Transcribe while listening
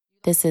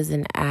This is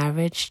an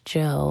Average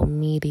Joe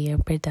media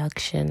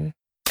production.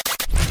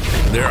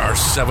 There are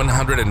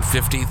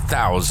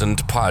 750,000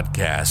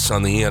 podcasts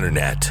on the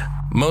internet.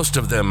 Most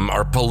of them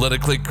are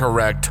politically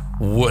correct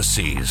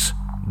wussies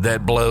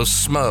that blow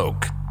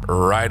smoke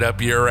right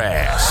up your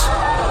ass.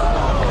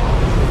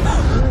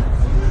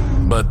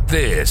 But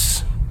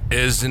this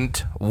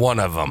isn't one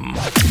of them.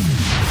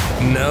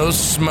 No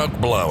smoke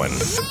blowing.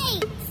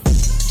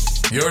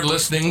 You're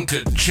listening to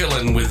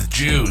Chillin' with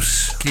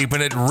Juice, keeping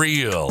it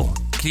real,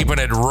 keeping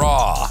it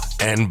raw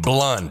and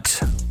blunt.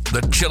 The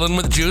Chillin'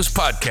 with Juice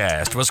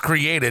podcast was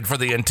created for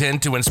the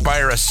intent to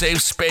inspire a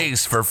safe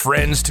space for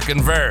friends to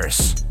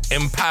converse,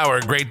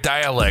 empower great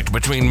dialect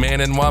between man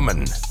and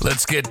woman.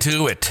 Let's get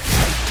to it.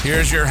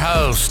 Here's your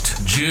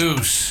host,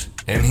 Juice,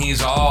 and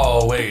he's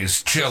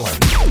always chillin'.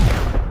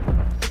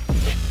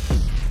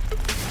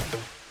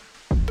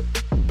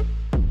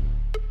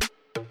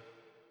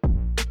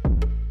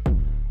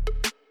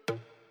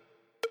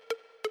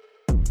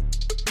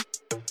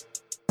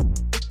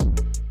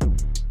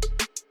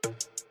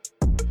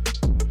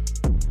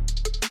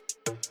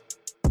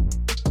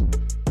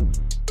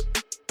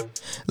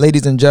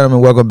 Ladies and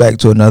gentlemen, welcome back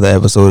to another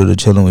episode of the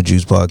Chillin' with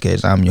Juice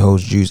podcast. I'm your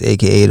host, Juice,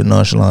 a.k.a. the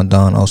Nonchalant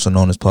Don, also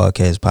known as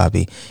Podcast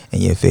Poppy,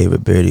 and your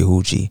favorite Beardy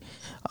Hoochie.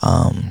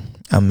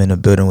 I'm in a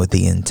building with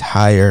the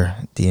entire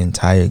gang.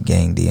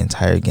 The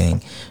entire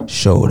gang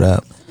showed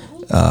up.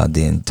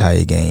 The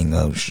entire gang,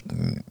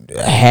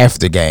 half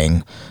the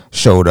gang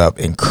showed up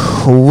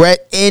incredibly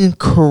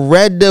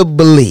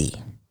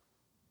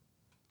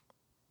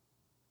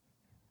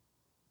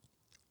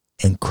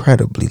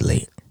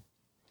late.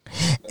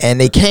 And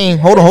they came.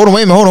 Hold on.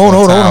 Wait a minute.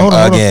 Hold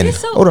on. Again.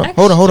 Hold on.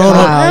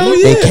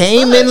 They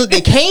came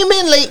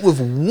in late with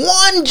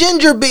one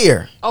ginger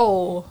beer.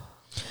 Oh.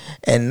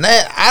 And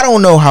that, I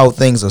don't know how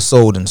things are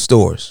sold in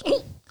stores,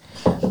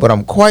 but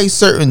I'm quite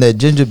certain that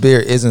ginger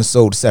beer isn't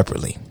sold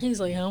separately. He's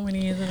like, how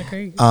many is in a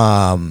crate?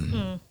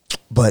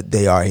 But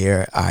they are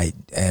here. I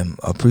am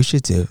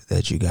appreciative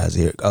that you guys are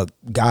here.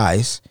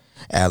 Guys,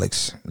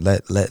 Alex,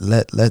 let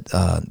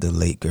the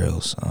late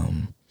girls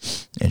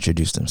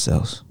introduce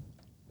themselves.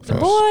 The boy.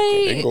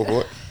 They can go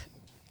for it.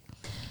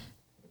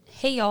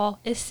 Hey y'all,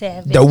 it's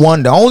Savage. The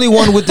only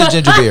one with the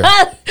ginger beer.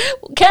 I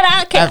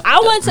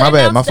want to my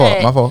bad, announce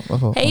my fault.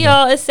 Hey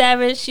y'all, it's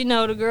Savage. You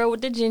know, the girl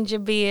with the ginger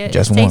beer.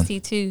 Just it's one.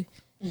 tasty too.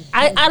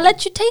 I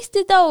let you taste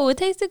it though. It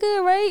tasted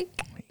good, right?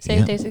 Say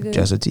Yeah, it tasted good.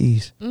 just a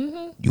tease.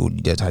 Mm-hmm.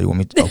 That's how you want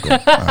me to. Okay.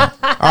 All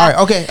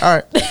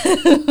right.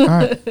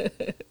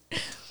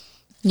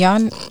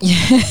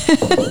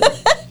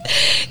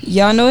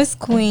 Y'all know it's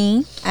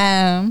Queen.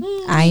 I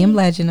am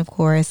Legend, of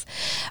course.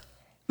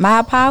 My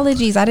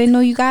apologies. I didn't know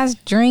you guys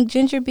drink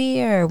ginger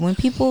beer. When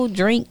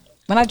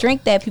I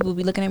drink that, people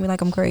be looking at me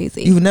like I'm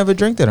crazy. You've never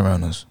drank that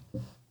around us.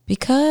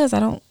 Because I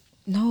don't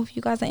know if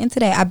you guys are into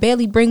that. I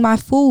barely bring my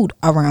food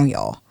around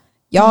y'all.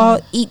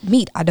 Y'all eat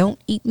meat. I don't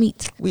eat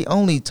meat. We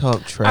only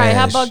talk trash. All right,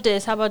 how about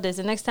this?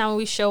 The next time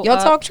we show Y'all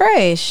up, talk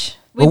trash.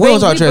 We don't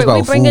talk trash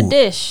about we bring food. a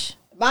dish.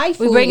 My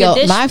food, bring a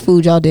dish. My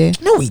food, y'all did.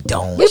 No, we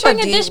don't. We bring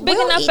a dish big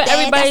We'll enough eat for that.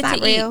 everybody That's to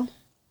not eat. real.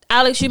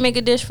 Alex, you make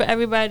a dish for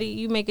everybody.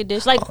 You make a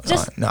dish I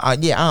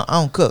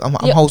don't cook. I'm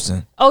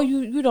hosting. Oh,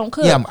 you don't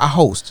cook. Yeah, I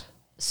host.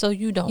 So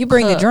you don't. You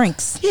bring the cook.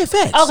 drinks. Yeah,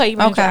 facts. Okay, you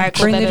bring Okay, the drinks.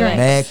 bring the drinks.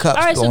 Mad cups.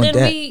 All right, so on then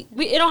deck.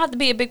 we it don't have to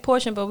be a big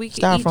portion, but we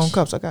can Styrofoam each.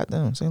 cups. I got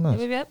them. Say less.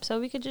 Yep.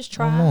 So we could just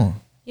One try. more.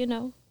 You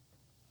know.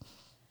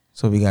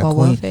 So we got Well,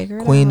 we'll figure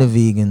it Queen out. the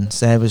vegan,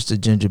 Savage the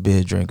ginger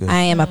beer drinker,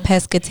 I am a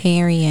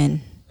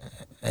pescatarian.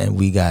 and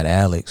we got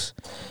Alex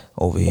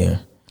over here.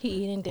 He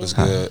eating What's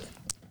dinner. good?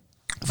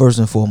 First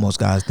and foremost,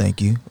 guys,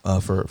 thank you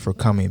for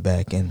coming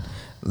back and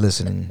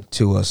listening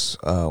to us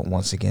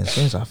once again. As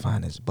soon as I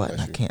find this button,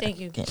 I can't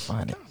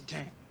find it.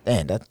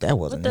 Damn, that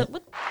wasn't it.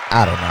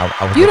 I don't know.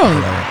 I was You looking don't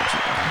for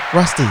that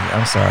one. Rusty.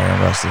 I'm sorry,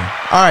 I'm rusty.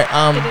 All right,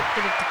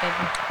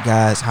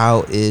 guys,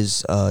 how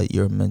is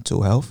your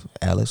mental health?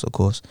 Alex, of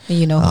course. And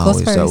you know who I goes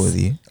always first. start with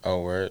you.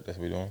 Oh, word. That's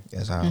what we doing.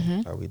 That's how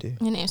we do.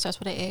 Your name starts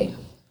with an A.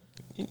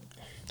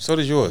 So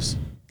does yours.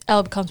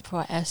 L becomes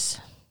before S.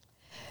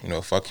 You know,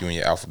 fuck you and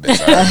your alphabet.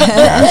 So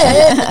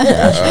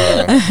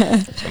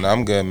no,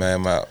 I'm good,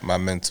 man. My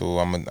mental,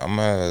 I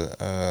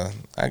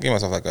give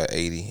myself like a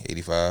 80,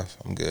 85.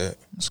 I'm good.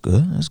 That's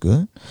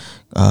good.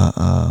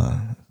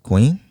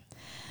 Queen.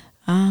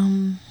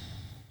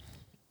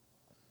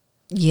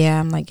 Yeah,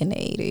 I'm like in the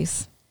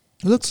 80s.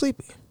 You look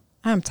sleepy.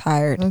 I'm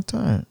tired. You look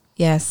tired.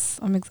 Yes,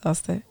 I'm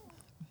exhausted.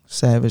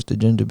 Savage the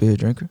ginger beer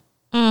drinker.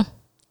 I'm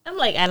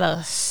like at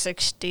a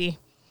 60.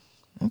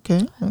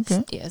 Okay.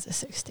 Yeah, it's a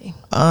 60.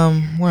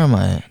 Where am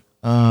I at?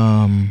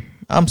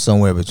 I'm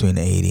somewhere between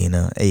 80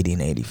 and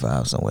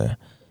 85, somewhere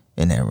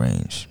in that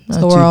range.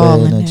 So we're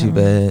all in not that too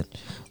bad.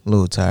 A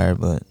little tired,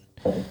 but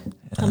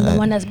I'm the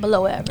one that's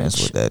below average. that's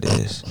what that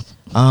is.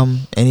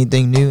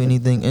 Anything new?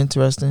 Anything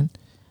interesting?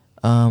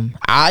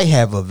 I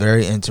have a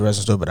very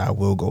interesting story, but I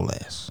will go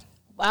last.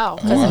 Wow,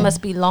 because it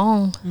must be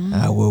long.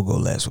 I will go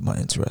last with my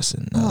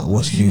interesting.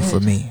 What's new for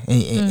me?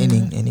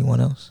 Anyone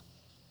else?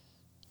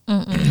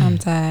 I'm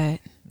tired.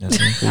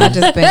 I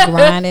just been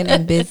grinding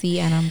and busy,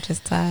 and I'm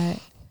just tired.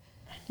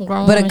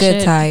 Grown But a woman good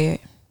shit. tired.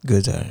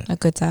 Good time. A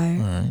good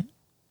tired. All right.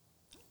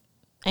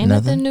 Ain't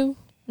Nothing? nothing new.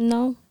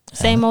 No.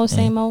 Same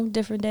old,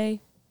 different day.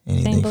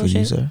 Anything for you,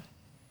 bullshit. sir?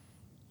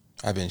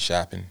 I've been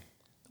shopping.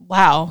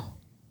 Wow.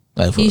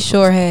 Like He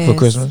sure has. for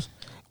Christmas,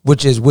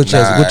 which is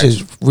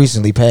Nah.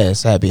 recently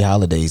passed. Happy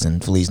holidays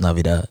and Feliz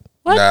Navidad.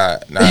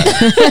 What? Nah.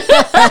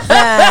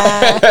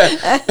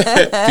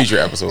 Future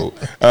episode.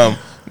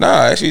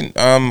 Actually,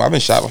 I've been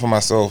shopping for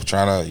myself,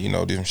 trying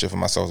to, do some shit for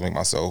myself to make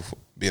myself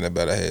be in a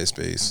better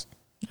headspace.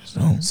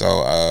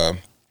 So,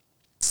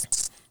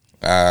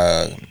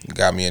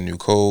 got me a new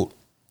coat,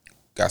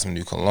 got some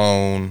new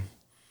cologne.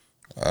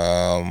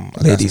 I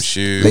got some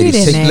shoes. You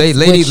didn't ask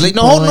ladies, what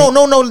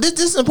you no. This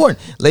is important.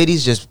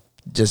 Ladies,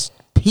 just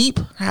peep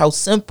how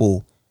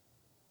simple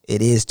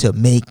it is to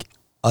make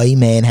a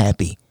man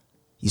happy.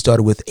 He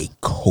started with a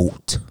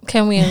coat.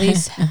 Can we at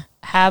least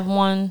have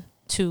one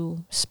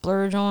to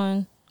splurge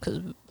on? Because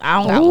I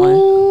don't got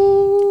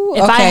one.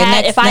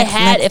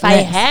 If I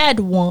had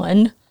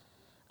one,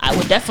 I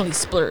would definitely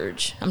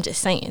splurge. I'm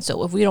just saying.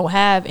 So if we don't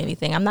have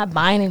anything, I'm not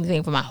buying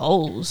anything for my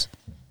hoes.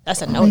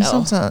 That's a no no.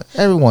 Sometimes,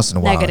 every once in a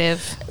while. Negative.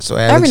 So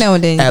Every now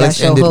and then you Alex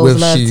gotta show ended hoes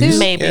with love, shoes. too.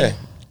 Maybe.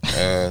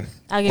 Yeah.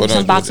 I'll give you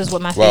some boxes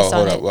with my face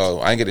on it.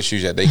 Well, I ain't get the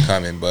shoes yet. They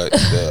coming, but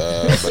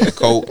the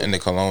coat and the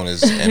cologne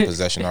is in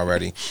possession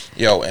already.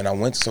 Yo, and I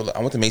went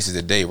to Macy's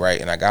today, right?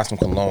 And I got some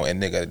cologne,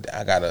 and nigga,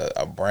 I got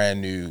a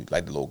brand new,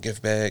 like, the little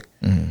gift bag.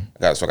 Mm-hmm. I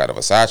got a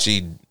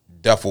Versace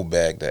duffel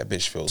bag. That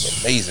bitch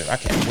feels amazing. I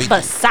can't wait.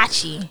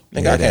 Versace.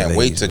 Nigga, Yeah, I that can't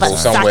wait to go Versace.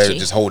 somewhere and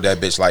just hold that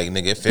bitch like,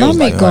 nigga, it Let feels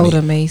me like go money.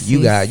 to Macy's.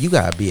 You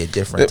gotta be a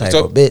different type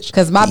So- of bitch.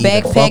 'Cause my to even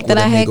backpack fuck with that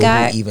a I had nigga who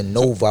got- even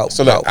know about.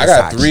 So look, I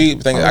got three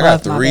things. I I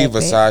got love my 3 backpack.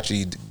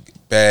 Versace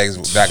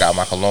bags that I got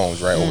my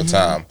colognes right over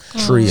time.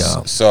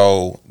 trio.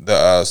 So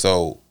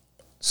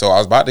so I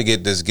was about to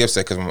get this gift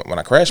set because when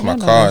I crashed my I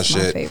know car and that's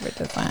my shit, favorite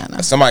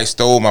designer. somebody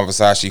stole my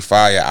Versace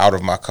Fire out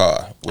of my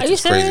car, which Are you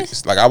was crazy. serious?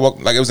 It's like I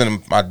walked, like it was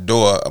in my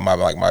door,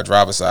 my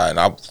driver's side, and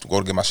I go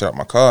to get my shit out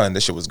my car, and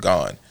this shit was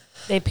gone.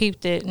 They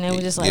peeped it and they were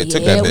just Yeah, like,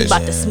 took yeah, that we bitch.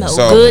 about to smell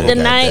So- good Got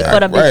tonight. that.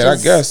 But a Right, I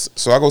bitch guess.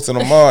 So I go to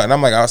the mall and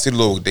I'm like, I see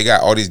they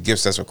got all these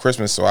gift sets for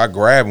Christmas. So I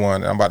grab one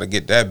and I'm about to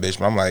get that bitch.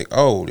 But I'm like,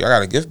 oh, y'all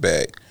got a gift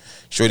bag.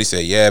 Shorty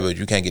said, yeah, but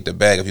you can't get the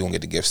bag if you don't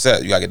get the gift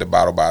set. You gotta get the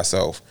bottle by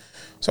itself.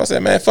 So I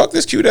said, man, fuck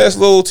this cute ass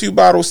little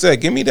 2-bottle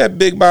set. Give me that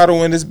big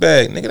bottle in this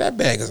bag. Nigga, that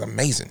bag is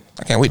amazing.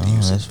 I can't wait to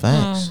use That's it.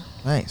 facts.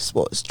 Nice.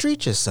 Well,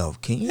 treat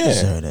yourself, King. You Yeah.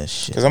 deserve that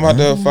shit. Because I'm about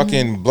to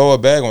fucking blow a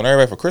bag on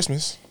everybody for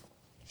Christmas.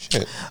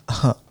 Shit.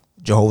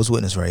 Jehovah's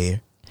Witness right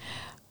here.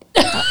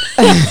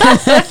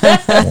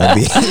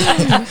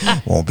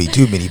 won't be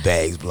too many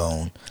bags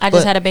blown. I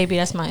just But- had a baby.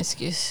 That's my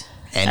excuse.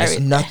 And there's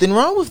Everything. nothing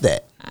wrong with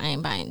that. I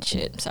ain't buying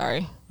shit.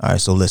 Sorry. All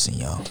right, so listen,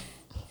 y'all.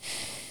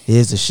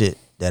 Here's the shit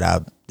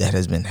that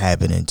has been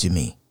happening to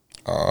me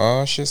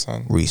Oh, shit,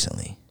 son.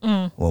 recently.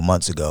 Well,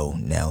 months ago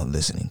now,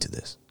 listening to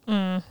this.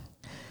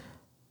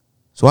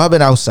 So I've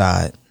been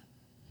outside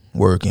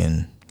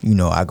working. You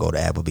know, I go to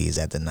Applebee's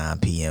at the 9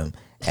 p.m.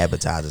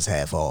 Appetizers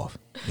half off.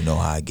 You know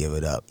how I give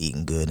it up,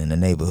 eating good in the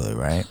neighborhood,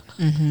 right?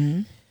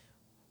 Mm-hmm.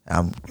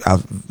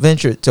 I've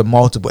ventured to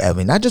multiple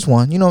avenues, not just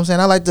one. You know what I'm saying?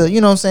 I like to,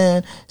 you know what I'm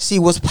saying, see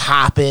what's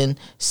popping,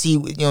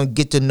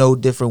 get to know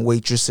different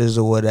waitresses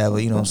or whatever.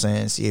 You know what I'm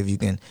saying? See if you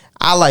can.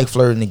 I like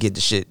flirting to get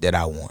the shit that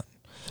I want.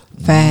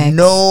 Facts.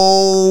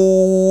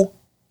 No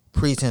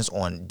pretense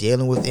on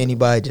dealing with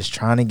anybody, just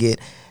trying to get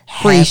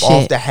Free half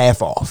off shit. the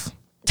half off.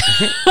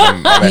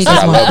 He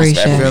just want free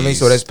shit. You feel me?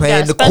 So that's paying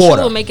Got a the special,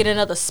 quarter. we'll make it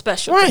another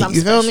special. 'cause Right, I'm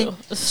you feel special. me?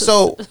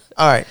 So,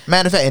 all right,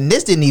 matter of fact, and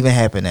this didn't even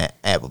happen at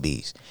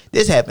Applebee's.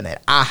 This happened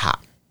at IHOP.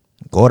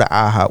 Go to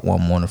IHOP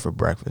one morning for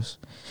breakfast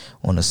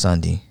on a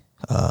Sunday,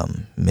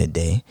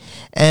 midday,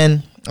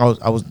 and I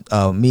was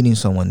meeting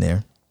someone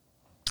there.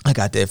 I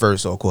got there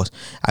first, so of course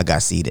I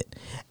got seated,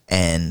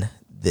 and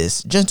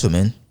this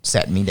gentleman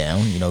sat me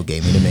down. You know,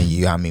 gave me the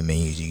menu. How many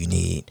menus do you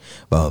need?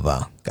 Blah blah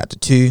blah. Got the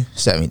 2,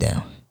 sat me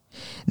down.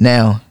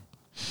 Now,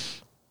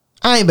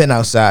 I ain't been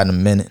outside in a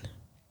minute.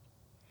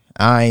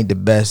 I ain't the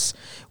best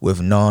with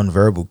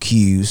non-verbal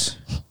cues.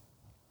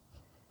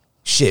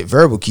 Shit,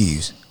 verbal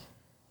cues.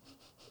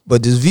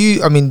 But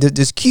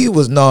this cue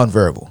was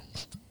non-verbal.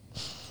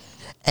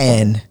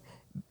 And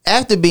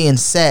after being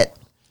sat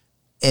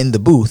in the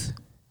booth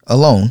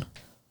alone,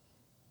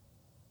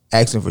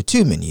 asking for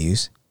 2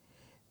 menus,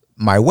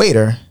 my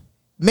waiter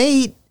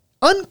made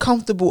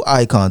uncomfortable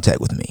eye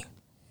contact with me.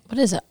 What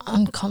is it?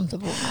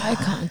 Uncomfortable eye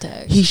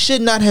contact. He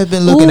should not have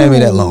been looking at me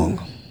that long.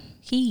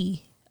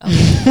 He. You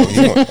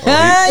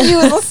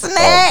was a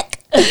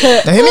snack.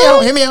 Now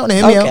hear me out.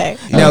 Okay.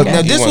 Now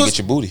You this want to was get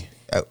your booty.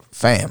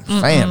 fam,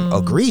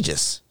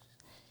 egregious.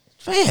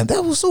 Fam,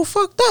 that was so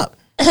fucked up.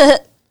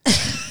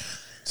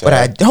 But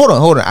I hold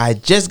on. I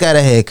just got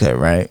a haircut,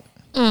 right?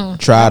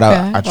 Tried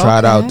out. I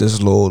tried out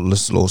this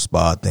little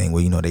spa thing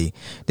where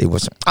they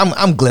was.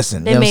 I'm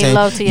glistening. They You know made what I'm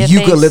love saying? to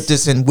your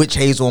Eucalyptus and witch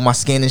hazel on my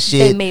skin and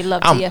shit. They made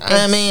love to your face.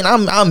 I mean,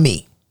 I'm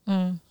me.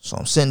 So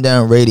I'm sitting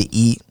down ready to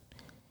eat.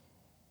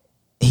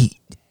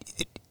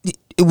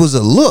 it was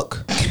a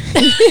look.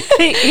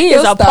 He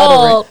is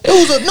appalled. It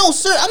was a no,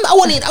 sir. I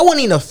wasn't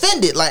even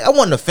offended. Like I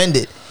wasn't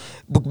offended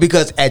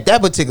because at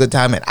that particular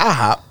time at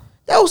IHOP,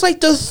 that was like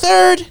the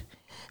third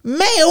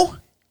male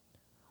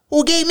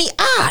who gave me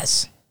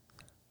eyes.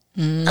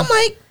 I'm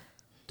like,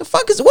 the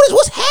fuck is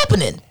what's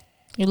happening?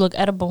 You look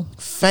edible.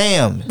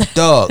 Fam,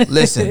 dog,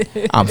 listen,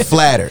 I'm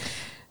flattered.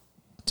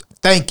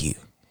 Thank you.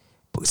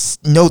 But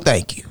no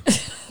thank you.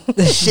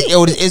 Shit,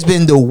 yo, it's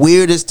been the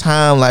weirdest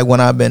time, like when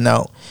I've been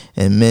out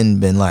and men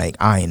been like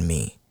eyeing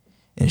me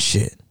and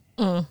shit.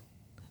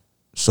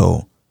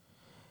 So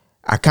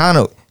I kind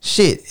of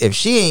shit. If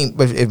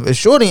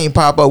Shorty ain't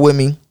pop up with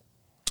me,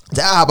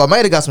 I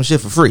might have got some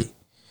shit for free.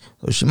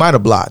 So she might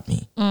have blocked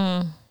me.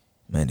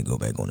 Man, to go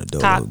back on the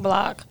Dolo. Cock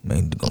block.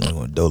 Man, to go back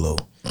on the Dolo.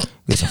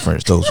 Get some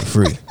French toast for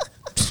free.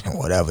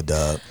 Whatever,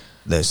 dog.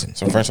 Listen,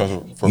 some French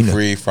toast for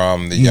free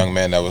from the young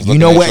man that was you looking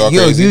know at what? you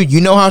all crazy.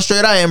 You know how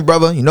straight I am,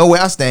 brother. You know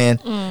where I stand.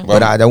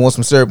 But I want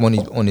some syrup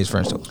on these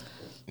French toast.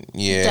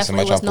 Yeah, Definitely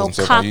somebody trying was to no put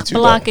some syrup on cock YouTube.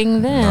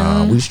 blocking them.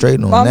 Nah, we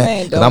straight on My that.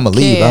 man Cause I'ma don't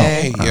leave.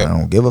 care. I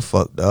don't give a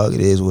fuck, dog.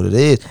 It is what it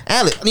is.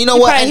 Alex, you know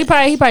what? He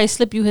probably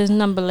slip you his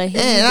number like.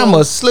 And I'm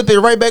gonna slip it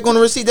right back on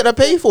the receipt that I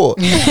paid for.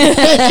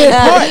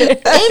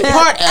 in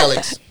part,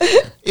 Alex,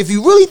 if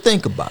you really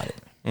think about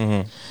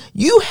it,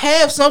 you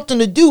have something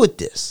to do with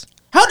this.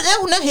 How did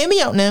that? Now hear me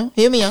out. Now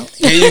hear me out.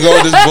 Here you go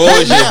with this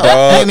bullshit, Hear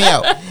dog. me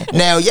out.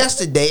 Now,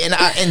 yesterday,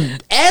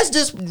 and as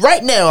this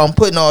right now, I'm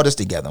putting all this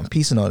together. I'm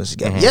piecing all this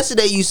together.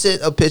 Yesterday, you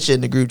sent a picture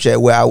in the group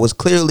chat where I was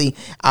clearly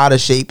out of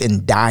shape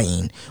and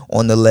dying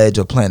on the ledge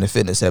of Planet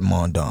Fitness at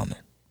Mondawmin.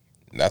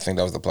 I think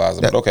that was the plaza,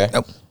 but okay.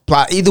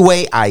 Either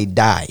way, I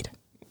died.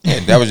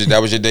 And that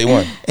was your day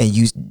one. And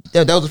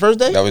that was the first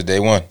day. That was day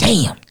one.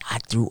 Damn, I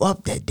threw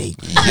up that day.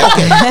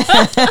 Okay,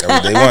 That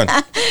was day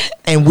one.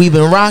 and we've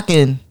been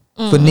rocking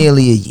for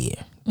nearly a year,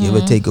 give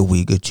or take a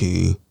week or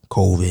two,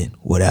 COVID,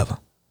 whatever.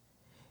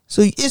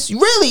 So it's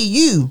really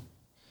you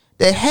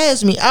that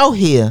has me out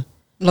here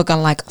Looking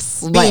like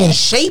a being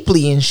slut.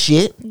 shapely and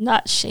shit.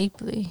 Not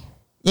shapely.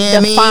 You know what I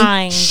mean?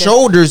 Defined.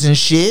 Shoulders and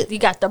shit. He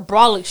got the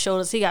brolic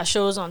shoulders. He got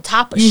shoulders on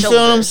top of You shoulders.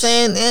 feel what I'm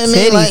saying? I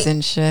mean, Titties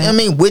and shit. I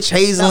mean, witch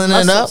hazeling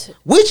Got it up. muscles.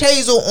 Witch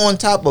hazel on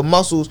top of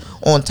muscles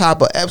on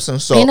top of Epsom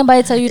salt. Ain't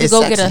nobody tell you to It's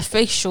go get a sexy.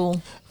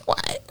 facial.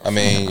 What? I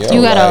mean, yo,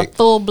 You got like, a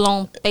full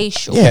blown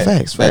facial. Yeah,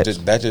 facts.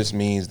 that just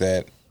means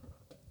that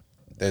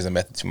there's a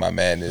method to my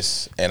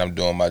madness, and I'm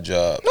doing my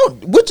job. No,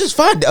 which is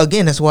fine.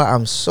 Again, that's why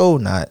I'm so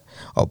not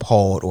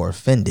appalled or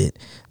offended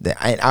that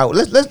I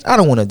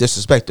don't want to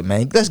disrespect the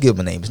man. Let's give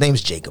him a name. His name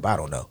is Jacob. I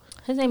don't know.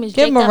 His name is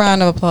Give Jacob. him a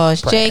round of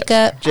applause,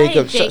 Jacob.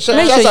 Jacob. Jacob. Make shouts sure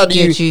out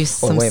you to get you Oh,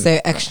 some wait a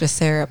minute. extra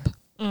syrup.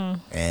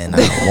 And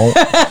I won't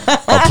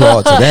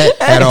applaud to that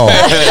at all.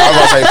 I was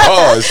about to say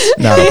pause.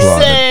 Not He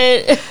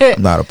applauding. said,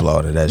 I'm not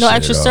applauding that. no shit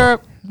extra at all.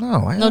 syrup.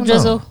 No, I No don't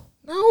drizzle. know.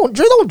 No,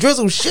 don't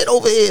drizzle shit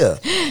over here.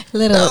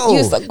 Little, No.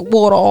 use like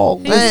water all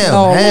Damn,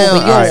 all hell.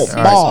 over All right, your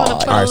all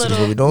ball. right, so this is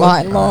what we doing.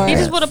 Martin Lawrence. He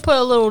just would have put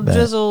a little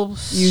drizzle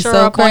You so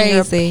syrup on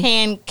your crazy.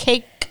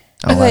 pancake.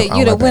 I don't Okay, like- I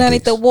you don't done went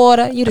underneath the pancakes.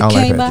 water. You I done don't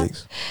like came up,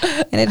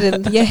 pancakes. and it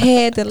done, your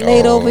head done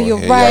laid over your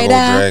here right y'all go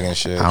eye. dragging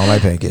shit. I don't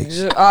like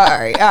pancakes. All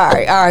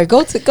right.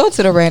 Go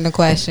to the random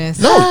questions.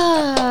 No,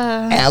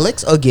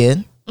 Alex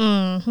again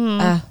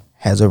Ah.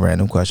 has a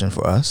random question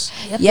for us.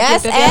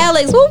 Yes,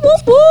 Alex. Whoop,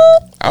 whoop,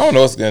 whoop. I don't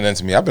know what's getting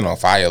into me. I've been on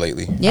fire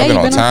lately. Yeah, I've been you've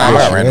on been on time. I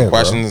fire. got random Yeah, bro.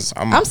 questions.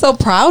 I'm so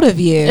proud of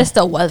you. It's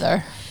the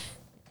weather.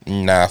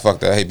 Nah, fuck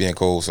that. I hate being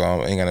cold, so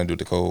I ain't gonna do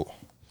the cold.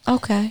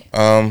 Okay.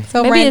 Um,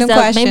 So Maybe random it's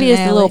question. maybe it's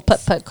the little Alex.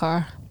 putt putt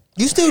car.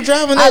 You still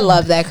driving I that?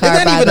 love that car, It's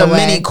not by even the a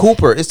way. mini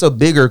Cooper. It's a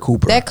bigger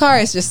Cooper. That car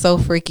is just so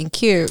freaking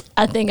cute.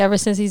 I think ever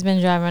since he's been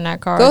driving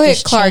that car, Go it ahead,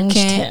 just Clark changed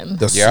Kent. him.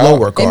 the Yeah.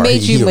 slower It car.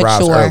 made he you arrives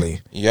mature.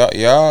 early. yeah.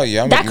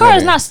 That car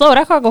is not slow.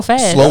 That car go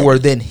fast. Slower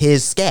than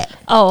his scat.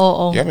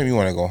 Oh. Y'all made me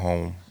want to go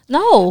home.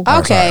 No.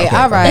 Okay, okay,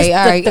 all right.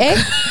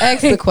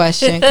 Ask the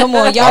question. Come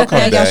on, y'all. I'll come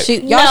Y'all back.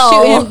 shoot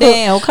No. him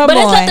down. Come but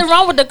on. there's nothing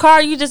wrong with the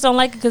car. You just don't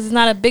like it because it's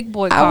not a big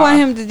boy car. I want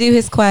him to do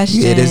his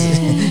question. It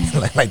is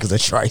like it's a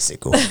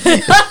tricycle. It's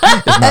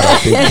not a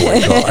big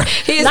boy car.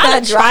 He's Not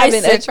not, a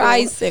driving a tricycle.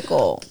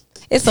 tricycle.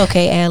 It's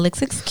okay,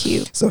 Alex. It's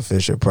cute. It's a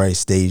Fisher Price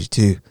Stage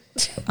 2.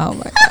 Oh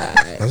my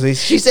god.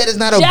 She said it's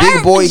not a Jared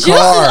big boy Juice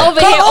car. is over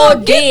here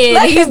ODing.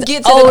 Let He's him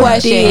get to the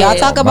question. Y'all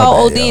talk My about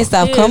bad, OD y'all. and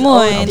stuff. He Come is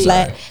on, OD.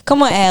 like,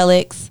 come on,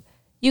 Alex.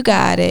 You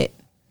got it.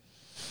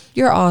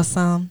 You're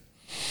awesome.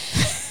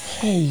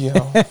 Hey yo,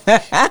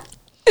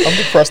 I'm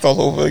depressed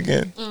all over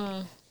again.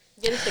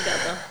 Get it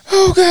together.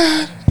 Oh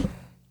god.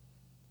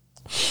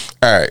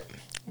 All right,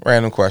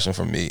 random question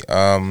from me.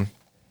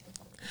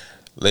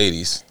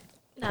 Ladies.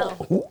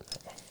 No.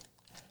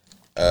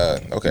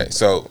 Okay,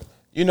 so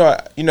you know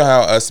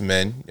how us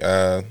men,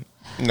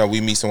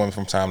 we meet someone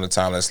from time to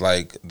time that's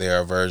like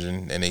they're a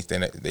virgin and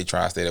they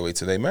try and stay that way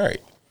till they married.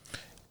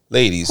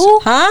 Ladies,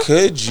 Huh?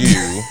 could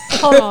you?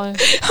 Hold on.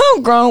 I'm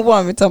a grown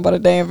woman talking about a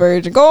damn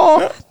virgin. Go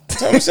on.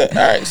 I'm saying,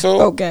 all right,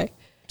 so Okay.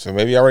 so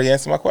maybe I already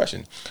answered my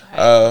question.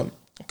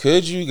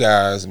 Could you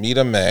guys meet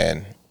a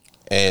man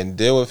and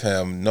deal with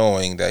him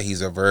knowing that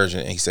he's a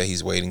virgin and he said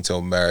he's waiting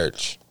till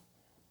marriage?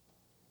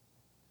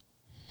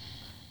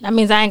 That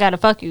means I ain't gotta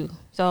fuck you.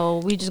 So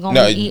we just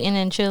gonna be eating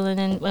and chilling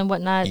and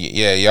whatnot.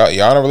 Yeah,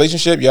 y'all in a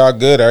relationship. Y'all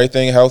good.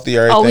 Everything healthy.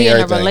 Everything. We in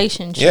everything. a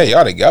relationship. Yeah,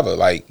 y'all together.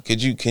 Like,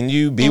 can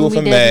you be with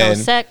a man? No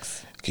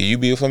sex. Can you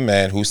be with a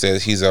man who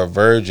says he's a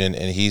virgin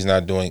and he's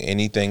not doing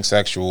anything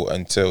sexual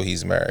until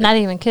he's married? Not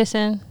even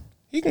kissing.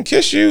 He can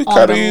kiss you, on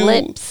cuddle the you.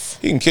 Lips.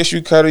 He can kiss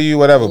you, cuddle you,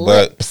 whatever.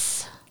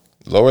 Lips.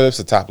 But lower lips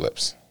or top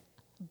lips.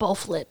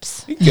 Both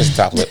lips. He can kiss the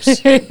top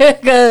lips.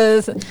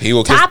 Because He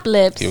will top kiss,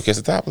 lips. He will kiss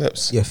the top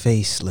lips. Your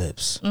face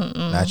lips,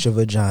 not your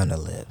vagina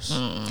lips.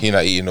 He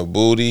not eating no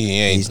booty. He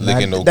ain't He's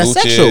licking not- no that's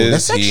sexual.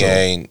 That's gooches. He sexual.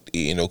 ain't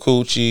eating no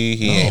coochie.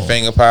 He ain't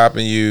finger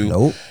popping you.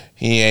 Nope.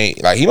 He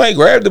ain't like he might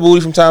grab the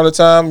booty from time to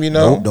time. You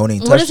know. Nope. Don't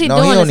even touch. What is he no,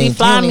 doing? He Is don't he even,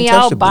 flying don't me even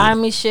touch out, the buying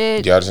booty. me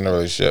shit? Y'all just in a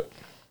relationship.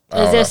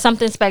 Is there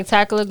something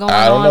spectacular going on?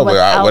 I don't know, but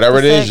without whatever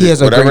it the is, sex? He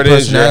has a whatever great it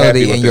is, you're happy personality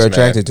with and this you're man.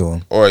 attracted to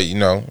him. Or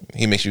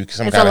he makes you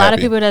some It's kind a of lot happy. of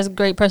people that's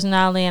great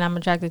personality and I'm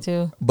attracted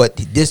to. But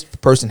this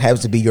person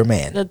happens to be your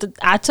man.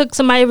 I took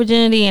somebody's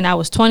virginity and I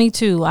was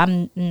 22.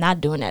 I'm not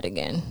doing that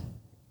again.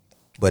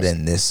 But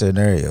in this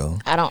scenario,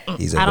 I don't.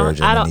 he's a I don't.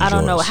 virgin. I and don't. he's I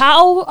don't know. yours.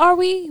 How old are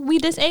we? We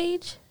this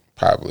age?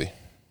 Probably.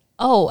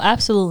 Oh,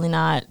 absolutely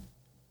not.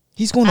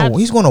 He's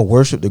gonna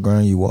worship the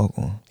ground you walk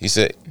on. He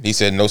said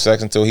no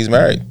sex until he's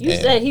married. You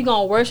And said he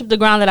gonna worship the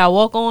ground that I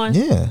walk on.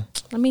 Yeah.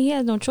 I mean, he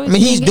has no choice. I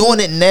mean, He he's ain't doing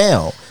it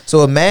now.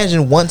 So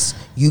imagine once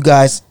you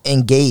guys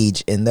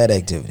engage in that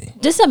activity.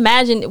 Just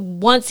imagine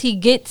once he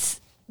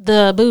gets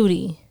the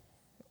booty,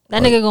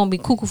 that nigga gonna be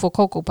cuckoo for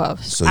Cocoa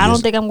Puffs. So I don't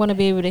you're- think I'm gonna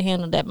be able to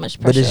handle that much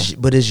But pressure.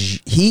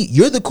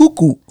 you're the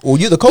cuckoo or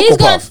you're the cocoa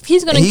puff.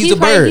 He's and the probably,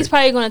 bird. he's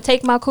probably gonna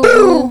take my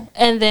cuckoo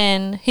and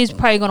then he's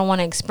probably gonna want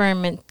to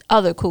experiment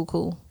other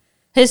cuckoo.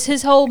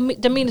 His whole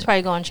demeanor's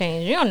probably gonna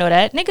change. You don't know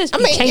that niggas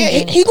be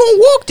changing. he gonna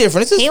walk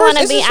different. It's his He first, want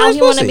to it's be his out. first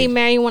He want to pussy. be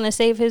married. He want to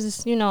save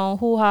his,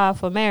 hoo-ha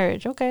for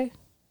marriage. Okay,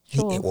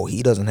 sure.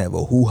 He doesn't have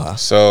a hoo-ha.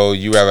 So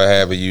you rather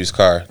have a used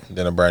car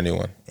than a brand new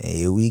one?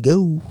 Here we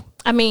go.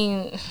 I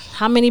mean,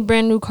 how many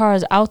brand new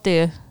cars out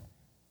there?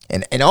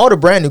 And all the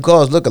brand new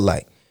cars look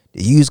alike.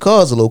 The used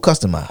cars are a little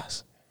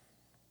customized.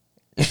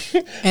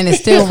 And it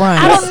still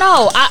runs. I don't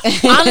know.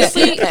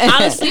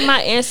 Honestly,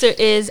 my answer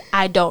is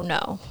I don't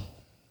know.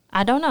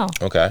 I don't know.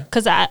 Okay.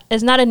 Because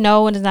it's not a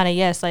no and it's not a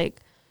yes.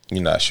 Like,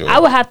 You're not sure. I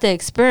would have to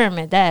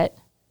experiment that.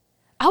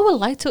 I would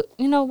like to,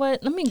 you know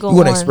what? Let me go You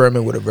want to on.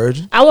 experiment with a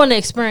virgin? I want to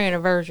experiment a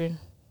virgin.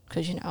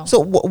 Because, So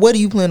where do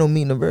you plan on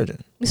meeting a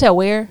virgin? You said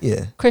where?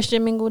 Yeah.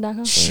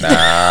 ChristianMingle.com.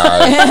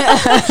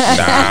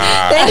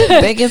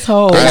 Biggest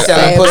hole. They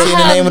selling pussy in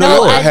the name of the no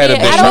Lord. I had a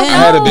idea. bitch. I don't I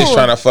had a bitch know.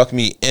 trying to fuck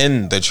me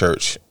in the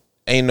church.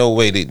 Ain't no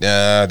way they.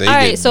 All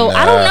Right, so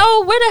I don't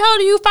know. Where the hell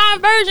do you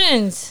find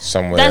virgins?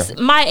 Somewhere. That's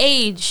my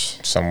age.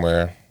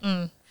 Somewhere.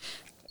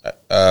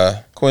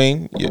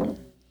 Queen,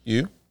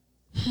 you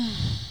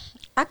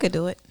I could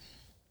do it.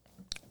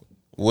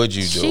 would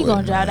you do She it?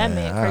 gonna drive that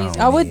man crazy.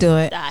 I would do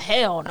it. The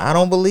hell no. I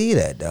don't believe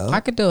that, dog. I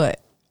could do it.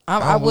 I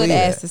don't would believe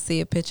ask that. to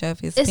see a picture of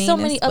his There's penis. so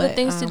many other but,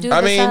 things to do.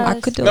 I mean, besides.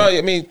 I could do No, it.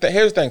 I mean,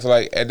 here's the thing. So,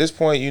 like, at this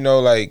point,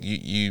 like,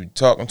 you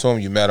talking to him,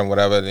 you met him,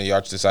 whatever, then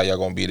y'all just decide y'all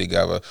gonna be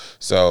together.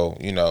 So,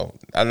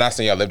 I'm not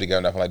saying y'all live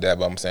together, nothing like that,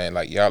 but I'm saying,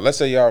 like, y'all, let's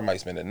say y'all might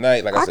spend the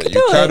night. Like I said, could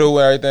you do it. cuddle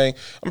and everything.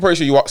 I'm pretty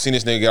sure you seen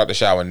this nigga get out the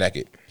shower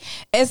naked.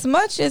 As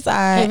much as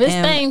I if this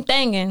am,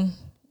 thinging,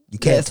 You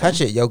can't touch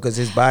it, yo, because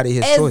his body,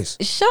 his choice.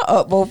 shut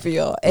up, both of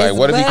y'all. Like,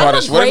 what if he much-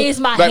 caught I'ma raise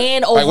my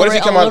hand over what if he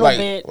it come a out little like,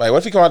 bit. like, what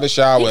if he come out the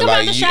shower he and come like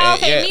out the shower.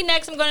 and, Okay, me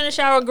next. I'm going to the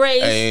shower.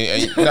 Grace.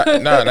 not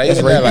even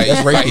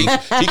that. Like,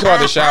 he come out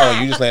the shower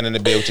and you just laying in the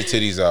bed with your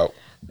titties out.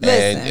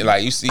 Listen, And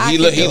like you see, I he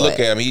can look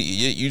do at him.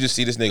 You just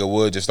see this nigga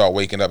Wood just start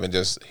waking up and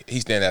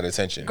he's standing at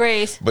attention.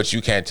 Grace. But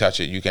you can't touch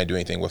it. You can't do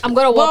anything with it. I'm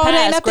gonna walk Well, there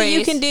ain't past nothing Grace.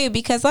 you can do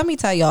because let me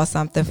tell y'all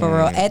something for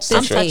real. At this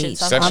Sexual, touching age,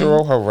 something.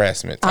 sexual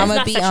harassment. I'm It's gonna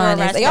not be sexual honest.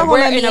 harassment. Y'all We're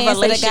gonna let in me a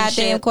answer the goddamn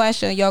relationship.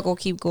 question. Y'all gonna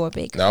keep going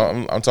big. No,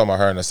 I'm talking about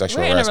her and the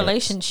sexual We're in a harassment.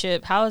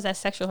 relationship. How is that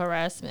sexual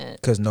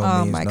harassment? Because no Oh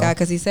means my no. god,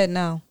 because he said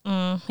no.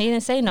 He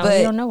didn't say no. But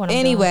He don't know what I'm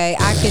anyway,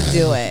 I could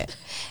do it.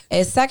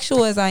 As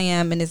sexual as I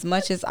am, and as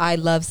much as I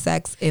love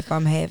sex, if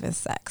I'm having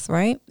sex,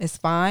 right, it's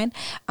fine.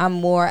 I'm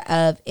more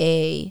of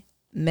a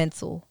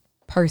mental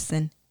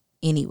person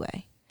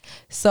anyway.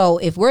 So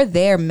if we're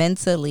there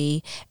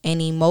mentally and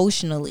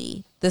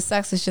emotionally, the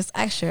sex is just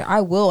extra.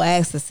 I will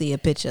ask to see a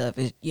picture of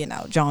it,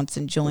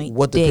 Johnson joint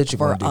What the dick picture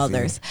for gonna do for you?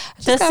 others. I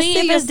To just gotta see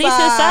if your it's decent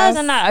size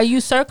or not. Are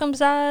you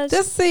circumcised?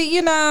 Just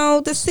see,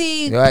 to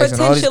see You're asking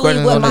all these potentially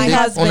questions what on the my dick-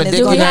 on husband the is dick Do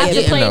you're we not have to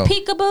getting, play though.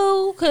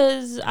 peekaboo?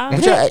 Because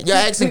But you're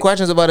asking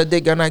questions about a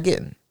dick you're not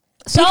getting.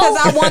 Because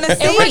I want to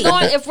see.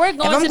 If we're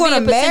going If I'm to going to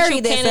be a marry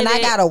potential this and I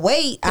candidate gotta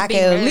wait, I be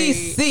can at married.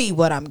 least see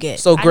what I'm getting.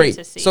 So I great. need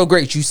to see. So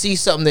great. You see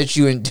something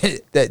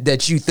that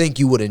that you think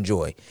you would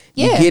enjoy.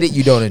 You Yeah. get it,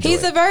 you don't enjoy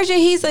He's a it. virgin.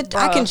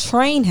 I can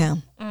train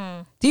him.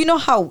 Do you know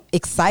how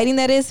exciting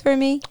that is for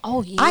me?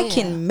 Oh, I yeah.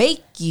 can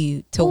make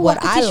you to Ooh, what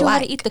I can I teach you how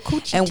like to eat the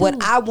coochie, and what too.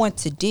 I want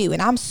to do.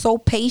 And I'm so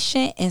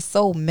patient and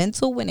so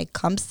mental when it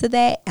comes to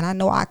that. And I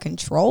know I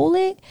control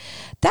it.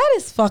 That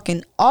is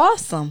fucking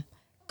awesome.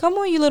 Come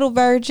on, you little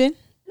virgin.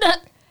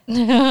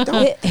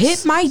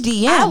 hit my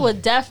DM. I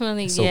would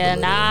definitely, So yeah.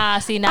 good. Nah,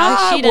 see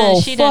now she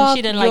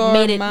done like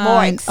made it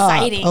more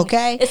exciting.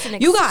 Okay, it's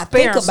an you gotta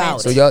think experiment.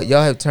 about So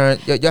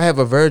it. y'all have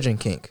a virgin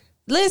kink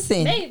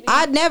Listen, Maybe.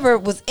 I never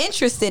was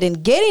interested in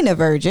getting a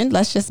virgin.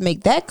 Let's just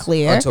make that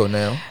clear. until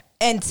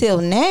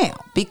now.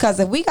 Because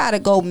if we gotta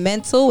go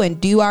mental and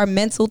do our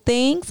mental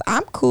things,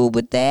 I'm cool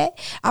with that.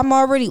 I'm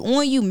already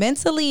on you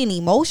mentally and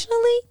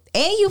emotionally,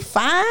 and you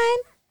fine.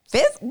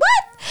 What?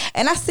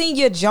 And I seen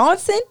your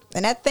Johnson,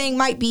 and that thing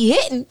might be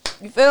hitting.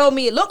 You feel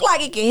me? It look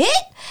like it can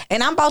hit,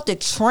 and I'm about to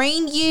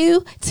train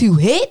you to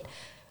hit.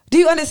 Do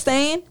you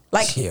understand?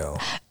 Like, Yo.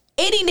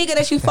 any nigga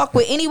that you fuck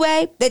with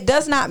anyway, that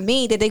does not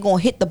mean that they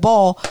gonna hit the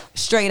ball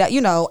straight out,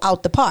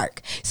 out the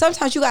park.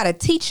 Sometimes you gotta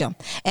teach them,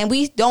 and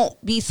we don't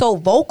be so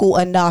vocal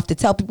enough to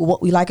tell people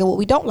what we like and what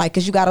we don't like,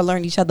 because you gotta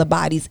learn each other's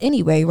bodies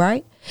anyway,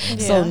 right? Yeah.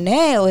 So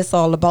now it's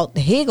all about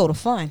here go the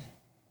fun.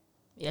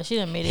 Yeah, she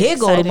done made it Here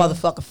go the exciting.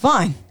 motherfucking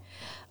fun.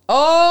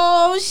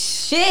 Oh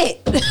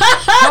shit! Let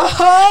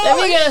Oh,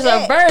 me get us a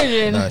shit.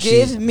 virgin. Nah,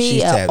 Give me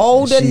she's a tapped,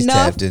 old she's enough-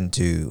 tapped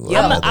into.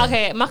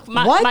 Okay, my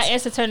What?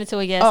 answer turned into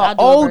a yes. I'll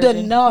do a Old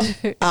virgin.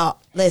 enough.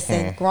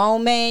 Listen,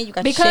 grown man, you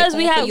got Because shit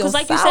we going have, for because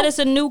like you yourself. said, it's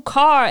a new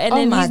car, and Oh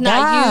then my he's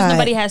not used. God.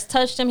 Nobody has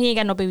touched him. He ain't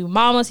got no baby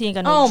mamas. He ain't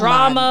got no Oh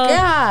drama. my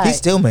God. He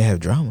still may have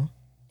drama,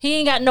 He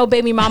ain't got no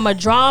baby mama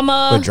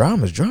drama. but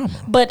drama's drama.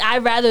 But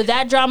I'd rather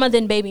that drama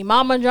than baby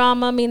mama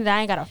drama. Meaning that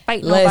I ain't gotta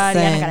fight nobody. I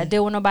Listen. ain't gotta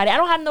deal with nobody. I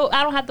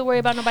don't have to worry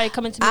about nobody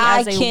coming to me I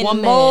as a can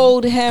woman.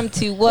 mold him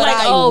to what like,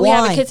 I oh, want. we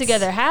have a kid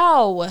together.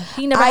 How?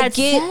 He never I had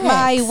get sex.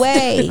 my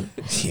way.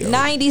 Yo.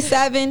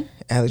 97.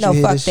 Alex, No, you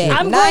hear fuck this shit? that.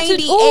 I'm going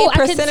to- ooh, I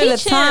can 98% of the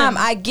teach him. time,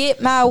 I get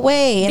my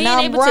way, and Being I'm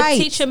able right.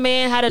 to teach a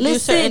man how to do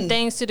certain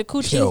things to the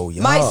coochie. Yo,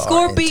 y'all My are in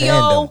Scorpio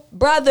tandem.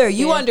 brother,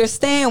 you Yeah.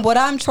 understand what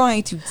I'm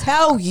trying to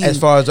tell you. As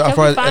far as we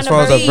find as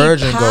far as a a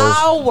virgin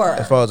power. goes,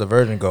 as far as a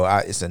virgin go,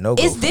 it's a no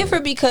go. It's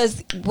different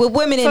because with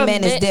women and For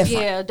men, it's men-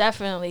 different. Yeah,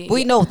 definitely.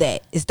 We know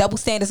that. It's double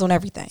standards on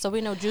everything. So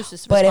we know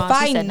Juice's But if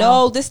response. He I said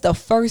know no. this the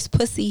first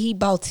pussy he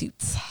about to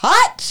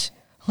touch,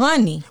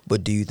 honey,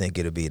 But do you think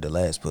it'll be the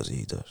last pussy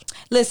he does?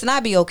 listen,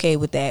 I'd be okay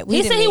with that.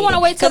 He said he wanna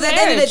wait till Because at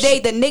the end of the day,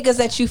 marriage. the niggas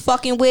that you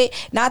fucking with,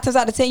 9 times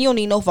out of 10, you don't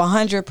even know for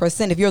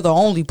 100% if you're the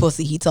only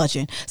pussy he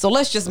touching. So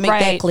let's just make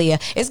that Right. clear.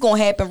 It's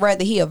gonna happen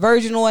whether he a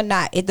virgin or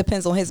not. It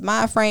depends on his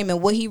mind frame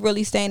and what he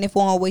really standing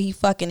for and what he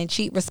fucking, and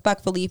cheat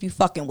respectfully if you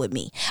fucking with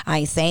me. I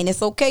ain't saying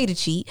it's okay to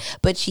cheat,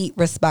 but cheat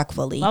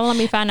respectfully. Well, let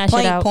me find that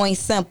Plain shit out. point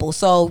simple.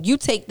 So you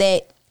take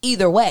that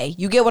either way.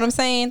 You get what I'm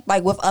saying?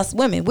 Like with us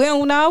women, we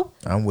don't know.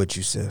 I'm with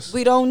you, sis.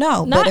 We don't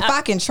know. No, but if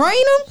I can train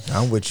him,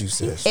 I'm with you,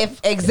 sis.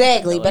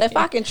 exactly. But if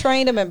I can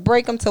train them and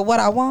break them to what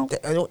I want,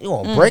 You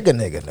won't break a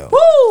nigga though.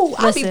 woo!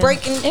 I'll be Listen,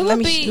 breaking. It would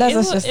be.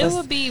 It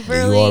would be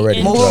really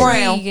already Move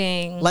around.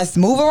 intriguing. Let's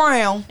move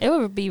around. It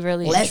would be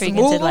really Let's intriguing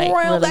move to like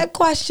around really, that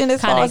question as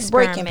kinda far as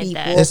breaking experiment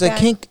people. that. It's a okay?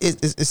 kink.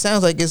 It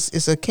sounds like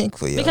it's a kink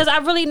for you. because I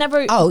really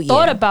never Oh yeah,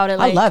 thought about it.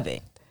 Like I love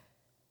it.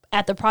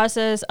 at the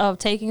process of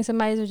taking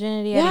somebody's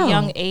virginity at Yeah, a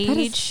young that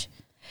age.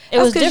 It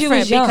that's was 'cause you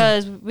different was young.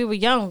 because we were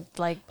young.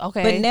 Like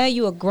okay, But now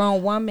you a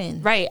grown woman.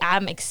 right?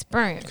 I'm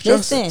experienced.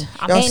 Listen,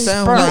 y'all and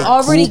sound you like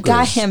already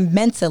got cougars. him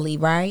mentally,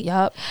 right?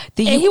 Yup.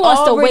 Then And you he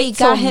wants to already wait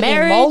got till him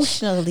marriage.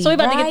 emotionally. So we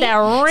about to get right? that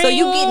ring. So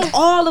you getting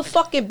all the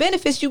fucking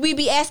benefits we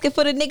be asking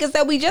for the niggas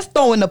that we just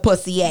throwing the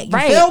pussy at. You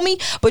Right. feel me?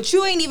 But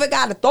you ain't even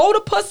got to throw the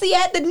pussy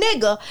at the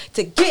nigga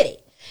to get it.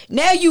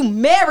 Now you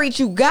married,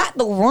 you got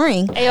the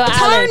ring. Hey, yo, Turn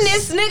Alex,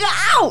 this nigga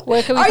out.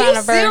 where can we Are find you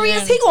a virgin?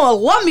 serious? He gonna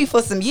love me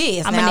for some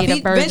years. I'ma Now need if a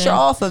he virgin. venture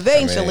off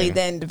eventually, I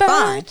then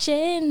fine.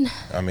 Virgin.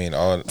 I mean,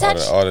 all the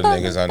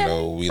niggas I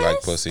know, we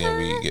like pussy and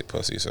we get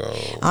pussy. So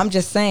I'm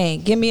just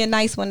saying, give me a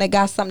nice one that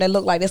got something that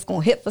look like it's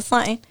gonna hit for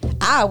something.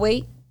 I'll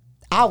wait.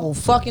 I will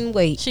fucking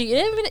wait. She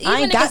even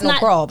I ain't if got it's no not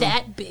problem.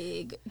 that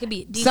big. It could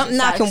be a decent Something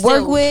I size can work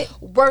still.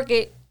 with. Work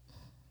it.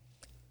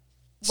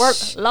 Work,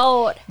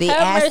 Lord. The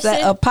have asset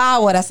mercy. of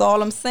power. That's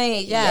all I'm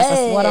saying. Yes,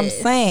 that's what I'm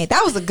Yes. saying.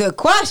 That was a good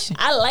question.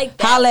 I like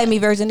that. Holla at me,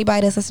 Virgin.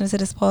 Anybody that's listening to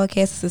this podcast,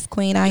 this is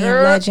Queen. I am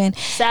Girl, Legend.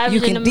 Savage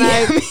You can in the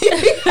DM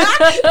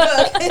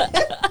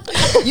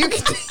me. You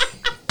can.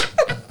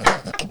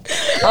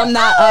 I'm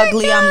not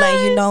ugly. I'm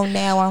letting you know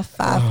now. I'm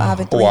 5'5"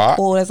 and What?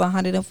 3/4,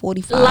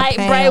 145 Light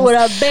pounds. bright with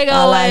a big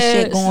All old that ass.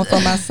 shit going for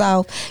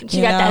myself. She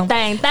you got know. that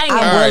thing thing. I'm all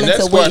right, willing next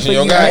to wait question. for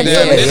Yo, you. goddamn,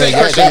 this ain't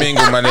Yeah. Christian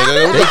mingle, my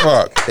nigga. What the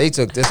fuck? They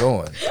took this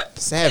on.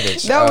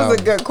 Savage. That was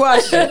a good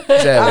question. All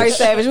right,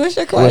 Savage. What's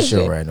your question? What's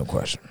your random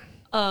question?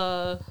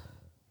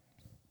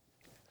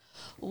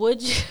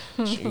 Would you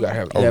You gotta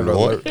have, Oh,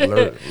 Lord.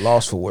 alert,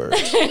 lost for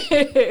words.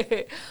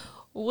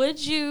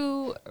 would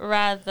you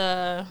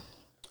rather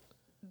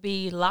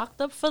be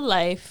locked up for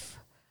life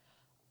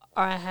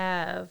or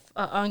have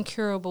an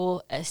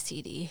uncurable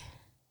STD?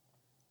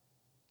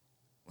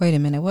 Wait a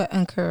minute. What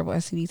uncurable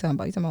STD you talking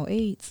about? You talking about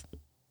AIDS?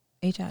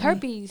 HIV?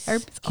 Herpes.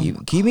 Herpes.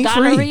 Keep me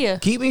Gonorrhea.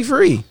 free. Keep me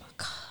free.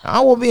 I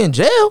won't be in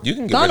jail. You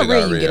can get rid of Gonorrhea,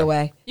 you gonorrhea. get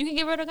away. You can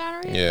get rid of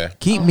gonorrhea? Yeah.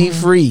 Keep me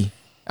free.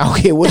 I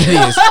don't care what it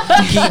is.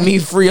 Keep me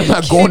free. I'm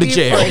not going to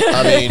jail.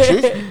 I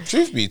mean,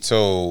 truth be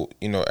told,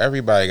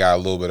 everybody got a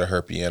little bit of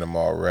herpes in them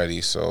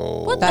already.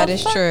 So that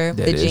is true.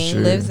 The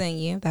gene lives in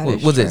you. That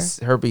is was true. it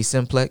herpes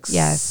simplex?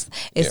 Yes,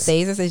 it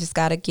stays. It just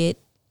got to get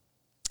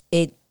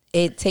it.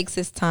 It takes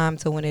its time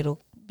to when it'll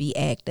be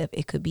active.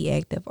 It could be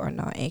active or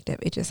non-active.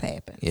 It just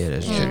happens. Yeah,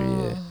 that's true.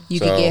 Yeah, you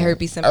could get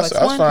herpes simplex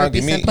 1,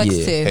 herpes simplex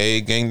 2.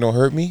 Hey, gang, don't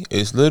hurt me.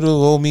 It's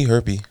little old me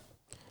herpes.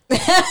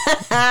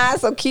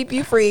 So keep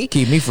you free.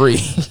 Keep me free.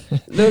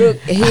 Little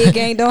head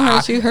gang don't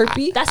hurt you.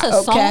 Herpes. That's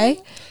a song.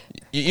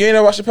 You ain't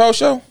never watched the Chappelle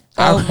show?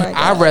 Oh my God.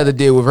 I'd rather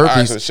deal with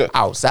herpes Right,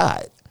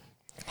 outside.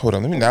 Hold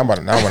on, now I want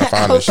to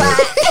find this shit.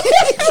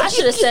 I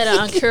should have said an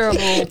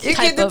uncurable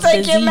type of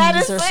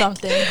disease or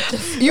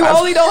something. You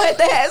only don't have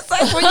to have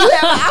sex when you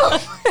have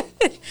out.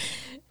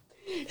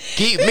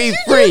 Keep me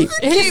free.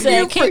 He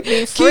said, keep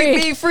me free. Keep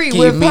me free Keep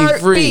with me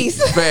free.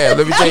 herpes. Fam,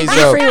 let me tell you Free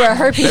something. with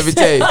herpes. Let me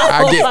tell you,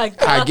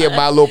 I get God.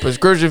 my little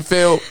prescription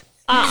filled,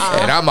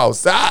 and I'm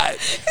outside.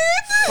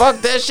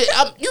 Fuck that shit.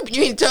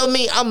 You ain't telling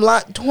me I'm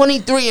like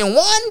 23 and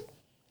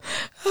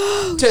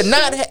 1 to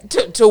not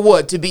to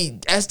what, to be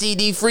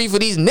STD free for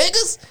these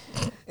niggas?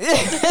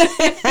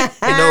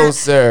 No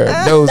sir,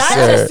 no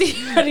sir,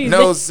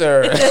 no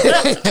sir.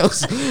 No,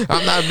 sir.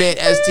 I'm not being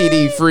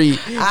STD free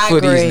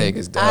for these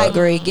niggas. Dog. I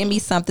agree. Give me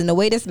something. The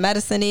way this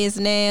medicine is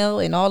now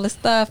and all the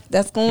stuff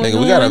that's going on. Nigga,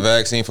 we got a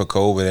vaccine for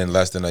COVID in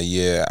less than a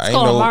year. I ain't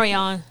Oh, know.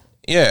 Omarion.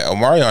 Yeah,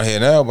 Omarion here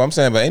now, but I'm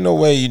saying, but ain't no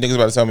way you niggas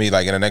about to tell me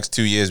like in the next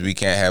 2 years we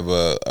can't have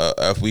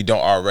if we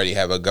don't already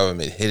have a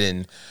government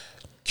hidden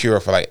cure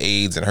for like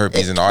AIDS and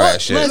herpes and all that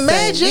shit. Listen,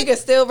 Magic. you can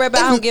still rap.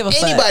 I don't give a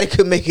fuck. Anybody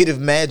could make it if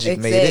magic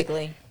made it.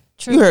 Exactly.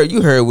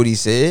 You heard what he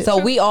said. So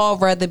we all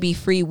rather be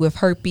free with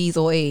herpes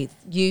or AIDS.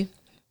 You?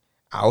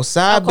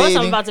 Outside, Of course, baby.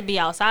 I'm about to be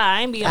outside.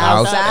 I ain't being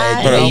Outside.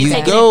 outside. There Ain't you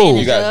taking go. advantage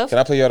You guys, of. can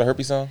I play y'all the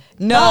herpes song?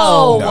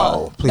 No.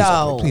 No, please No.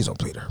 don't play. Please don't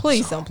play the herpes.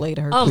 Please don't play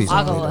the herpes. Oh Please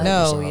my don't play the God. herpes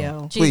No, song.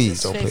 yo. Please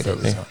Jesus, don't play the fix it.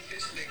 herpes song.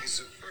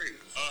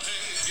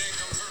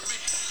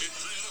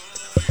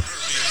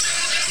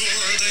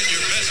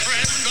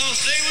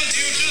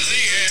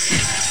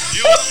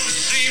 You won't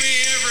see me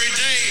every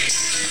day,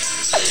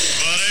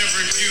 but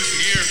every few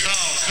years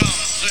I'll come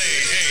say,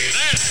 hey,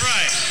 that's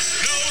right,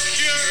 no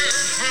cure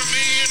for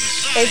me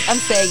inside.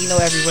 I'm saying you know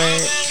every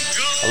word.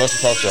 I love the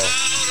talk show.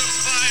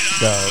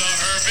 The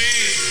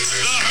herpes.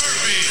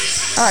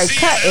 All right,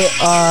 cut it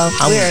off.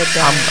 We're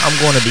done. I'm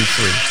going to be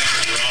free.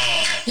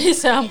 He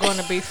said, I'm going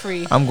to be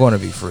free. I'm going to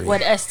be free.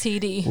 With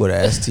STD. With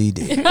a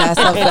STD. That's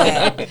a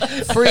fact.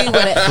 Free with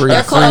it. Free-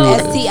 They're free called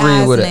with it. STIs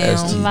Free with a now.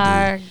 STD.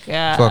 My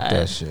God. Fuck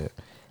that shit.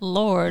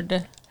 Lord,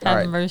 have All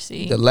right.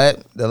 mercy. The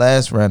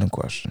last random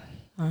question.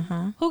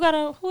 Who got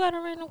a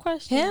random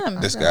question?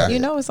 Him. This guy. You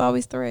know it's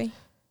always 3.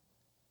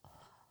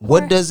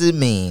 What does it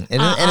mean?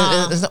 And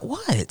it's not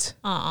what?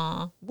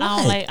 I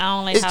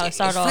don't like how it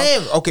started off.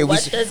 Fam, okay,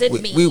 What does it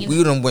mean?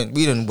 We done went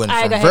All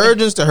right, from go ahead.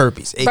 virgins to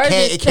herpes. It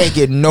Virgins can't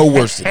get no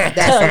worse than that.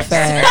 That's a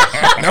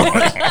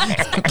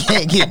fact. It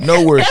can't get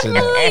no worse than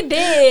that. I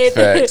did.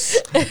 Facts.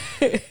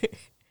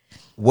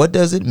 What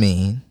does it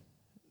mean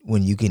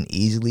when you can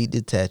easily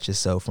detach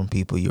yourself from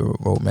people you're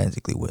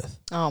romantically with?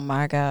 Oh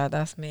my God,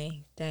 that's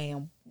me.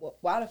 Damn.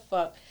 Why the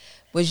fuck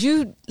was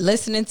you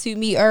listening to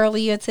me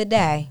earlier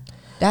today?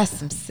 That's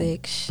some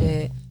sick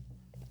shit.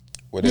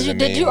 What does it mean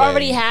Did you when-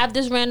 already have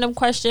this random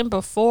question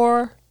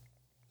before?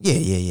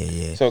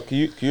 Yeah. So can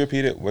you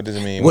repeat it? What does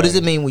it mean? What does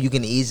it mean when you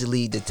can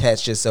easily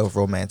detach yourself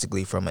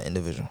romantically from an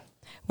individual?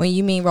 When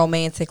you mean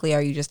romantically,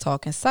 are you just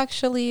talking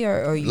sexually,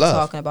 or are you Love.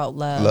 talking about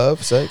love?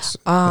 Love, sex,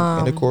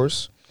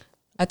 intercourse,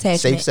 Attachment,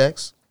 safe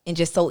sex. and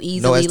just so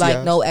easily, like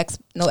STIs?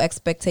 no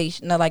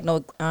expectation, no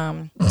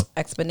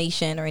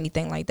explanation or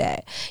anything like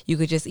that. You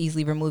could just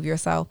easily remove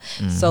yourself.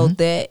 So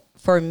that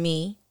for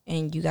me,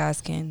 and you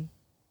guys can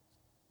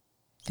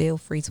feel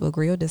free to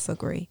agree or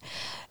disagree.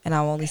 And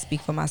I'll only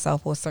speak for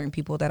myself or certain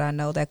people that I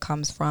know that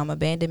comes from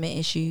abandonment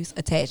issues,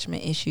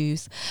 attachment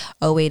issues,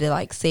 a way to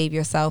like save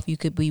yourself. You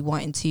could be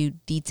wanting to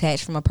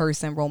detach from a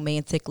person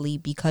romantically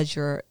because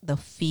you're the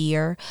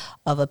fear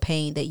of a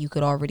pain that you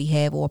could already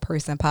have or a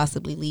person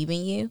possibly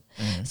leaving you.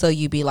 So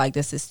you'd be like,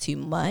 this is too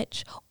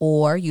much,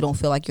 or you don't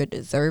feel like you're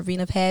deserving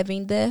of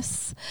having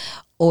this,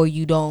 or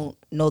you don't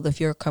know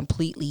if you're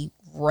completely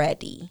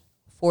ready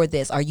for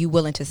this. Are you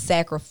willing to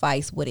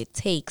sacrifice what it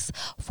takes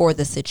for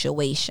the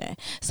situation?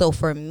 So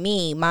for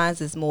me, mine's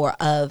is more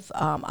of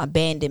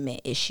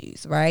abandonment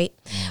issues, right?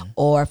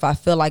 Or if I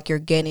feel like you're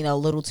getting a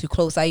little too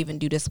close, I even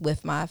do this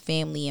with my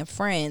family and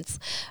friends.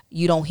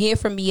 You don't hear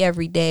from me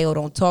every day, or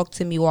don't talk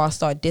to me, or I'll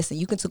start dissing.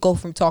 You can go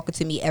from talking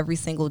to me every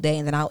single day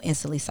and then I'll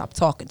instantly stop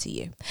talking to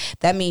you.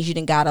 That means you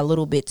done got a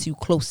little bit too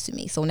close to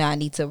me. So now I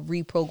need to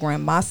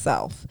reprogram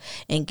myself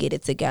and get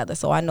it together.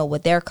 So I know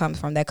what there comes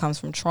from. That comes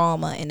from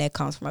trauma, and that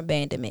comes from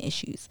abandonment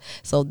issues.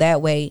 So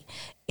that way,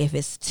 if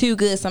it's too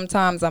good,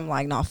 sometimes I'm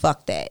like, no,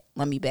 fuck that.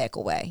 Let me back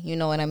away. You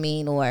know what I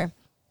mean? Or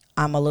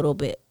I'm a little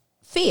bit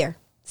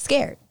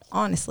scared,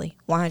 honestly,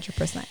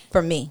 100%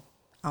 for me.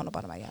 I don't know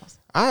about anybody else.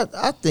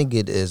 I think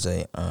it is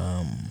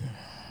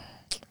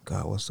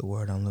God, what's the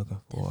word I'm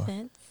looking for?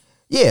 Defense.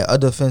 Yeah, a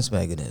defense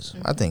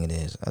mechanism. I think it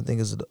is. I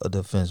think it's a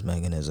defense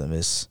mechanism.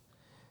 It's,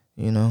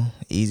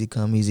 easy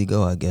come, easy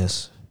go, I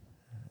guess.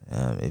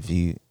 If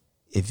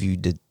you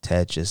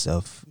detach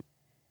yourself,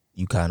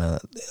 you kind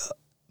of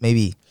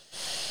maybe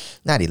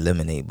not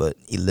eliminate, but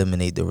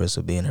eliminate the risk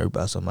of being hurt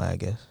by somebody, I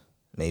guess.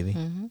 Maybe.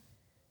 Mm-hmm.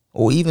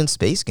 Or even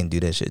space can do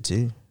that shit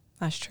too.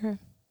 That's true.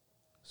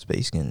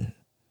 Space can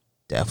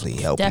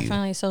definitely help you.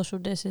 Definitely social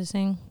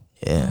distancing.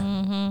 Yeah.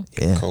 Mm-hmm.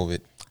 Yeah.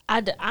 COVID.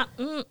 I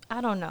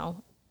don't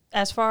know.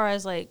 As far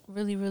as like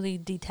really, really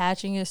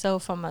detaching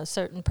yourself from a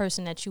certain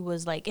person that you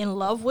was like in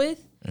love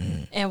with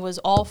and was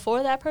all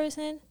for that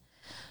person,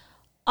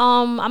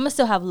 I'ma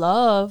still have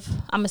love.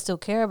 I'ma still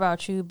care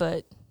about you,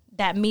 but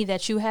that me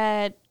that you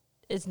had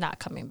is not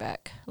coming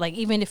back. Like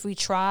even if we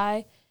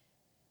try,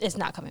 it's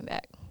not coming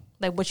back.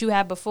 Like what you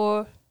had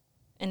before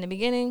in the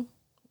beginning,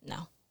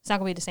 no. It's not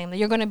gonna be the same. Like,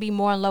 you're gonna be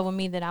more in love with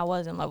me than I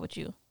was in love with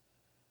you.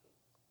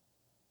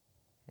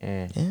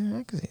 Yeah,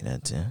 I can see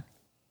that too.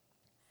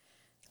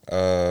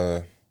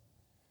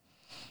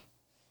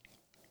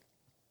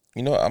 I'm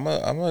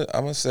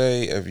gonna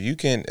say if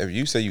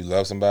you say you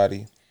love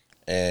somebody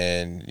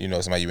and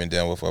somebody you've been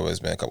dealing with, whether it's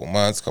been a couple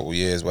months, couple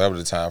years, whatever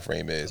the time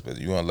frame is, but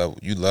you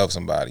love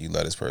somebody, you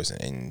love this person,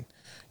 and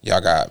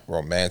y'all got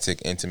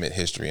romantic, intimate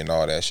history and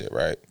all that shit,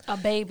 right? A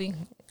baby.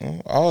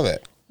 All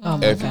that. Oh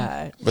my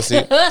God. But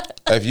see,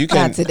 if you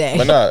can, Not today.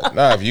 but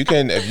no, if you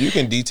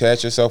can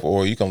detach yourself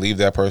or you can leave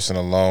that person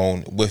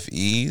alone with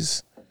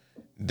ease,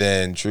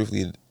 then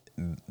truthfully,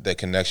 the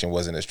connection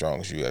wasn't as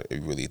strong as you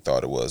really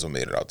thought it was or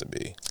made it out to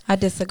be. I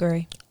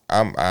disagree.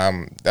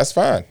 That's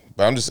fine,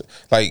 but I'm just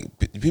like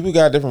people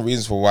got different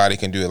reasons for why they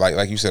can do it.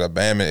 Like you said,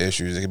 abandonment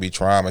issues, it could be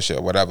trauma, shit,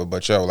 or whatever.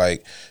 But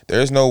like,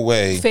 there's no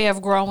way. Fear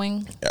of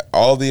growing.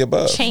 All the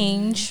above.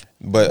 Change.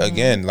 But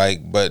again,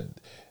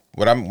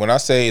 when I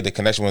say the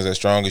connection was as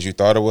strong as you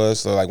thought it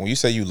was, so like when you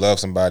say you love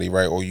somebody,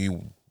 right, or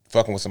you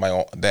fucking with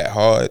somebody that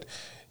hard,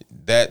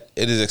 that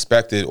it is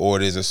expected or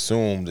it is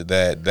assumed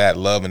that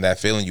love and that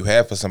feeling you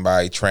have for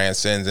somebody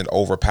transcends and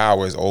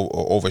overpowers or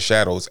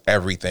overshadows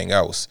everything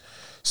else.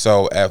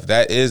 So if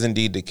that is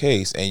indeed the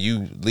case and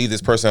you leave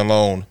this person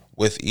alone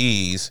with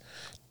ease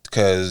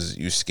because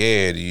you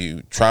scared, you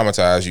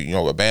traumatized,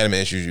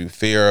 abandonment issues, you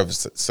fear of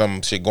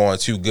some shit going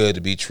too good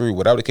to be true,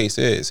 whatever the case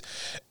is,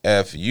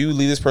 if you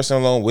leave this person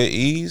alone with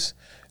ease,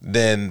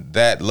 then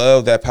that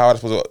love, that power that's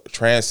supposed to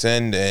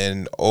transcend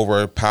and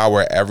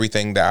overpower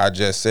everything that I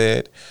just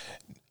said,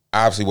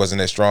 obviously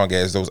wasn't as strong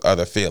as those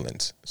other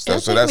feelings. So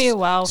took me a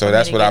while for me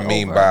that's to what get I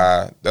mean over.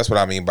 by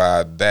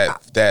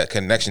that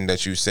connection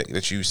that you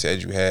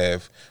said you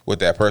have with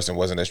that person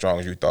wasn't as strong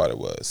as you thought it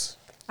was.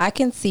 I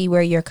can see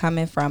where you're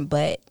coming from,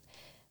 but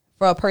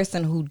for a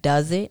person who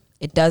does it,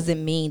 it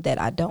doesn't mean that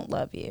I don't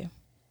love you.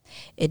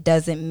 It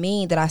doesn't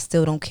mean that I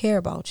still don't care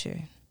about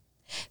you.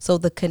 So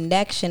the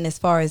connection, as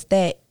far as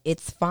that,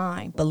 it's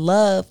fine. But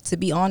love, to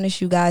be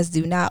honest, you guys,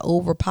 do not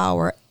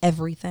overpower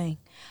everything.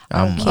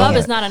 I don't care. Love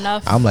is not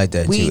enough. I'm like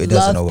that too. We It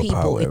doesn't love overpower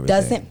people. everything. It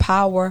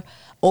doesn't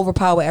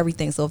overpower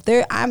everything. So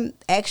I'm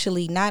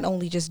actually not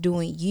only just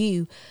doing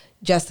you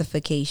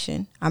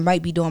justification, I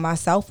might be doing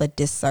myself a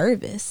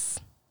disservice.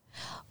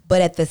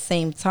 But at the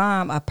same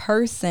time, a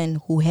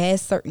person who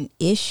has certain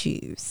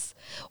issues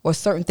or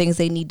certain things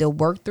they need to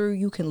work through,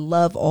 you can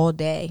love all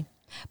day.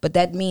 But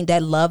that means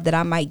that love that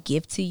I might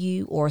give to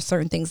you or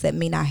certain things that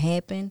may not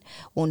happen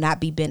will not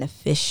be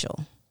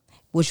beneficial,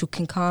 which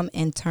can come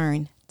and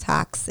turn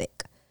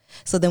toxic.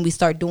 So then we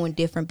start doing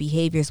different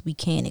behaviors we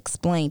can't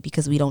explain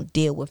because we don't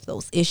deal with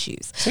those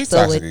issues. Say So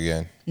toxic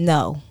again.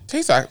 No. Say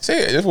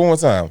it just one more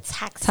time.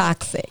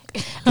 Toxic.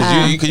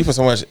 Cause you put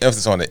so much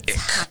emphasis on it.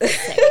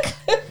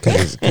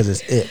 Because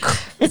it's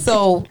ick.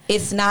 So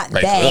it's not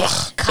Like,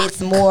 that. It's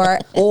more,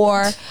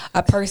 or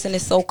a person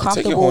is so Take your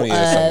comfortable horny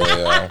ass of,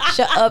 somewhere, y'all.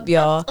 shut up,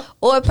 y'all.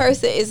 Or a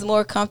person is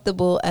more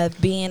comfortable of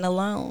being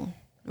alone,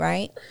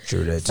 right?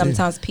 True that too.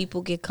 Sometimes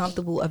people get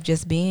comfortable of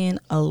just being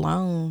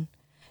alone.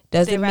 They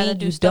Doesn't rather mean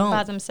do you stuff by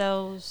don't.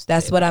 themselves.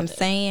 That's They what I'm rather-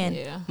 saying.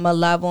 Yeah. I'ma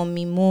love on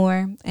me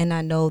more, and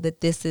I know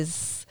that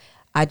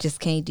I just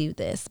can't do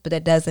this. But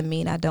that doesn't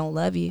mean I don't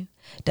love you.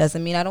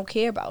 Doesn't mean I don't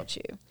care about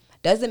you.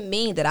 Doesn't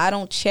mean that I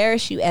don't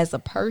cherish you as a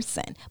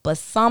person. But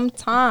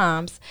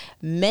sometimes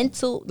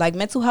mental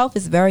health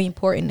is very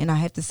important, and I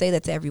have to say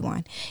that to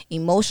everyone.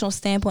 Emotional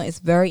standpoint is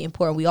very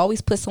important. We always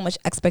put so much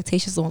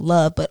expectations on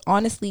love, but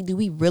honestly, do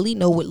we really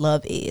know what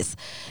love is?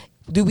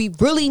 Do we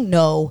really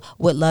know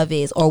what love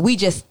is, or we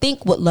just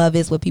think what love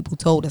is? What people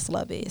told us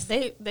love is.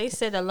 They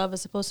said that love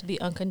is supposed to be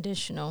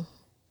unconditional.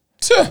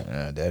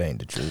 That ain't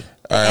the truth.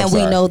 And we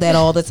know that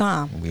all the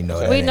time. We know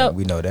that. We know-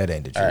 we know that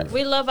ain't the truth.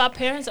 We love our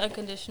parents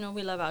unconditional.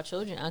 We love our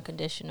children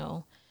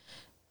unconditional.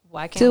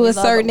 Why can't To we a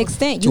love certain them?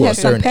 extent, To you a have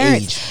some certain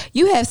parents. age.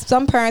 You have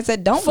some parents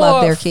that don't For-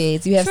 love their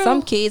kids. You have true.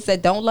 some kids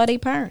that don't love their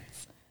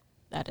parents.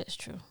 That is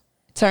true.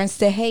 Turns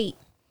to hate.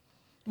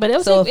 But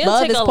it'll So take, if it'll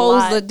love take is a supposed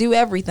lot. to do It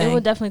everything,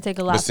 would definitely take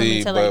a lot But for me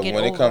see, to but get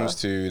when over. it comes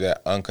to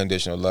that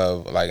unconditional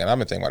love, like, and I've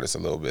been thinking about this a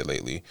little bit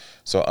lately.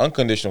 So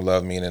unconditional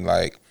love meaning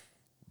like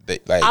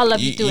like I'll love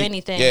you through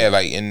anything. Yeah,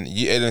 like and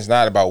it's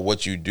not about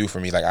what you do for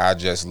me. Like I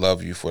just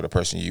love you for the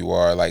person you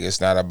are. Like it's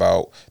not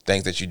about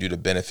things that you do to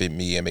benefit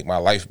me and make my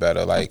life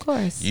better. Like Of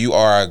course. you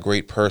are a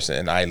great person,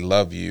 and I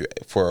love you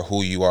for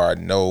who you are.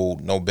 No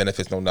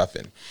benefits, no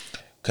nothing.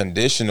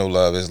 Conditional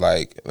love is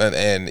like,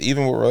 and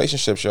even with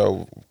relationships,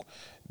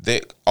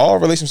 all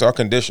relationships are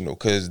conditional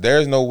because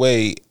there's no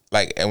way.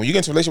 Like, and when you get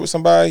into a relationship with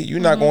somebody, you're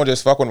not going to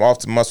just fuck with them off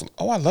the muscle.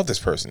 Oh, I love this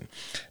person.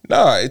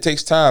 No, it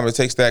takes time. It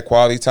takes that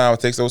quality time. It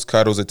takes those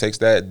cuddles. It takes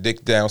that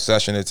dick down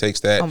session. It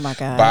takes that Oh my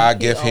God. buy a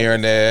gift here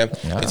and there.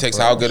 It takes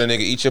how good a nigga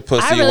eat your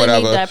pussy I really or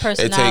whatever. need that It takes,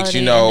 personality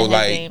you know, in the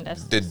head like game.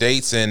 That's- the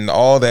dates and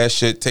all that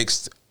shit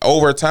takes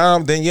over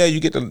time. Then yeah,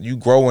 you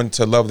grow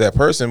into love that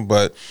person,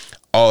 but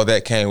all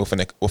that came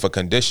with a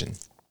condition.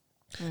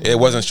 It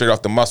wasn't straight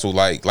off the muscle.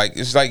 Like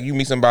it's like you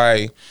meet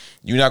somebody,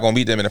 you're not gonna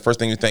meet them, and the first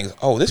thing you think is,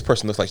 "Oh, this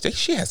person looks like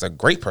she has a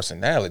great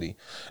personality."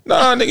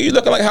 Nah, nigga, you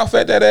looking like how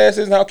fat that ass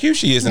is and how cute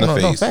she is in the No,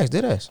 face. facts,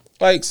 dead ass.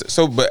 Like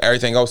so, but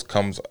everything else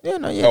comes over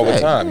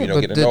facts. time. You Yeah, know,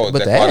 but get to know but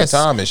that the quality ass,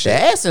 time and shit.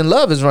 The ass and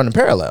love is running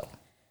parallel.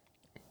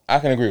 I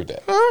can agree with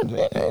that.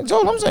 That's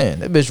all I'm saying.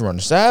 That bitch running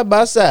side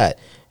by side,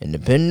 and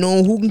depending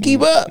on who can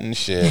keep up. And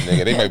shit,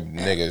 nigga, they might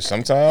nigga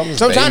sometimes.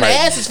 Sometimes they the might,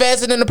 ass is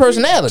faster than the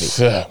personality.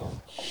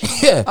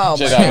 Yeah. Oh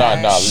Shit,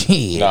 my God.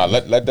 Shit.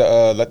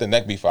 let the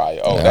neck be fire.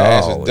 Oh, the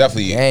ass is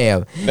definitely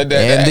damn. Let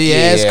that- and the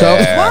ass yeah.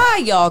 comes.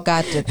 Why y'all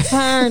got to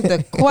turn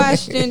the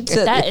question to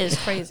That is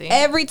crazy.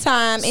 every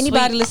time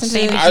anybody Sweet listen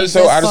to this? I just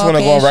want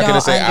to go on record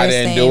and say I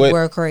didn't do it.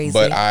 We're crazy.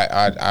 But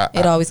I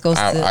It always goes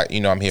to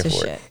I'm here to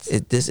for it.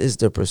 shit. This is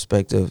the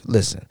perspective.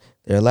 Listen,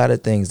 there are a lot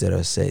of things that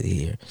are said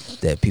here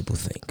that people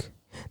think.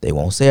 They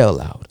won't say out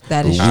loud.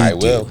 That is but true. we I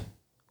will. do.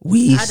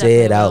 We I say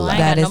it definitely out will. I loud. ain't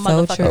That got is so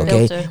no motherfucking true.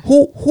 Okay.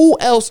 filter. Who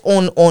else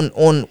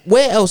on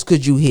where else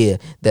could you hear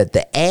that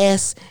the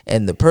ass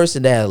and the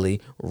personality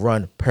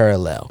run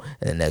parallel?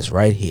 And that's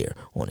right here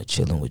on the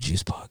Chilling with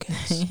Juice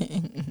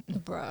podcast.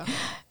 Bruh.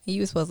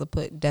 You were supposed to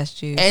put Dust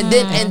Juice. and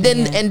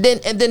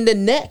then the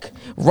neck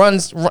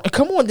runs.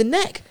 Come on, the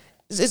neck.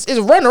 It's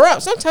runner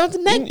up. Sometimes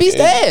the neck beats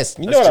the ass.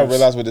 You know what I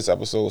realized with this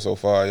episode so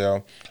far,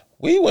 yo?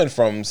 We went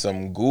from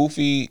some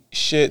goofy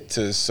shit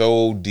to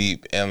so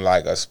deep in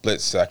like a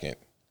split second.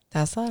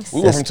 That's us.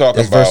 We went from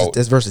talking about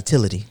That's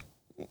versatility.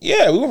 we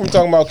went from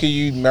talking about can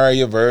you marry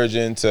a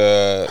virgin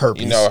to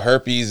Herpes.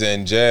 herpes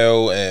and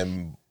jail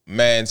and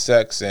man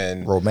sex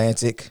and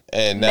Romantic.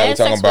 now Man we're talking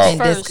sex was about And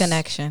first.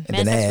 disconnection. And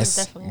Man then sex was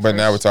ass. definitely but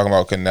now we're first. talking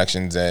about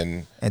connections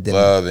and And then-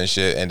 love and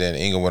shit. And then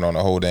Inga went on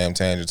a whole damn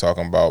tangent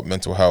talking about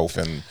mental health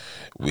and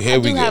we I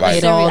do have, like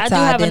It all I do tied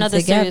have in another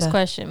serious together.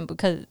 question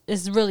because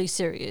it's really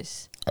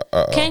serious.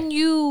 Can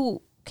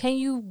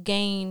you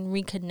gain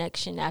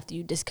reconnection after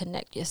you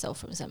disconnect yourself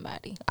from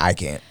somebody? I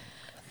can't.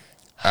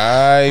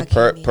 I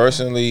can't either.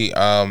 personally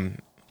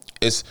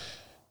it's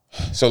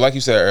so like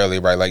you said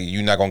earlier, right? Like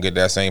you're not gonna get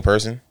that same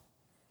person.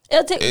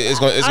 It'll take. It's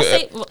going- it's I'll going-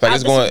 say, like,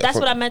 it's going That's for-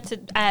 what I meant to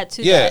add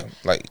to Yeah, that.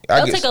 like I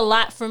It'll guess take a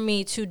lot for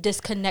me to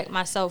disconnect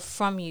myself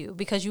from you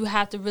because you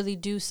have to really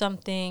do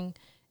something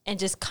and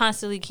just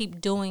constantly keep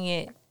doing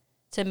it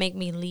to make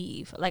me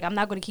leave. Like I'm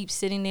not going to keep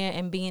sitting there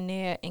and being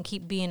there and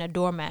keep being a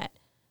doormat.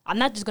 I'm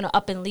not just going to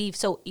up and leave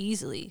so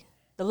easily.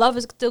 The love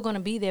is still going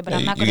to be there, but Yeah,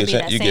 I'm not you going to give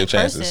be that you same give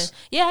chances. person.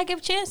 Yeah, I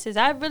give chances.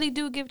 I really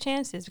do give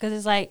chances because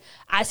it's like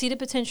I see the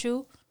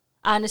potential.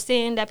 I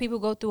understand that people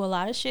go through a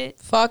lot of shit,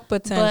 Fuck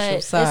potential.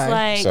 but Sorry.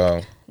 it's so.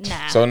 like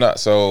nah.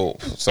 So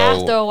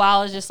After a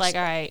while, it's just like,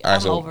 all right, all right,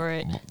 I'm so over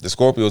it. The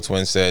Scorpio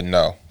twins said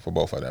no for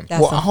both of them.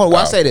 That's Well, a- hold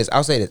on, I'll say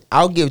this.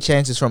 I'll give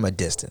chances from a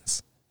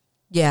distance.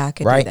 yeah, I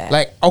could Right? do that.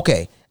 Like,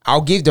 okay,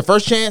 I'll give the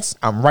first chance.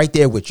 I'm right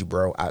there with you,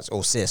 bro.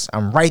 Sis,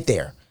 I'm right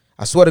there.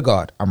 I swear to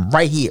God, I'm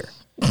right here.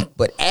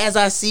 But as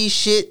I see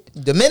shit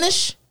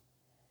diminish,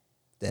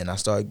 then I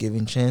start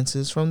giving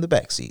chances from the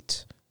back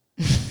seat.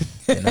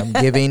 And I'm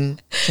giving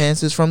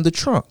chances from the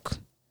trunk.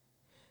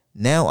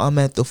 Now I'm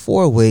at the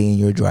four-way and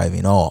you're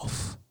driving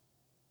off.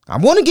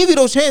 I'm going to give you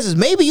those chances.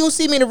 Maybe you'll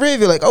see me in the rear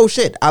view like, oh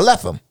shit, I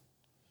left him.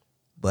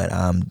 But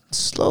I'm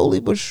slowly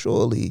but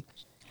surely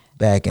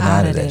backing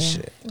out of Outta that there.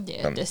 shit.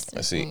 Yeah,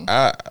 distance. See,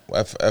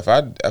 if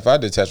I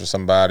detach with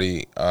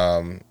somebody,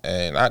 and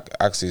I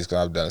see this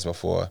because I've done this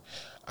before,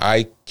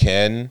 I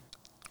can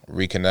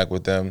reconnect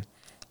with them.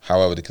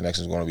 However, the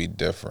connection is going to be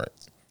different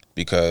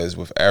because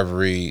with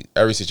every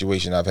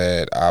situation I've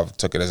had, I've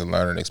took it as a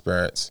learning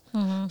experience.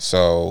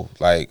 So,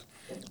 like,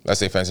 let's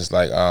say for instance,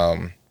 like,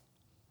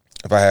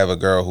 if I have a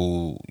girl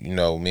who,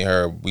 me and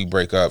her, we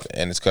break up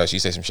and it's because she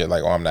says some shit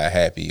like, oh, I'm not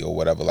happy or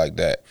whatever like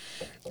that.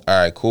 All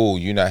right, cool.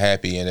 You're not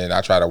happy. And then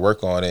I try to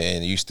work on it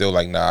and you still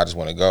like, nah, I just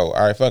want to go.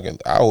 All right, fuck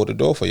it. I'll hold the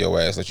door for your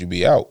ass, let you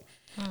be out.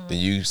 Then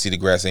you see the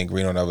grass ain't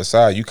green on the other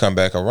side. You come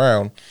back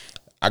around.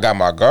 I got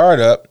my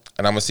guard up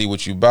and I'm going to see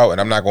what you about.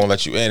 And I'm not going to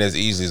let you in as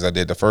easily as I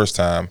did the first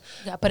time.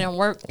 You got to put in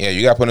work. Yeah,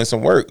 you got to put in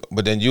some work.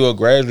 But then you'll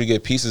gradually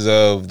get pieces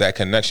of that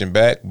connection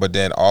back. But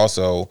then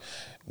also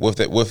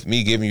with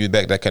me giving you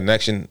back that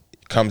connection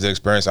comes the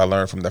experience I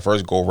learned from the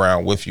first go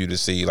round with you to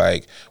see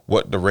like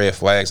what the red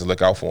flags to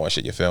look out for and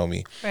shit. You feel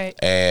me? Right.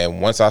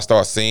 And once I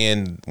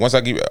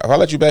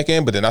let you back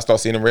in, but then I start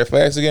seeing the red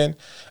flags again,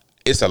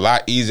 it's a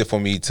lot easier for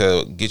me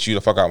to get you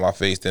the fuck out of my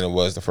face than it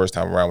was the first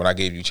time around when I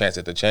gave you chance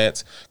at the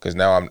chance. Because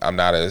now I'm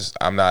not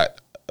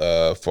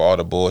for all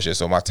the bullshit.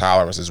 So my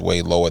tolerance is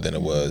way lower than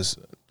it was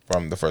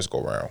from the first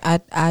go round.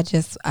 I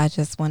just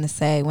want to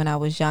say when I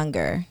was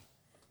younger,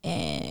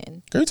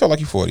 and Girl, you talk like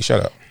you 40.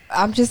 Shut up.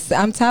 I'm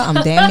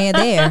damn near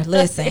there.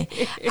 Listen,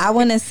 I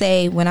want to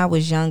say when I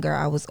was younger,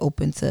 I was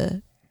open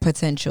to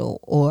potential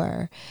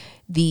or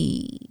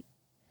the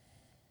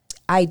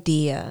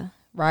idea,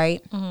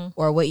 right? Mm-hmm.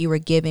 Or what you were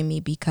giving me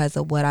because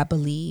of what I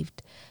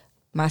believed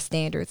my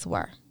standards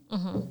were.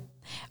 Mm-hmm.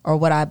 Or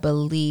what I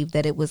believed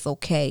that it was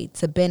okay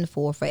to bend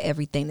for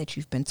everything that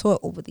you've been taught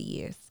over the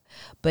years.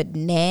 But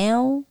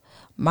now,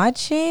 my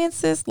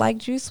chances, like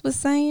Juice was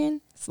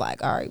saying, it's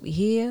like, all right, we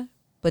here,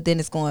 but then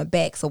it's going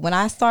back. So when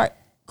I start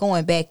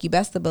going back, you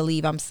best to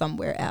believe I'm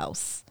somewhere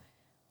else.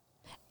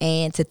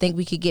 And to think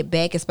we could get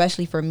back,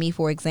 especially for me,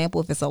 for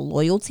example, if it's a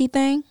loyalty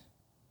thing,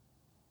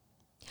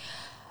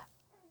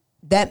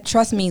 that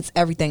trust means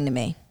everything to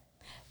me.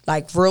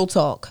 Like, real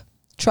talk.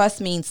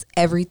 Trust means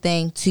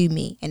everything to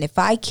me. And if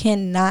I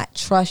cannot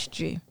trust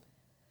you,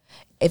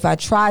 if I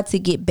try to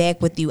get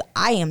back with you,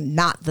 I am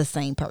not the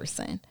same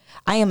person.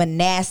 I am a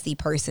nasty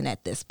person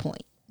at this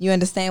point. You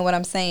understand what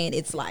I'm saying?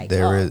 It's like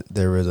there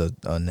is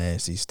a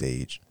nasty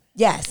stage.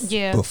 Yes.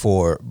 Yeah.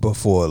 Before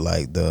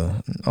like I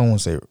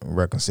won't say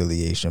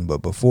reconciliation, but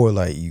before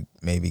like you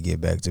maybe get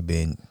back to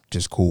being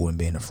just cool and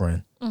being a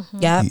friend. Mm-hmm.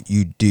 Yeah.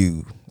 You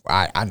do.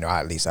 I know,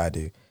 at least I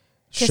do.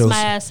 Kiss my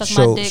ass,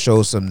 suck my dick.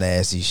 Show some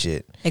nasty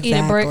shit.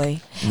 Exactly.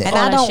 And All I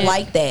that don't shit.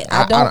 like that.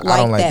 I don't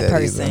like that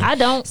person. I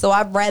don't. So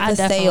I'd rather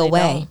stay definitely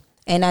away.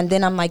 don't. And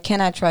then I'm like,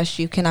 can I trust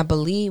you? Can I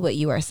believe what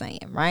you are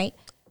saying? Right?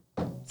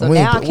 So We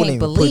now I ain't can't even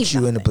believe put you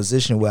in a nothing.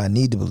 position where I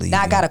need to believe.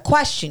 Now I you. gotta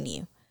question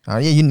you. Yeah,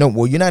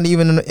 you're not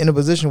even in a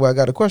position where I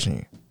got to question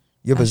you.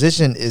 Your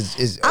position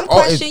is. I'm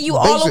questioning you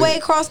all the way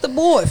across the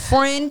board.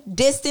 Friend,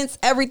 distance,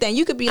 everything.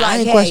 You could be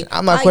like, hey,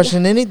 I'm not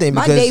questioning anything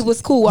my because day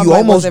was cool. I'm you like,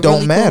 almost was it don't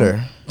really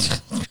matter.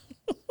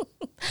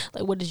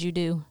 Like, what did you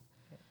do?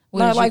 Cool?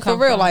 No, like for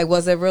real. Like,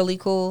 was it really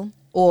cool?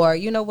 Or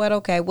you know what?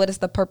 Okay, what is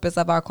the purpose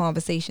of our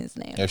conversations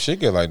now? If shit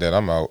get like that,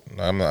 I'm out.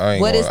 I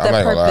ain't What gonna, is the I'm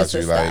not gonna lie purpose to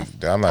you. of Like,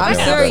 stuff? I'm not I'm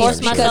doing serious that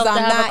shit. because to I'm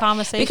have a not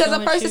conversation because a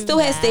with person you? still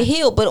has to Nah.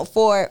 heal. But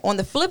on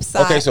the flip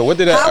side, Okay, so what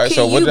did how that?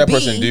 So can what did you that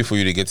person be- do for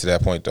you to get to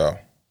that point, though?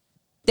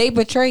 They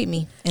betrayed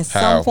me in How?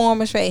 some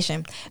form or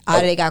fashion.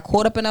 Either they got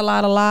caught up in a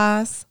lot of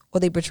lies, or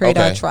they betrayed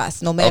our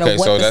trust. No matter what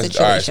so the that's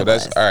situation all right. So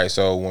that's was. all right.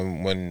 So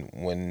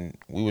when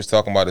we was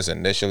talking about this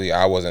initially,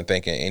 I wasn't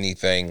thinking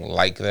anything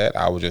like that.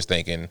 I was just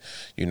thinking,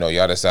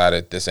 y'all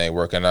decided this ain't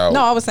working out.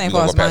 No, I was saying We for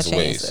gonna us go my past the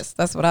ways. chances.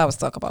 That's what I was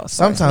talking about.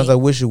 Sometimes I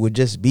wish it would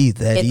just be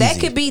that if easy. that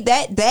could be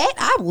that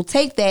I will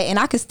take that, and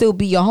I could still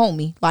be your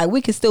homie. Like,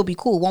 we could still be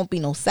cool. Won't be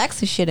no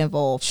sex and shit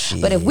involved.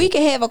 But if we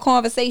could have a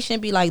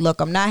conversation, be like,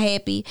 look, I'm not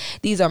happy.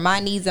 These are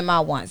my needs and my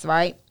wants,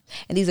 right?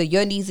 And these are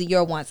your needs and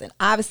your wants. And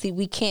obviously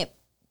we can't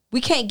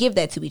give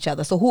that to each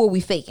other. So who are we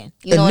faking?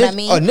 You know what I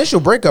mean? Initial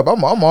breakup,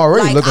 I'm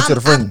already Like, looking to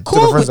the friend I'm cool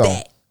to the friend with zone.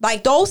 that.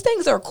 Like, those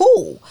things are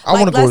cool.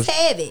 Let's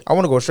have it. I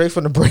want to go straight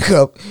from the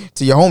breakup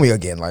to your homie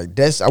again. Like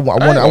that's I want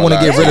gonna to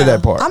lie. get rid of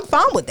that part. I'm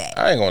fine with that.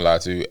 I ain't gonna lie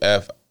to you.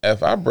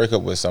 If I break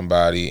up with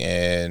somebody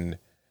and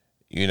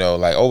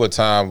like over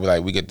time,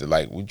 like we get to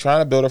like we trying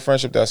to build a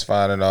friendship, that's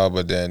fine and all,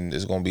 but then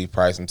it's gonna be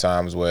probably some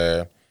times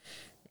where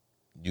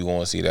you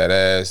gonna see that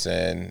ass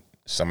and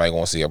somebody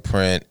gonna see a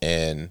print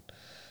and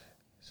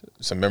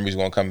some memories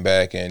gonna come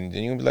back and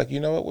then you gonna be like, you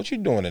know what you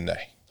doing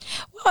today?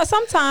 Well,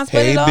 sometimes,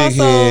 Hey, but big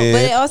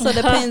head. it also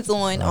depends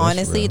on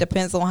honestly, real. it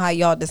depends on how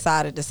y'all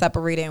decided to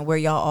separate it and where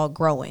y'all all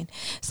growing.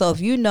 So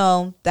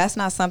if that's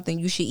not something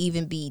you should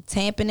even be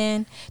tamping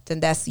in, then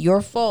that's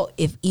your fault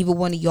if either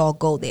one of y'all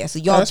go there. So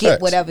y'all That's get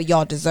facts. whatever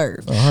y'all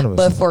deserve. 100%.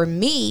 But for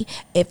me,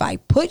 if I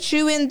put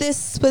you in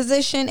this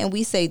position and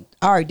we say,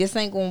 all right, this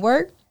ain't gonna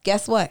work,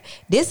 guess what?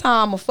 This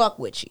how I'ma fuck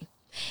with you.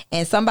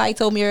 And somebody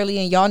told me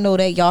earlier, and y'all know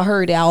that, y'all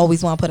heard that I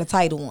always want to put a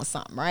title on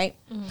something, right?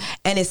 Mm-hmm.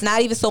 And it's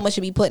not even so much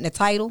to be putting a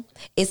title.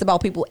 It's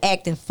about people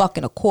acting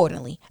fucking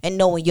accordingly and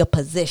knowing your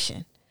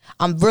position.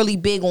 I'm really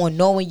big on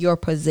knowing your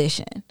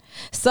position.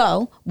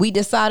 So we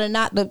decided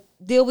not to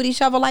deal with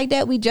each other like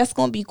that. We just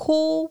gonna be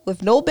cool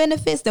with no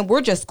benefits. Then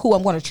we're just cool.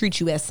 I'm gonna treat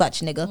you as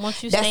such, nigga.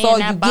 Once you That's stay all in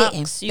that you box, getting.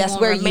 you That's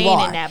gonna where you remain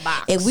are. in that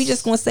box. If we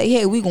just gonna say,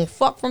 hey, we gonna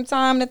fuck from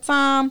time to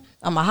time,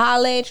 I'ma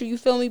holler at you, you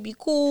feel me, be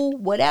cool,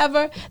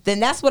 whatever, then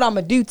that's what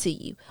I'ma do to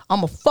you.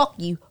 I'ma fuck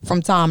you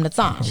from time to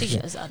time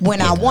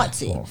when I want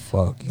to. Oh,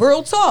 fuck you.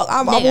 Real talk.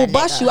 I will Nigga,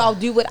 bust nigga. you. I'll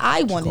do what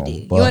I want to do.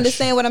 You bust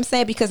understand what I'm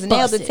saying? Because now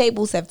Bust the it.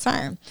 tables have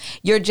turned.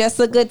 You're just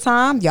a good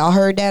time. Y'all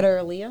heard that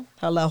earlier.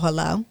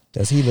 Hello.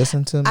 Does he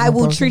listen to? I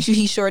will treat you.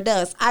 He sure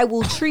does. I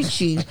will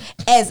treat you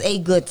as a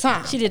good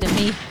time. She did it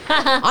me.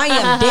 I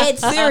am dead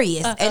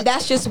serious, and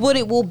that's just what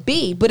it will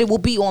be. But it will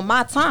be on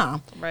my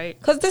time, Right.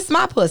 Cause this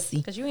my pussy.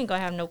 Because you ain't going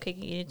to have no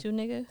cake and eat it too,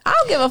 nigga. I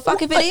don't give a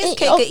fuck if it is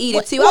cake or eat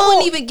it too. I well,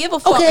 wouldn't even give a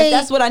fuck okay. if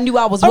that's what I knew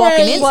I was All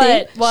walking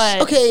right. into.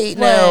 What? Okay,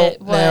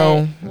 What?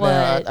 now,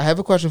 What? I have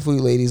a question for you,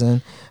 ladies,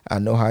 and I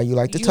know how you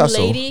like to You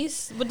tussle.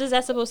 ladies? What is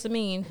that supposed to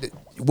mean?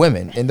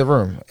 Women in the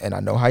room, and I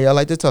know how y'all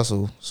like to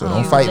tussle, so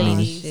don't You fight me.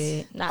 ladies,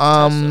 Shit. not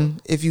tussle.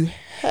 If you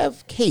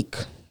have cake,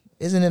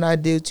 isn't it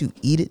ideal to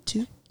eat it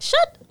too?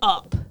 Shut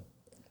up.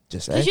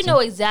 Just Because you asking. know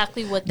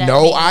exactly what that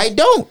No, means. I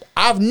don't.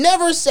 I've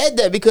never said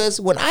that because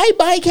when I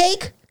buy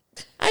cake,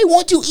 I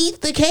want to eat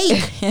the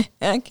cake,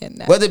 I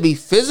cannot. whether it be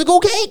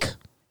physical cake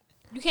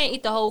You can't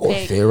eat the whole or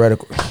cake.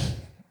 theoretical.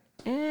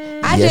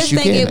 I Yes, just you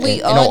think can. if we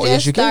And- all no, yes,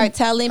 just you can. start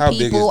telling How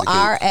big is people the cake?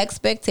 our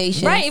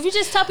expectations, Right, if you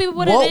just tell people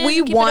what what it is, we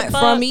keep it a want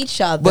buck. from each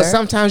other, But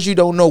sometimes you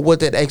don't know what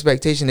that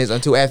expectation is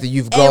until after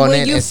you've and gone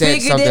when in you and said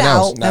figured something it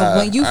else. out, and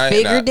when you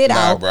figured it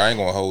out, bro, I ain't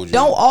gonna hold you.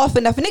 don't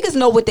often enough. Niggas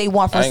know what they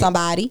want I from ain't-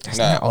 somebody. That's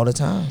Nah. not all the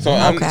time. So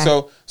Okay.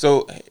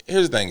 so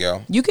here's the thing,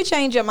 yo. You could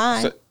change your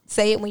mind. So-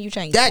 Say it when you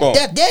change. That, Boom.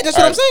 that's what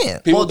All I'm right, saying.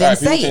 People, Well, then all right,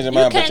 people say it. change their You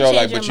mind, can but y'all like,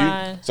 change but your you.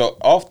 mind. So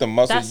off the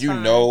muscle, That's you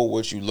fine. know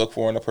what you look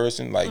for in a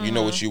person. Like you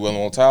know what you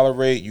willing to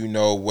tolerate. You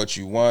know what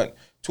you want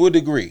to a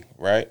degree,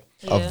 right?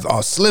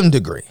 A slim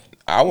degree.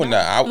 I would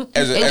not.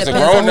 As a depends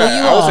grown, on who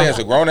you I would say are. as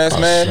a grown ass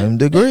man. Slim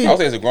degree. I would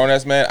say as a grown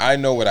ass man, I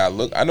know what I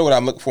look. I know what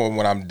I'm looking for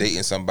when I'm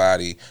dating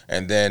somebody,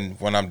 and then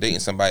when I'm dating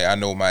somebody, I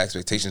know what my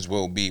expectations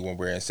will be when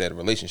we're in said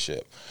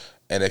relationship.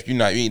 And if you're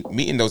not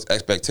meeting those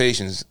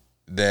expectations,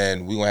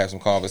 then we gonna have some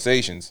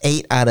conversations.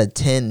 8 out of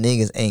 10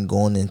 niggas ain't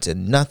going into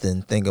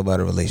nothing think about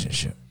a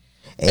relationship.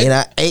 8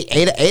 out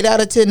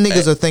of 10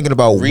 niggas are thinking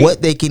about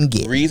what they can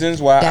get.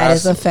 Reasons why That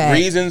is a fact.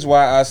 Reasons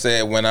why I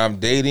said when I'm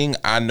dating,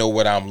 I know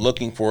what I'm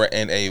looking for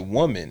in a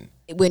woman.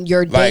 When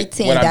you're Like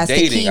dating, when I'm that's the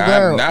dating, key I'm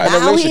word. not in a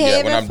Now we relationship yet.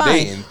 having When I'm fun.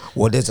 dating,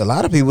 Well, there's a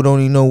lot of people don't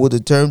even know what the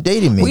term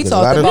dating means. We 'Cause a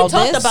lot talked of about We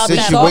talked this. about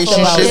that.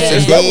 situationships Yeah.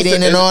 and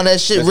dating and all that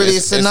shit It's- really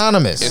it's- is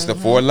synonymous. It's the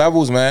 4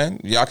 levels, man.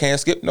 Y'all can't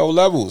skip no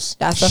levels.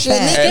 That's a Shit,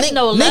 fact. Skip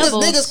no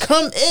levels. niggas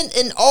come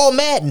in all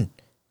Madden.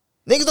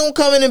 Niggas don't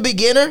come in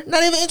beginner,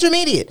 not even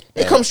intermediate.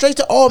 They come straight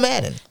to all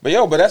Madden. But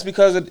yo, but that's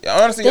because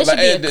honestly, There should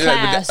be a but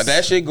class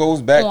that shit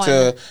goes back on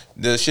to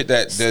the shit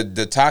that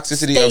the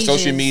toxicity of social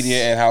stages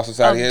media and how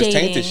society of has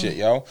tainted dating. shit,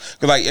 yo.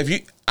 Because like if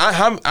you,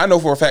 I know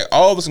for a fact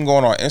all of us can go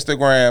on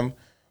Instagram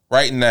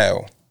right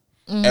now.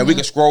 And we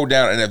can scroll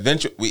down and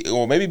eventually,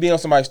 or maybe be on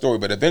somebody's story,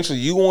 but eventually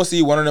you won't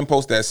see one of them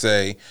posts that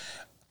say,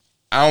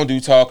 I don't do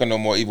talking no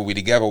more, either we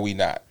together or we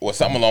not, or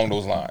something along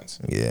those lines.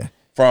 Yeah.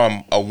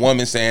 From a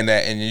woman saying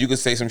that, and you could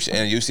say some shit,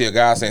 and you see a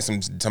guy saying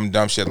some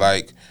dumb shit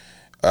like,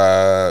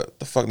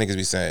 the fuck niggas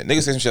be saying?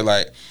 Niggas say some shit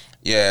like,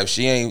 yeah, if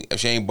she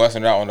ain't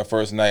busting it out on the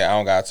first night, I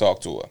don't gotta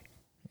talk to her.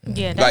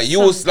 Yeah, Like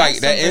you was like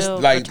that is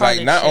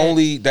like not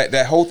only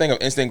that whole thing of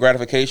instant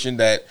gratification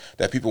that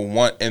people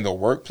want in the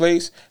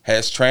workplace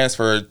has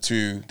transferred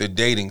to the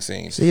dating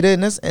scene. See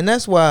that, and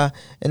that's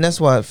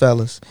why,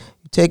 fellas,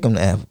 you take them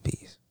to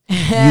Applebee's.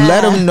 You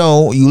let them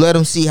know, you let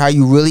them see how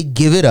you really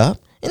give it up,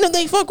 and if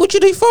they fuck with you,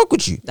 they fuck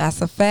with you.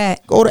 That's a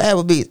fact. Go to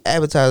Applebee's.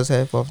 Advertisers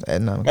half off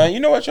at 9 o'clock. Man, you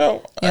know what,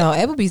 yo? Yo,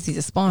 Applebee's needs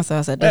to sponsor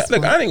us at Man, this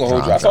look, point. I ain't gonna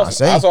hold you. I'm trying to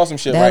say. I saw some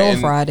shit That right on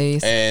in-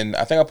 Fridays. and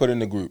I think I put it in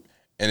the group.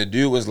 And the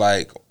dude was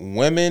like,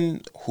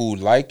 "Women who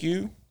like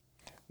you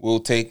will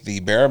take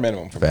the bare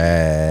minimum from you."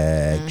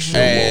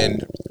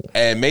 Factual.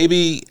 And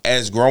maybe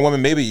as grown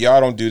women, maybe y'all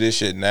don't do this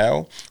shit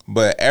now,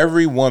 but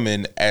every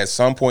woman at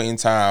some point in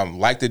time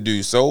like to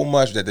do so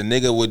much that the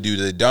nigga would do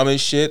the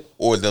dumbest shit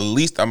or the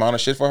least amount of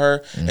shit for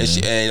her,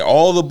 and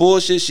all the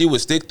bullshit she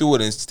would stick through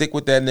it and stick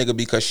with that nigga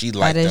because she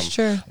liked him. is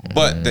true.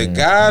 But the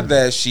guy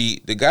that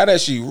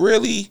she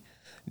really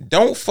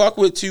don't fuck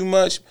with too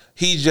much,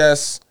 he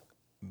just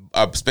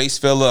a space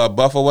filler, a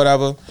buff or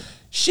whatever.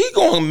 She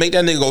gonna make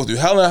that nigga go through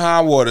hell and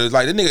high water.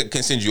 Like, the nigga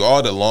can send you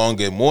all the long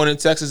good morning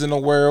texts in the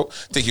world,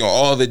 take you on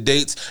all the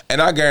dates,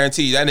 and I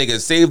guarantee you that nigga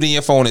saved in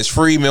your phone is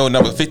free meal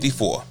number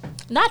 54.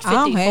 Not 54. I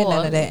don't have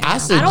none of that. I now.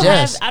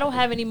 suggest. I don't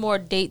have any more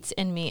dates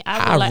in me.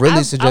 I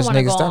really suggest wanna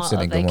niggas go stop on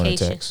sending a good morning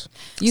vacation. texts.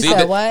 You See said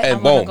that- what? And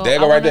I wanna boom, go- there I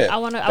go right wanna- there. I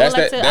wanna- I That's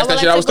would like that. to- That's I that would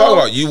shit like I was to talking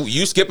go- about.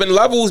 You skipping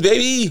levels,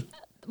 baby.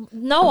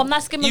 No, I'm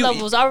not skipping You-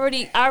 levels. I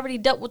already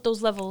dealt with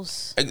those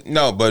levels.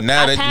 No, but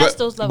now I that passed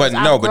those levels.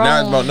 but no, I've but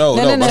now grown. no, No,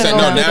 but I'm no, saying,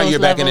 no, no, no, now those you're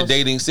back in the levels.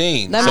 dating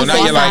scene. Let So me now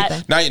say you're like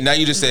something. now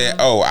you just said,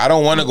 oh, I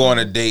don't want to go on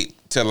a date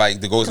to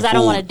like to go to Because food. I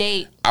don't want to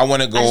date. I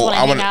want to go. I just wanna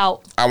hang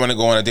out. I want to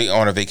go on a date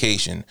on a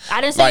vacation.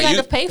 I didn't say Like, you had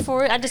to pay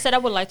for it. I just said I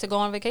would like to go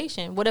on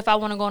vacation. What if I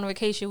want to go on a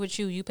vacation with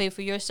you? You pay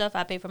for your stuff.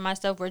 I pay for my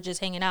stuff. We're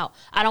just hanging out.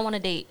 I don't want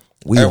to date.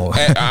 We on,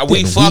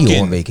 we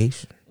fucking. on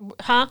vacation.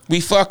 Huh? We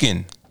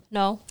fucking.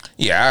 No.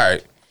 Yeah, all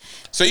right.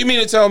 So you mean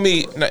to tell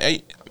me? No,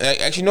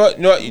 actually, no,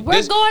 We're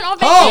this, going on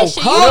Oh,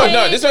 vacation. oh, You no, pay-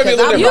 no, this might be a Cause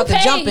little I'm You different. about to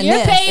pay, jump in you're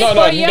this. paying No, for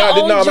no, your no,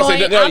 own no, I'm joint.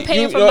 saying, no, I'm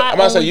paying for no, my I'm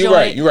gonna say own you're joint.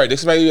 right. You're right.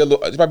 This might be a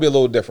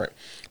little different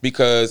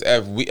because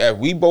if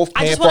we both I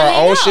paying just for wanna our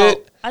hang own out.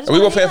 shit, I just if we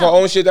wanna both paying hang for our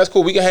out. own shit, that's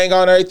cool. We can hang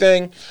out and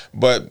everything,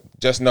 but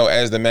just know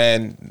as the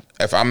man,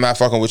 if I'm not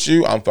fucking with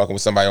you, I'm fucking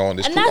with somebody on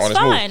this. And on that's this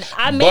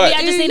fine. move.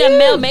 I just need a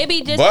male.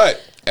 Maybe just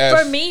But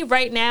for me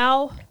right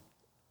now,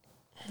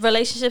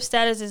 relationship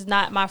status is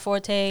not my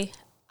forte.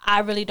 I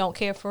really don't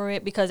care for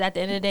it because at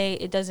the end of the day,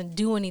 it doesn't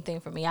do anything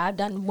for me. I've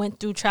went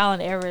through trial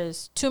and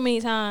errors too many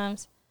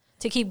times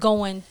to keep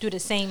going through the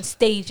same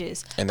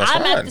stages. And that's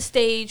I'm fine. at the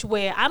stage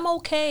where I'm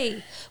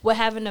okay with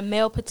having a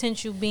male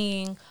potential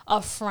being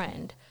a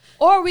friend.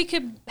 Or we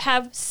could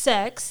have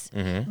sex,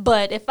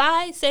 but if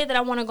I say that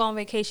I want to go on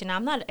vacation,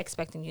 I'm not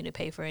expecting you to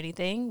pay for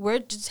anything. We're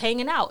just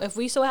hanging out. If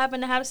we so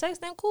happen to have sex,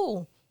 then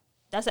cool.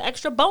 That's an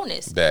extra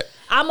bonus. Bet.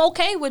 I'm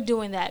okay with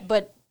doing that,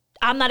 but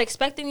I'm not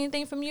expecting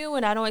anything from you,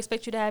 and I don't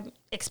expect you to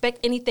expect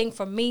anything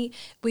from me.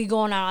 We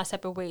going our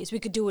separate ways. We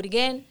could do it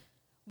again.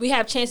 We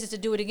have chances to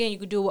do it again. You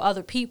could do it with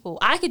other people.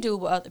 I could do it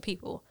with other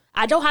people.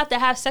 I don't have to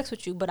have sex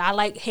with you, but I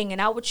like hanging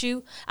out with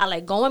you. I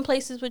like going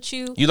places with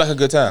you. You like a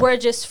good time. We're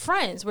just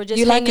friends. We're just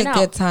You like hanging a out.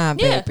 good time,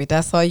 Yeah. baby.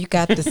 That's all you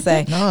got to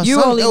say. No,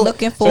 you only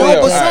looking for so a yeah,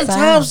 good but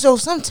time.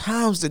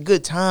 Sometimes the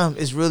good time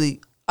is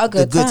really A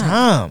good the good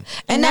time. time.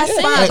 And that's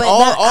Yeah. fine. Like but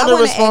all I the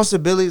wanna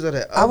responsibilities of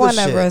that other I want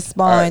to shit.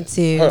 respond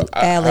to Hold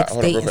on, Alex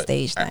hold on, real dating quick.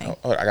 stage thing.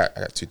 I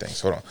got two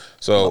things. Hold on.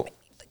 So,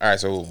 all right.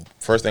 So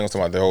first thing was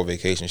talking about the whole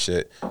vacation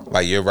shit.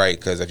 Like you're right,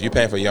 because if you're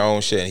paying for your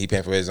own shit and he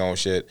paying for his own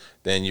shit,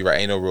 then you're right.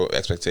 Ain't no real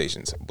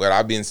expectations. But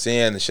I've been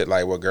seeing the shit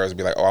like where girls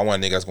be like, oh, I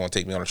want a nigga that's gonna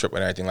take me on a trip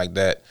and everything like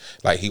that.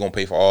 Like he gonna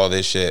pay for all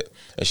this shit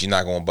and she's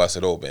not gonna bust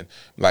it open.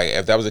 Like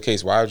if that was the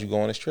case, why would you go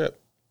on this trip?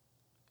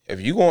 If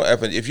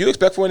you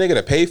expect for a nigga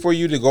to pay for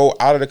you to go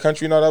out of the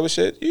country and all that other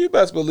shit, you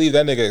best believe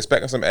that nigga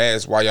expecting some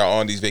ass while y'all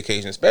on these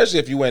vacations, especially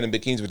if you went in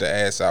bikinis with the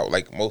ass out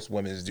like most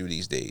women do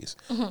these days.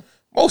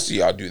 Most of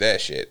y'all do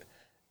that shit.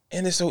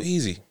 And it's so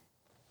easy.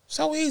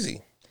 So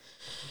easy.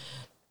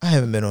 I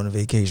haven't been on a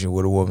vacation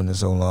with a woman in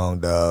so long,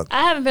 dog.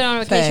 I haven't been on a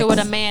vacation Facts. with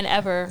a man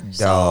ever.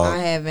 So Dog, I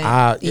haven't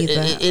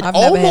either. It I've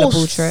never had a boo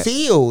almost trip.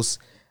 feels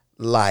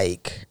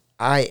like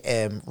I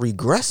am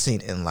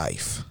regressing in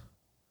life.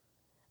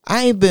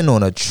 I ain't been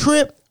on a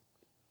trip.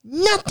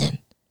 Nothing.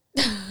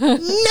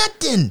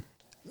 Nothing.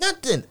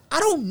 I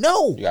don't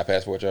know. You got a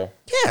passport, y'all?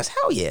 Yes,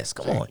 hell yes.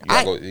 Come on. You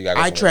gotta go somewhere.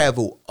 I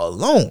travel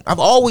alone. I've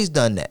always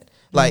done that.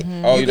 Like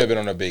Oh, you never been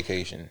on a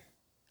vacation.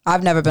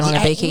 I've never been on a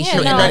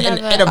vacation. Yeah, no, I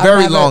never. in a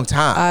very long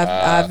time.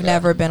 I've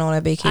never been on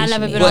a vacation. I've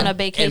never been either. on a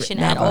vacation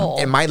And- at all.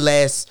 In my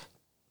last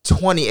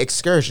 20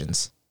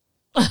 excursions,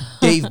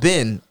 they've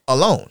been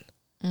alone.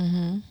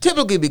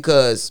 Typically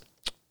because,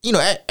 you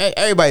know,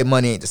 everybody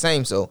money ain't the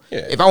same. So Yeah.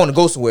 if I want to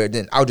go somewhere,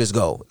 then I'll just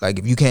go. Like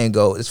if you can't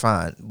go, it's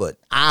fine. But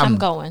I'm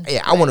going.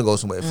 Yeah, I want to go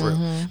somewhere for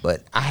real.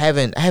 But I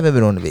haven't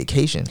been on a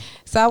vacation.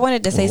 So I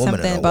wanted to say woman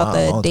in something a about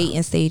long the time.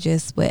 dating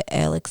stages what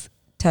Alex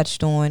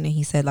touched on, and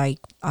he said like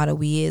either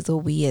we is or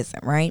we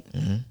isn't, right?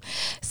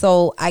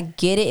 So I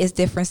get it, it's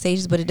different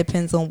stages, but it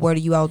depends on what are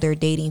you out there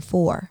dating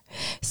for.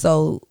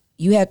 So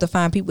you have to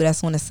find people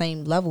that's on the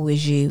same level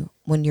as you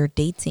when you're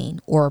dating,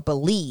 or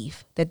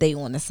believe that they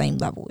on the same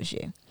level as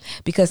you,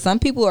 because some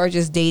people are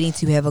just dating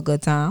to have a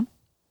good time,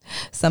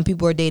 some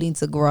people are dating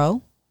to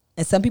grow,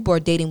 and some people are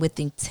dating with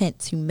intent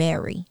to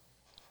marry.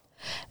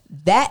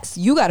 That's,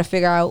 you got to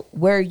figure out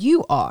where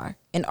you are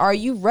and are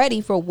you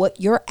ready for what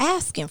you're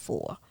asking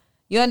for.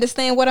 You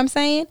understand what I'm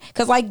saying?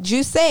 Because like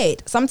Juice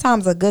said,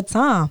 sometimes a good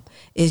time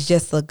is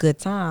just a good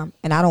time,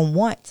 and I don't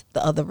want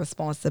the other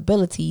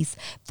responsibilities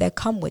that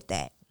come with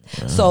that.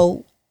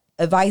 So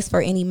advice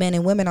for any men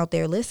and women out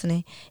there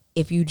listening,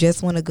 if you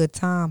just want a good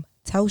time,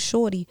 tell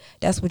shorty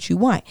that's what you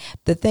want.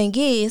 The thing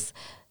is,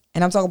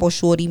 and I'm talking about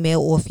shorty,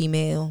 male or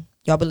female,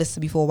 y'all been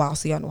listening before a while,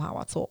 so y'all know how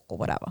I talk or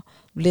whatever.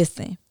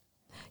 Listen,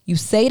 you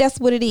say that's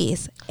what it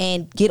is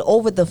and get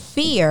over the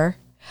fear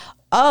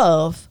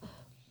of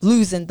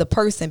losing the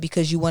person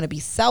because you want to be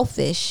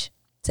selfish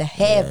to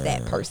have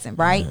that person,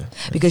 right?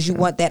 Because you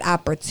want that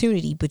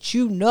opportunity, but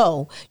you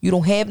know you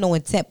don't have no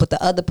intent, but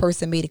the other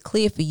person made it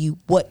clear for you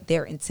what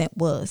their intent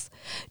was.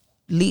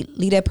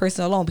 Leave that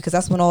person alone, because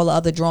that's when all the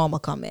other drama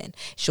come in.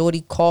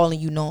 Shorty calling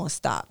you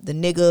nonstop. The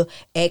nigga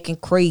acting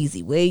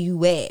crazy. Where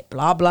you at?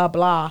 Blah, blah,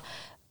 blah.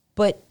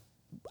 But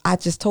I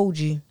just told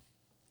you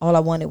all I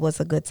wanted was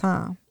a good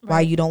time.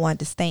 Why you don't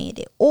understand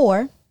it?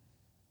 Or,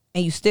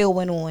 and you still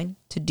went on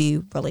to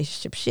do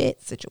relationship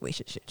shit,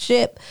 situationship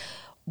shit,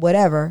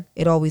 whatever.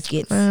 It always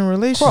gets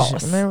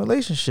crossed.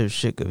 Relationship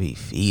shit could be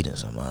feeding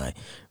somebody.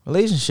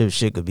 Relationship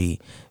shit could be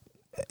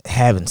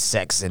having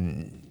sex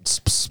and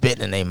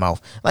spitting in their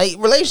mouth. Like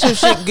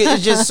relationship shit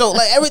is just so,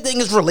 like, everything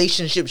is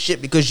relationship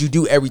shit because you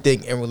do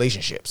everything in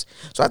relationships.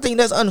 So I think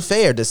that's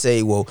unfair to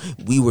say, well,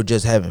 we were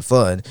just having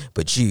fun,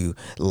 but you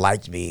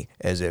liked me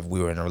as if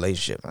we were in a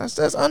relationship.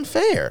 That's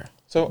unfair.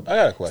 So I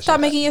got a question. Stop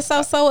making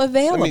yourself so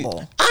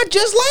available. I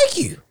just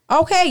like you.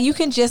 Okay, you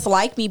can just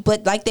like me,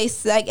 but like Alex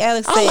said,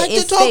 I like to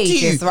it's talk to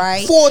stages, you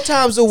right? 4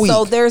 times a week.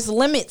 So there's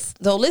limits.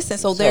 So listen,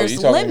 so there's you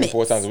talking to me limits.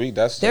 4 times a week?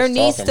 That's there just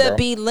needs talking, to bro.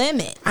 be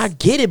limits. I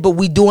get it, but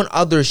we doing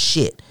other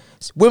shit.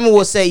 Women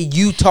will say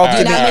you talk to Alright,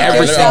 me now make every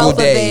yourself single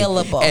day,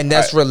 available. and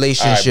that's Alright,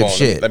 relationship boom,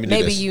 shit. Let me do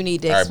Maybe this. you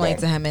need to Alright, explain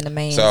boom. to him in a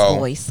man's So-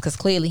 voice, because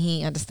clearly he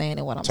ain't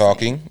understanding what I'm saying.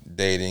 Talking,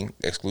 dating,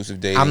 exclusive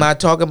dating. I'm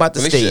not talking about the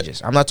Relationship.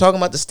 stages. I'm not talking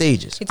about the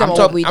stages. He talking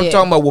about what we I'm did.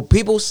 talking about what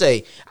people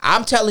say.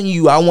 I'm telling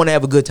you, I want to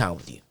have a good time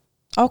with you.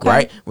 Okay.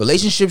 Right?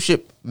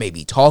 Relationship may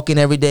be talking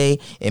every day.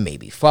 It may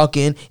be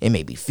fucking. It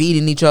may be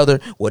feeding each other.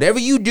 Whatever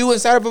you do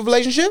inside of a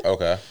relationship,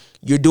 Okay.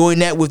 you're doing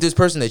that with this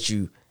person that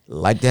you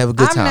like to have a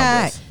good I'm time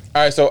not. with.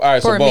 All right, so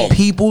For boom. me.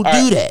 People All do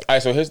right, that. All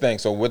right, so here's the thing.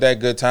 So with that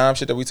good time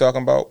shit that we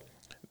talking about,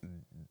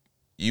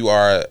 you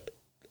are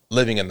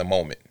living in the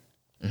moment.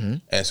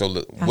 And so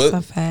That's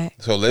a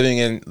fact. so living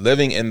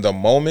in the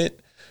moment,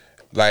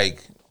 like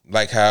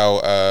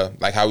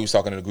how we was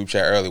talking in the group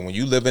chat earlier. When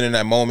you living in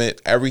that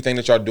moment, everything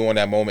that y'all do in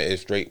that moment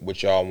is straight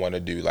what y'all want to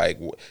do. Like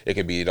it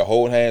could be the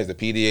hold hands, the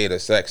PDA, the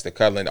sex, the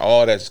cuddling,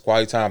 all that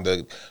quality time,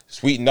 the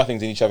sweet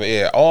nothings in each other's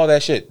ear, all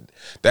that shit.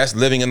 That's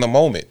living in the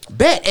moment.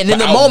 Bet. And in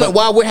But the moment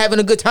while we're having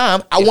a good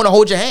time, I want to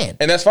hold your hand.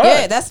 And that's fine.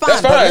 Yeah, that's fine.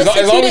 That's But fine.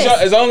 listen to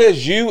this. As long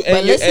as you But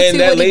and, listen to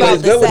that what he lady about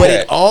is to good with say. But that.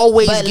 it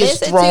always But gets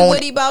listen to thrown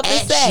what he about to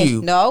at say.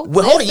 you. No,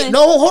 Well, hold on. listen.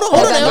 No, hold on.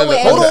 Because I know Hold where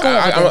on. Ed's going with this.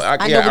 I I know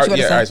what you're all going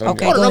to right, say. so let me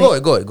Okay, go. Hold on.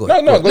 go ahead. Go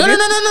ahead. No, go No,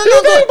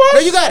 ahead. No,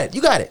 you got it.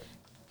 You got it.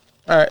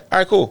 All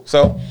right, cool.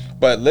 So,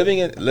 but living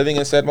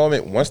in said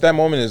moment, once that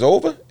moment is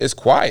over, it's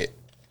quiet.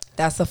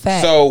 That's a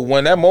fact. So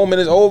when that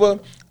moment is over,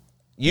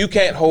 you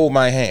can't hold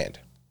my hand.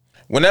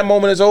 When that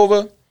moment is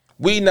over,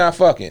 we not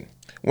fucking.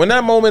 When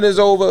that moment is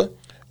over,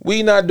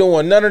 we not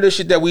doing none of the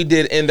shit that we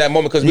did in that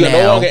moment because we are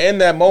no longer in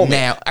that moment.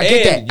 Now, I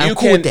get And that. I'm you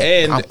cool with can that.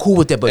 end- I'm cool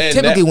with that. But and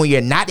typically, that- when you're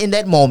not in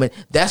that moment,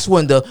 that's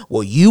when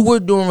you were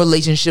doing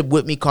relationship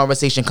with me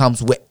conversation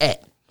comes with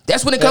at.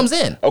 That's when it comes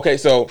in. Okay,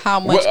 so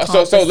How much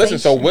so listen.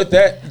 So with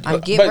that,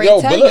 I'm getting but ready yo,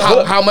 to tell but you.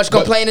 look, How much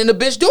complaining the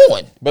bitch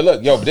doing? But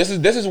look, yo, this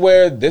is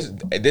where the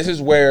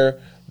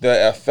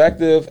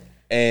effective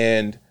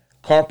and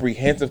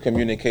comprehensive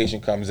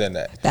communication comes in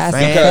at. That's a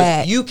Man,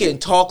 fact. you can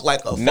talk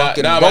like a Nah,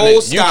 fucking nah, my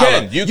gold nigga, you scholar.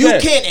 can, you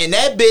can. And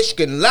that bitch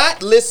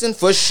cannot listen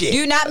for shit.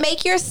 Do not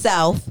make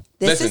yourself.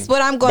 This Listen, is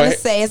what I'm going to but-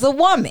 say as a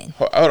woman.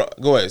 Hold on,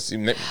 go ahead.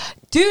 See,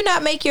 Do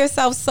not make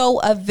yourself so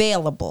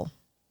available.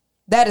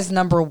 That is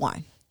number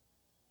one.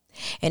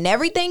 And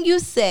everything you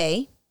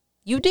say,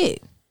 you do.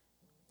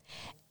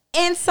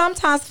 And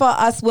sometimes for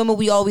us women,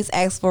 we always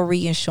ask for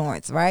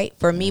reinsurance, right?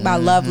 For me, my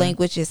love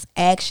language is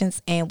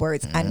actions and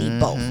words. I need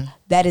both.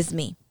 That is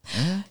me.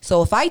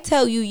 So if I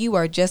tell you you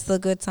are just a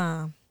good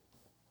time,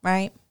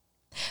 right?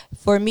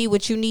 For me,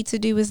 what you need to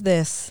do is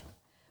this.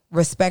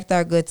 Respect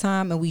our good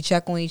time, and we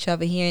check on each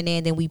other here and there,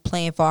 and then we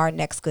plan for our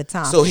next good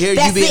time. So here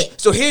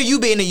you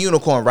being a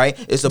unicorn, right?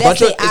 It's a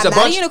bunch of I'm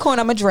not a unicorn.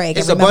 I'm a dragon.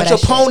 It's a bunch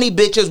of pony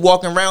bitches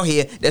walking around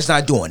here that's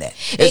not doing that.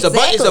 It's a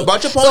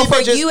bunch of pony so for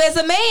bitches. you as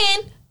a man,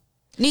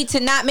 need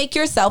to not make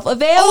yourself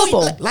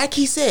available. Like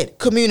he said,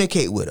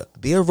 communicate with her.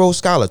 Be a role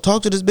scholar.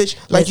 Talk to this bitch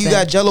like you Listen,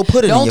 got Jello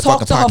pudding in don't your talk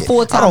fucking to her pocket.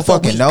 4 I times don't a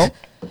fucking week. know.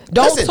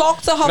 Don't Listen,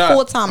 talk to her Nah,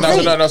 4 times. no,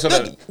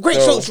 a week.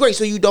 Great.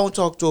 So you don't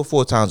talk to her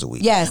 4 times a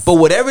week. Yes. But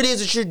whatever it is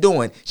that you're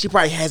doing, she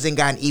probably hasn't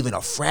gotten even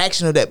a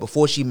fraction of that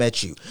before she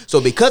met you. So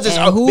because it's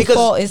And whose because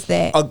fault is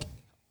that?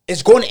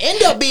 it's going to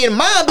end up being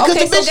mine because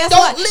Okay, the so bitch guess don't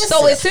what? listen.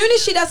 So as soon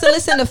as she doesn't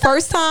listen the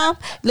first time,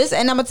 listen,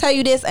 and I'm gonna tell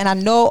you this, and I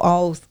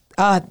know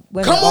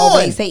women Come on.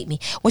 always hate me.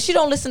 When she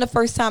don't listen the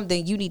first time,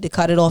 then you need to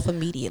cut it off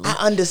immediately.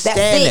 I understand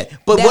That's that. it.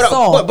 But That's what?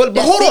 all. But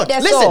That's hold it. on.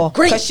 That's Listen. all.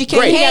 Great. 'Cause she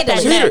can't great. handle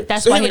that So neck. here-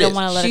 That's so why here he it don't is.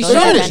 wanna let her So go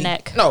down here it that is.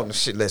 neck. No,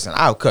 shit. Listen,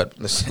 I'll cut.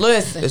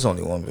 Listen. There's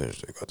only one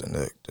bitch that got the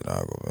neck that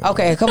I go.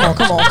 Okay, come on.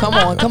 But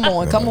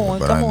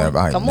I ain't never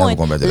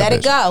going back to Let that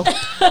it go.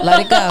 Let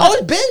it go. Oh,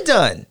 it's been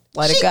done.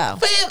 Let it go.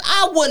 Fam,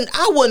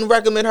 I wouldn't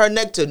recommend her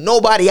neck to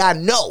nobody I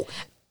know.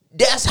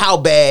 That's how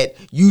bad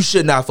you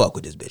should not fuck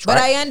with this bitch, But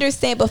right? I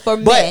understand. But for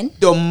But men,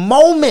 the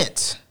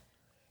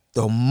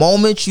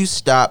moment you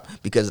stop,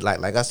 because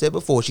like I said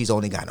before, she's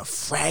only gotten a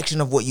fraction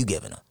of what you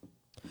giving her.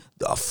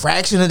 A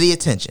fraction of the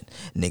attention.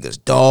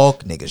 Niggas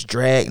dog, niggas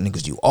drag,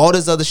 niggas do all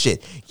this other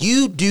shit.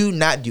 You do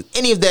not do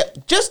any of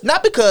that. Just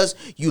not because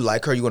you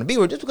like her, you want to be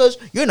with her, just because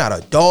you're not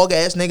a dog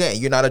ass nigga and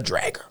you're not a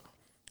dragger.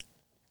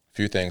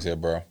 Few things here,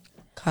 bro.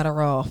 cut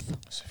her off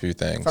It's a few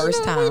things. first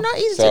You're time. not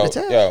easy So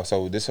to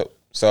tell.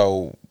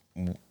 so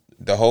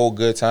the whole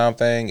good time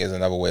thing is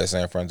another way of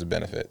saying friends with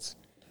benefits.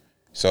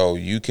 So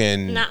you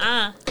can.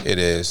 Nuh-uh. It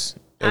is.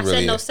 It I really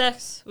said no is.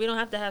 sex. We don't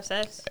have to have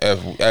sex.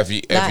 If Not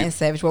you, in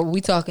Savage World.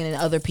 We talking in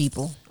other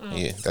people.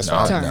 yeah, that's No,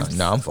 fine. Terms.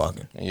 I'm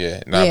fucking.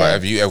 Yeah, nah, Yeah.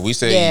 but if we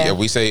say Yeah.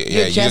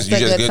 yeah, you just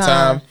a good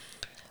time.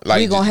 Like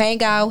we gonna just-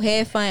 hang out,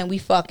 have fun, we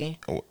fucking.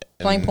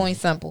 Plain, point,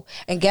 simple.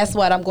 And guess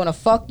what? I'm gonna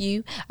fuck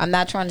you. I'm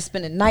not trying to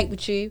spend a night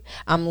with you.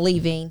 I'm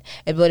leaving.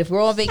 But if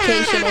we're on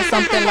vacation or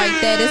something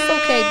like that, it's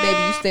okay,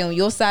 baby. You stay on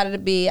your side of the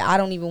bed. I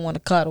don't even want to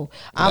cuddle.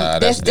 Nah,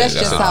 That's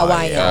just how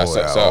I am. Yeah,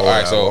 so all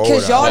right, so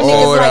Because y'all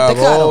niggas like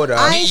to cuddle.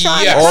 I ain't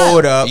trying to cuddle.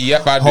 Hold up.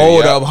 Yep, I do,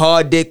 Hold yep. up.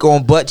 Hard dick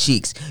on butt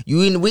cheeks.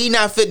 We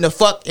not fitting to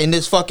fuck in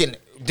this fucking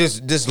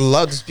this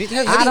love.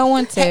 I don't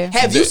want to.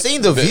 Have you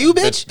seen the view,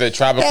 bitch? The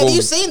tropical. Have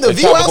you seen the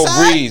view tropical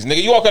outside? breeze,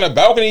 nigga? You walk on a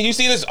balcony, you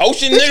see this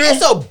ocean, Bitch, nigga.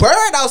 it's a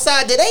bird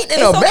outside that ain't in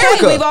It's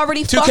America. okay. We've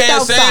already fucked Toucan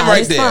outside. Sam right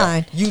it's there.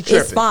 fine. You It's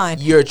tripping. fine.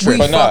 You're tripping.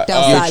 We But nah, fucked you're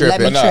outside.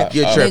 Let me tripping. trip.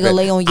 You're Nigga, tripping.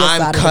 lay on your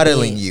side I'm of the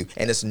cuddling bed. you,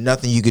 and there's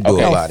nothing you can do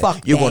Okay. about fuck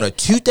it. You're that. gonna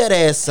toot that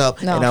ass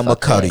up, No, and I'm gonna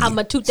fuck cuddle that. you.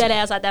 I'ma toot that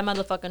ass out that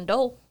motherfucking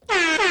door.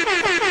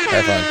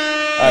 Have fun.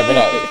 All right, but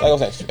no, like I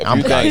was saying, a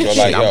few things.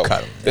 So like,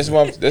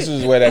 yo, this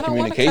is where that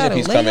communication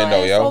piece come in,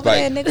 though, yo.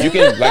 Like you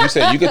can, like you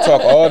said, you can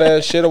talk all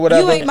that shit or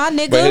whatever. You ain't my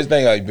nigga. But his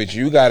thing, like, but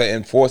you gotta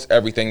enforce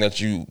everything that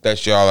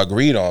y'all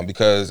agreed on,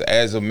 because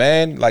as a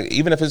man, like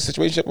even if it's a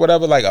situation,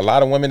 whatever, like a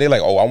lot of women, they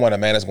like, oh, I want a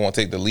man that's going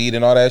to take the lead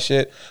and all that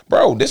shit,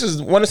 bro. This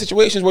is one of the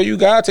situations where you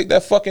gotta take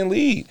that fucking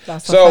lead.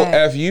 So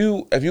if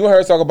you heard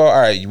us talk about, all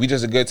right, we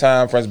just a good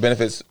time, friends,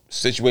 benefits,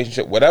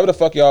 situationship, whatever the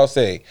fuck y'all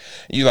say,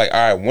 you like, all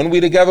right, when we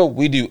together,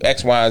 we do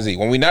X, Y, and Z.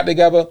 When we not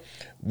together,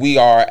 we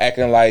are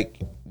acting like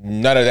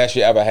none of that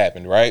shit ever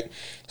happened, right?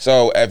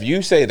 So if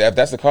you say that, if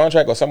that's the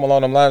contract or something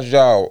along them lines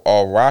y'all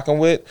are rocking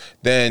with,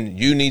 then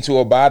you need to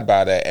abide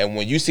by that. And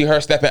when you see her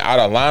stepping out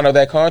of line of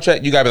that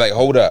contract, you gotta be like,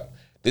 hold up,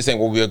 this ain't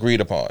what we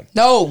agreed upon.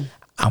 No.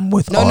 I'm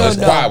with no, all no, this.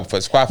 no.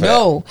 It's quiet for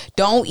no,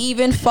 don't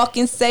even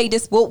fucking say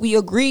this what we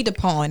agreed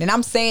upon. And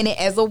I'm saying it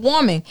as a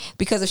woman,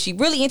 because if she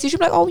really into you, she'll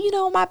be like, oh, you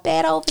know, my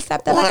bad, I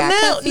overstepped that.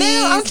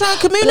 Now I'm trying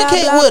to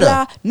communicate with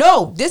her.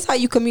 No, this how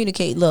you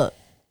communicate. Look,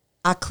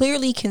 I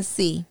clearly can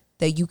see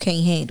that you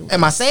can't handle it.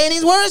 Am I saying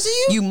these words to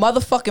you? You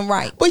motherfucking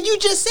right. But you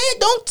just said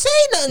don't say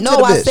nothing to No,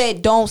 the I bitch.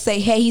 said don't say,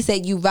 hey, he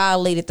said you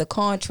violated the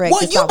contract.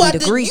 What That's you how about we'd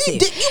to agree you,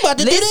 to. you about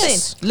to do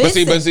this? But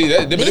see,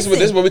 this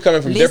is where we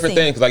coming from different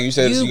things. Like you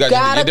said, you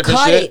got your different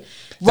shit.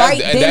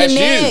 Right then and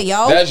there,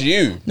 yo. That's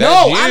you.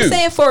 No, I'm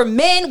saying for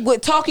men, we're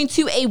talking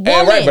to a woman.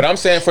 And right, but I'm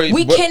saying for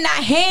we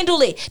cannot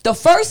handle it. The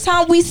first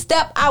time we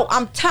step out,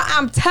 I'm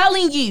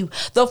telling you,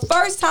 the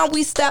first time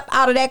we step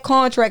out of that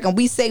contract and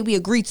we say we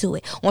agree to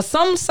it, on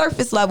some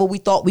surface level, we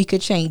thought we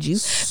could change you,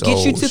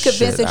 get you to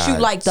convince that you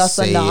liked us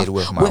enough.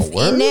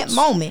 Within that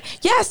moment,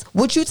 yes,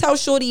 what you tell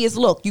Shorty is,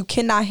 look, you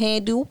cannot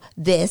handle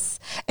this,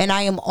 and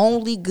I am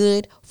only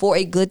good for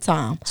a good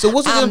time. So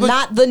what's the I'm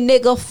not the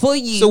nigga for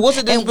you. So what's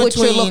the difference and what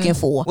between you're looking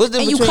for? What's the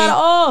and difference you cut it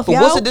off, But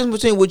yo. what's the difference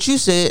between what you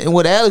said and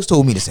what Alex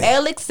told me to say?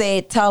 Alex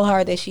said, tell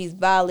her that she's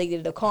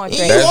violated the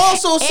contract. You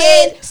also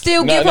said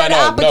still give her the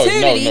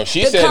opportunity. No.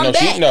 She to said come no.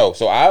 back.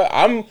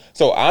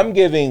 I'm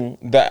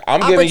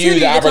giving you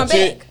the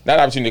opportunity, not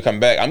opportunity to come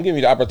back. I'm giving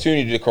you the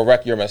opportunity to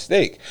correct your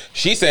mistake.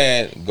 She's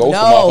saying go for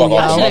motherfucker.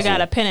 I should have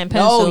got a pen and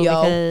pencil.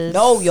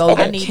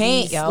 They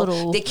can't,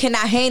 yo. They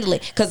cannot handle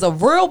it, because a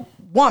real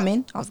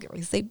woman, I was getting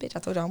ready to say bitch, I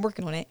told you I'm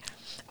working on it.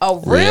 A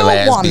real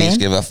woman bitch,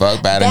 give a fuck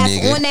about that's a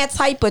nigga. on that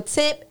type of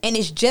tip and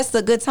it's just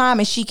a good time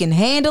and she can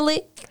handle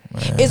it,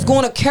 it's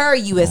going to carry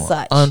you as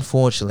such.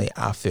 Unfortunately,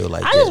 I feel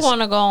like I just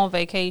want to go on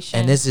vacation.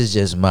 And this is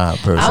just my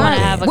personal I want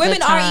to have a Women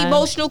good time. are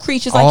emotional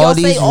creatures, like all y'all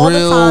these say all the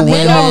real time. women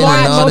Men are more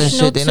and all that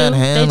emotional shit, they're not too.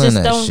 handling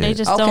that shit. They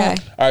just Okay. don't.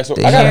 All right, so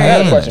They I got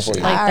handling a question for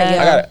that you. All right,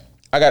 shit.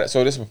 I got it.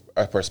 So this is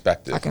a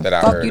perspective I can that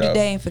I fuck heard you of.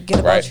 today and forget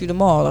about Right. you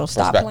tomorrow. Don't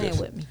stop Perspective.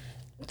 playing with me.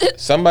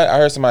 I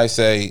heard somebody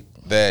say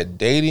that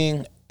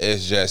dating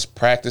is just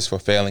practice for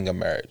failing a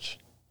marriage.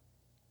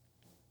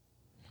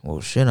 Well,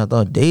 shit, I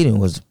thought dating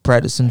was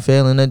practicing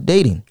failing at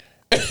dating.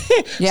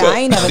 Yeah, So I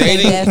ain't never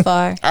dating- been that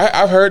far.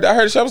 I heard it.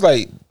 I was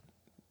like,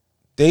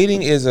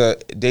 dating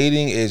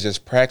is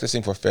just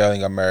practicing for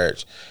failing a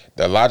marriage.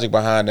 The logic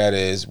behind that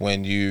is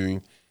when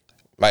you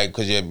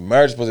because your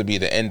marriage is supposed to be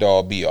the end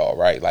all be all,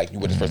 right? Like you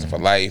with this person for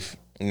life,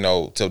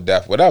 till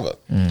death, whatever.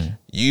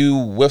 You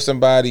with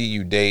somebody,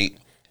 you date,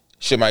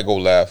 shit might go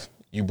left.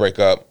 You break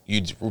up,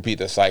 you repeat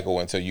the cycle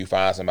until you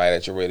find somebody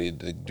that you're ready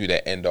to do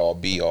that end all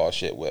be all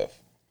shit with.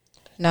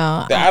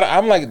 No,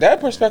 I'm like, that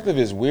perspective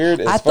is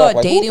weird as I fuck. thought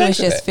Like, who dating was thinks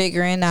of just that?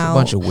 figuring out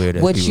bunch of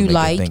weird-ass what people you making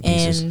like think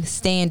pieces. and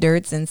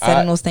standards and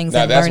setting those things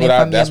Now, and that's learning what I-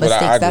 from your that's what I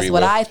mistakes. That's agree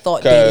what with. I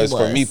thought dating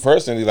was. For me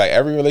personally, like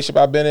every relationship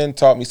I've been in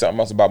taught me something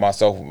else about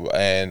myself,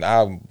 and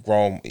I've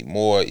grown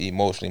more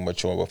emotionally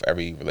mature with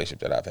every relationship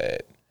that I've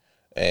had.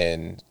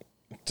 And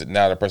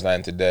now the person I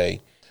am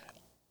today,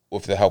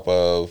 with the help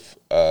of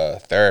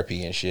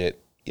therapy and shit,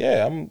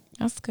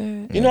 That's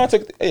good.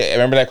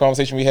 remember that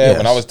conversation we had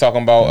when I was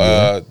talking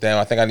about, damn,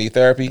 I think I need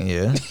therapy?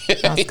 Yeah.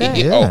 That's good.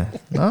 Yeah.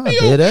 No,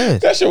 dead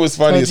ass. That shit was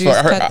funny as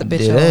fuck. Cut the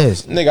bitch Dead off.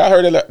 ass. Nigga, I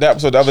heard that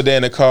episode the other day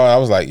in the car, and I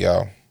was like,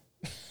 yo.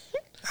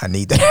 I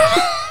need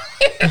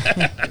that.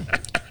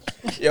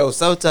 Yo,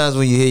 sometimes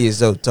when you hear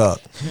yourself talk,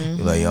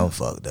 you're like, yo, I'm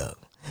fucked up.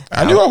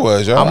 I knew I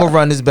was, yo. I'm going to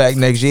run this back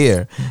next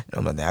year.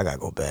 I'm like, I got to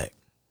go back.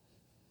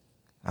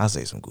 I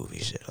say some goofy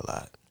shit a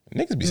lot.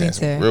 Niggas be saying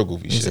some too. real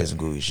goofy I say shit. some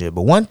goofy shit.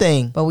 But one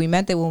thing, But we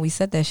meant it when we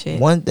said that shit.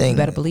 one thing, You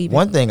better believe it.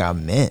 one thing I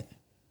meant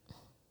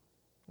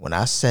when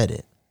I said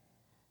it,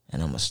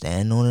 and I'm going to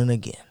stand on it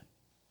again,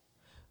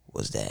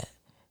 was that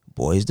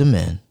Boys to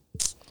Men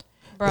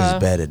is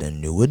better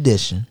than New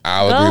Edition.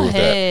 I'll Go agree with that.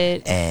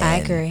 ahead. And I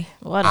agree.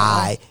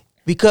 Whatever.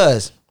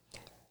 because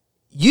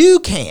you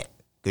can't,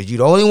 because you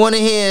the only one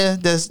in here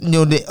that's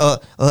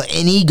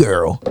any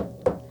girl.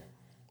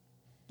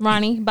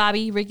 Ronnie,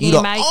 Bobby, Ricky, You the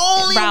and Mike,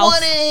 only Ralph.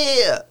 one in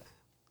here.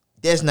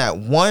 There's not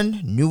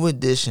one New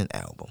Edition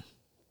album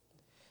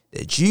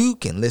that you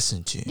can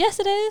listen to. Yes,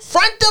 it is.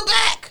 Front to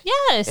back.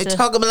 Yes. And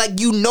talking about like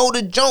you know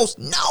the Jones.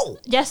 No.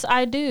 Yes,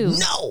 I do.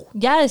 No.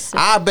 Yes.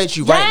 I bet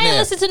you Y'all right ain't now.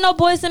 listen to no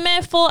Boyz II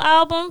Men full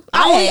album.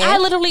 I I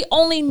literally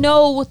only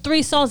know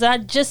 3 songs. And I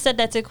just said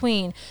that to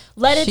Queen.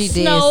 Let It She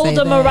did Snow, say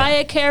the that.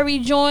 Mariah Carey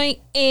joint,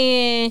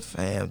 and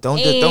Fam, don't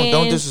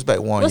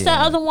disrespect Warren. what's that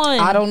other one?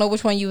 I don't know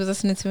which one you was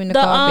listening to in the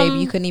The, car, baby.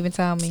 You couldn't even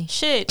tell me.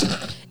 Shit.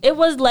 It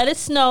was Let It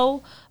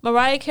Snow,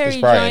 Mariah It's Carey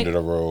probably joint. end of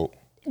the road.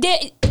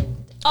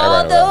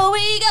 Although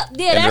we go,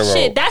 yeah, End that of the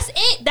shit. road. That's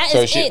it. That So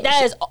is she- it.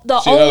 That is the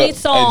She- only Hey,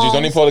 song. just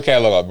don't even pull the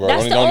catalog up, bro.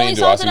 That's the don't only even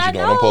do. I song see that what I you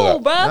doing. Don't pull it know,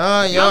 up. bro.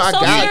 Nah, yo, I'm I so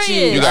got serious.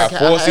 you. You got I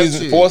 4 have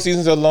seasons. to. 4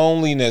 seasons of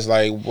loneliness.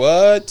 Like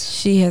what?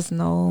 She has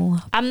no.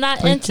 I'm not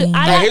Freaking- into. All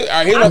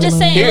right, here's I'm just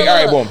saying. All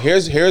right, look, boom.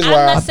 Here's I'm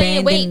why. not saying.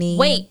 Abandoning.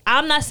 Wait.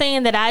 I'm not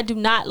saying that I do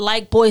not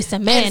like Boyz II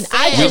Men.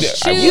 I fam,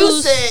 just We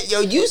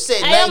choose. you said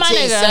Hey, my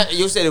 1970.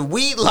 You said if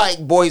we like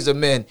Boyz II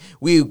Men,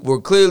 we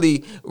were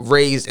clearly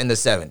raised in the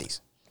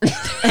 70s. No, You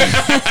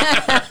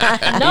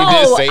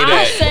did say I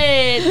that.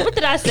 said. What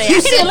did I say? You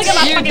I can't even look at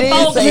my said fucking that. phone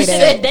You because did you say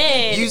said that.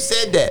 that. You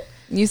said that.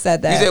 You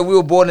said that. You said we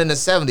were born in the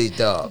 70s,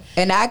 dog.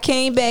 And I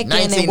came back in,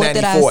 and what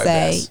did I 1994 at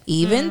say? best.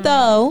 Even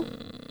though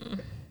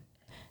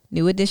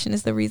New Edition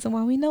is the reason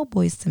why we know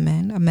Boyz II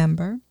Men, a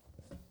member.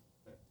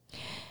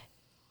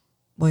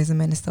 Boyz II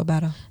Men is still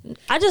better.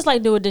 I just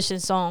like New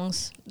Edition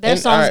songs. Their And,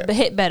 songs alright.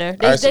 hit better.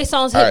 Alright, They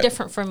songs hit alright.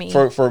 different for me.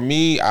 For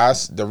me,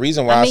 the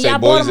reason why I I, mean, say y'all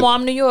Boys, Baltimore,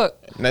 I'm New York.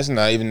 that's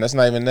not even that.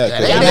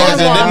 'Cause Yeah, them,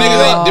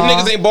 they them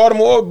niggas ain't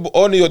Baltimore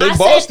or New York. They I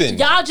Boston, said,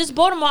 y'all just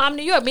Baltimore, I'm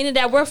New York, meaning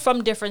that we're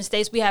from different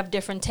states. We have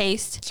different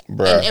tastes.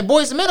 bruh. And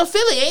Boyz II Men are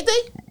Philly, ain't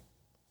they?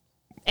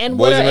 And Boyz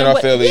what II are, Men and are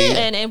what, Philly. yeah,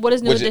 and what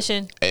is New Which-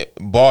 Edition?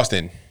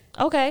 Boston.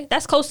 Okay,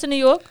 that's close to New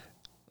York.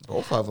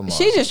 Both of them are.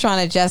 She's just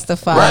trying to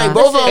justify. Right,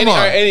 both of them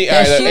Any, are.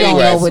 that That she don't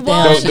know what the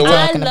hell One, she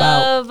I talking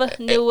about. love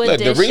New Look,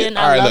 Edition.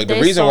 all right, I love look. The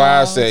their reason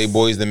why I songs. say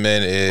Boyz II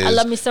Men is I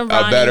love me some a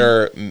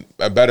Ronnie.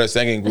 better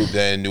singing group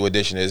than New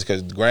Edition is,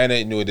 because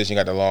granted, New Edition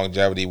got the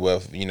longevity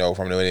with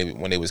from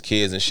when they was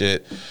kids and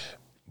shit.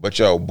 But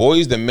yo,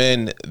 Boyz II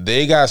Men,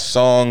 they got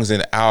songs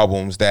and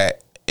albums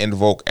that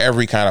invoke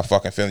every kind of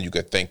fucking feeling you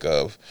could think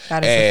of.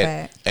 That is a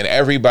fact. And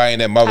everybody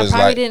and their I mother's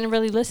probably like, didn't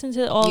really listen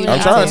to all You of I'm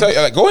it. trying to tell you,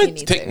 like, go You ahead,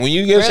 need take to. when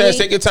you get a chance, Really?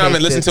 take your time and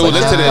Take listen this to it.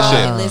 Listen to that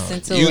time. shit.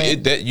 Listen to you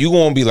it. you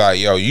gonna be like,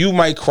 yo, you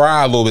might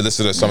cry a little bit.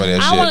 Listen to some of that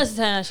I shit. want to listen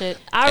to that shit.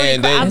 I already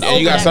And cry- then I'm and you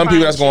over got that some people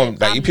crying that's going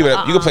shit. like you people.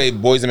 You can play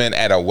Boyz II Men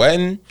at a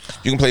wedding.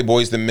 You can play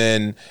Boyz II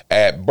Men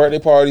at birthday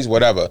parties,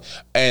 whatever.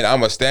 And I'm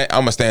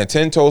gonna stand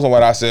 10 toes on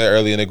what I said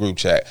earlier in the group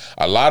chat.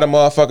 A lot of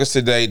motherfuckers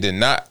today did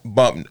not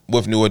bump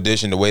with New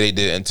Edition the way they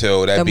did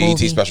until that The BET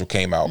movie. special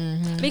came out.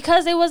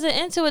 Because they wasn't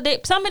into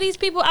it. Some of these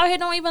people out here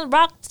don't even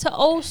rock to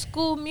old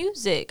school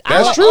music.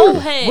 That's I'm an true.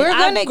 old head. We're I've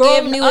gonna give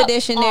grown New up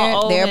Edition on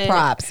old their head.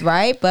 props,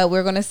 right? But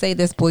we're gonna say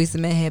this Boyz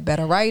II Men had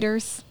better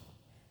writers,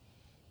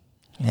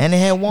 And they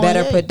had one.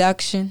 better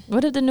production.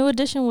 What if the New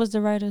Edition was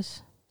the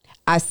writers?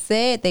 I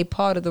said they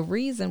part of the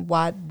reason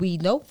why we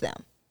know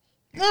them.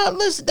 No,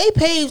 listen, they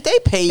paved They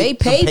some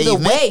paved the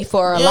pavement. way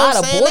for a You know lot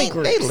what of I'm boy saying?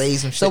 groups. They laid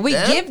some shit So we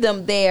down. give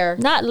them their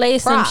Not lay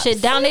some Props.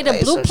 shit down. They the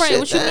Lay some blueprint. shit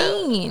What you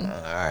down. mean? All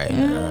right,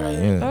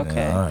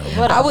 okay. All right.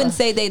 Whatever. I wouldn't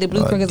say they the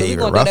blueprint because if we David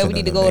gonna do that, we Ruffin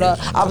need to and go them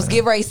to. niggas. I was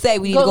getting ready to say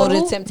we need Go to go to to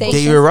who? the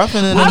Temptations. David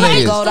Ruffin and All them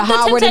right, niggas. Go to the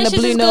Howard and the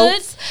Temptations Blue is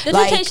Notes. good. The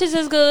Like, Temptations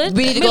is good.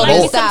 We need to Me go like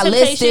to me some stylistics.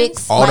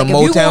 Temptations. All Like the if you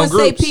Motown want to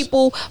say groups.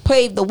 people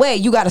paved the way,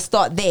 you got to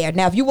start there.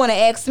 Now, if you want to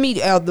ask me,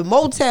 the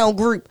Motown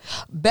group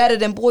better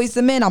than Boyz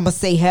II Men, I'm gonna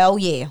say hell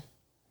yeah.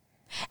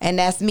 And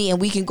that's me, and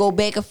we can go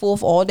back and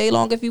forth all day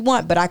long if you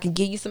want. But I can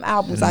give you some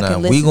albums I Nah,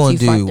 can we listen gonna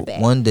to front do to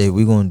back. one day.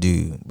 We gonna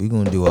do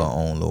our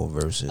own little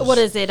verses. What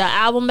is it? An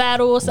album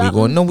battle or We something?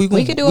 going? No, we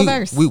gonna could do a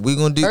verse. We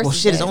gonna do. Well,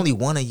 Versus shit, it's battle. only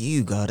one of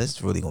you, God.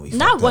 That's really gonna be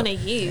Not fucked one up.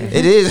 of you.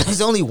 It is. It's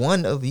only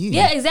one of you.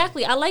 Yeah,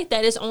 exactly. I like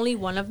that. It's only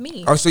one of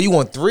me. Oh, so you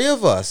want 3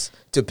 of us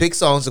to pick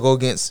songs to go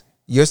against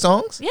your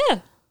songs? Yeah.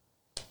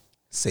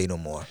 Say no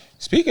more.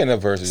 Speaking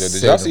of verses, yo, did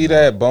Say y'all them see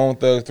that Bone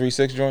Thug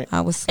 3-6 joint?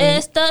 I was asleep.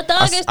 It's the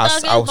thug is thug I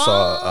is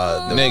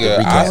saw the Nigga,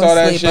 recap. I saw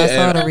that Asleep, shit I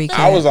saw and the recap.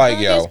 I was like,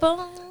 Thug yo. is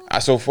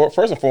bone.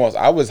 First and foremost,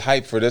 I was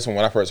hyped for this one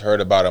when I first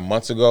heard about it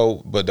months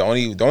ago. But the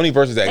only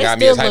verses that They got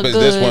me as still hyped look as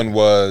this good. one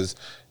was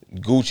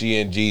Gucci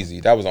and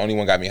Jeezy. That was the only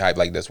one got me hyped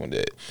like this one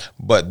did.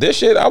 But this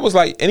shit, I was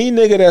like, any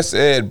nigga that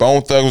said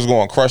Bone Thug was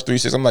going to crush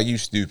 3-6, I'm like, you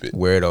stupid.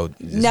 Weirdo.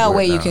 No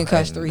way you can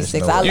crush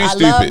 3-6. I You love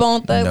stupid.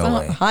 Bone Thugs, No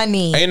way.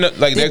 honey. Ain't no,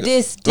 like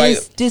this.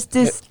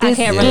 I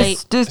can't relate.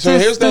 So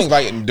here's the thing,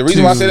 like the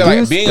reason why I say that,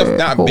 like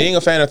not being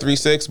a fan of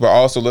 3-6, but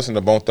also listening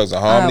to Bone Thugs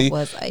and Harmony,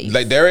 was a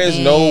like there is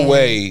no fan.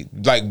 way.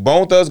 Like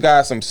Bone Thugs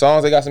got some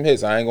songs, they got some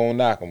hits. I ain't gonna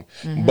knock them,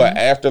 but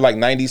after like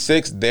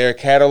 '96, their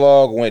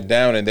catalog went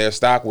down and their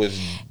stock was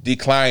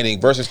declining.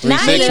 Versus 3-6,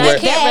 Not even I where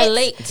can't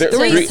relate to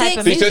Three- this type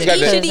of 3-6 music. got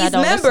that- Each of because I these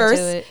don't listen to members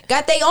it.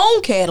 got their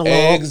own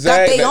catalog,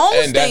 exactly, got their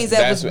own and things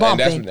that was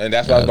bumping. and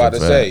that's what I was about to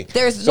say.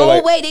 There's So, no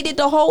like, way they did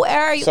the whole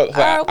area. So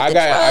I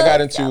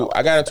got into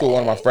it with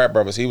one of my frat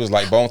brothers. He was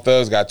like, Bone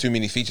Thugs got too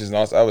many features and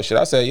all this other shit.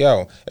 I said,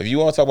 yo, if you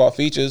want to talk about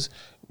features,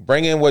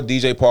 bring in what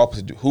DJ Paul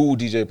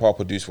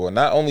produced for.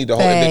 Not only the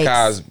whole Facts.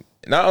 because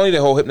not only the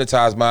whole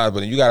Hypnotized Minds,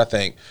 but you got to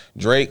think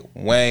Drake,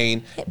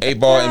 Wayne,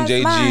 8Ball,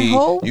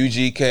 MJG,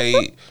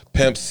 UGK,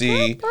 Pimp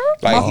C,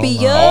 like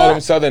Mafia. all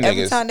them Southern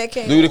Every niggas, time that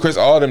came Ludacris,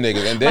 all them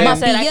niggas, and then I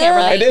said I can't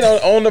relate. and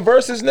then on the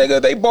verses,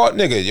 nigga, they bought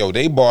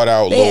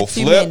out They Lil had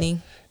too Flip.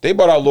 many. They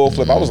bought out Lil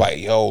Flip. I was like,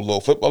 yo, Lil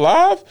Flip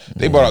alive?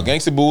 They bought out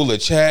Gangsta Boo, Lil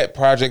Chat,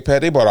 Project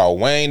Pat. They bought out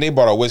Wayne. They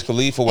bought out Wiz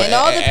Khalifa. And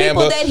all the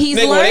people Amber. that he's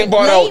Nigga, when they learned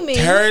bought naming.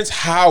 out Terrence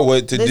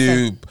Howard to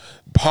do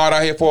Hard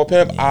Out Here for a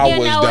Pimp, I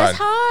was done.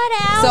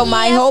 So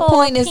my whole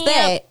point is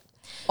that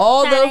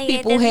all those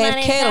people have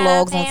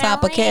catalogs on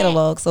top of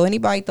catalogs. So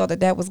anybody thought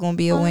that was going to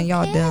be a win,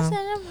 y'all dumb.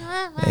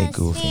 Hey,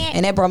 goofy.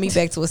 And that brought me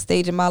back to a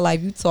stage in my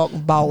life. You talking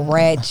about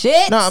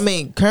ratchet? No, I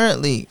mean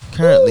currently,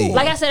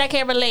 Like I said, I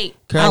can't relate.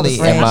 currently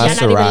I was in my Y'all not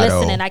even Serato,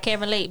 listening. I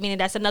can't relate. Meaning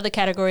that's another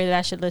category that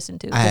I should listen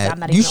to. 'Cause I'm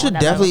not you even on should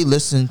that definitely level.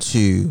 listen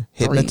to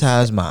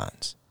Hypnotized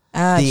Minds.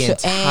 The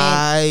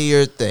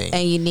entire thing.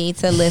 And you need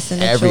to listen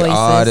to Every Choices.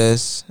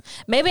 artist.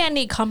 Maybe I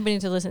need company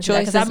to listen to Choice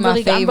because is I'm my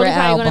really favorite probably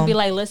gonna album. be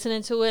like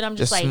listening to it. I'm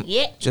just like,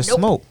 yeah, Just nope.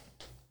 smoke.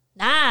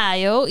 Nah,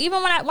 yo.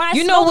 Even when I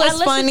You smoke, know I what's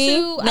listen funny?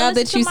 to- I Now listen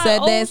that to you my said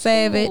old that,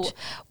 Savage, school.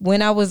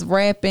 when I was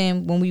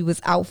rapping, when we was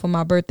out for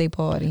my birthday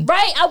party,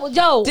 Right?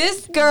 Yo,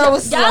 this girl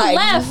was y'all like,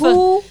 left.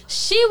 who?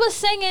 She was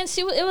singing.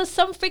 It was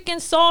some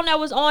freaking song that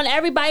was on.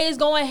 Everybody is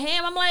going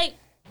ham. I'm like,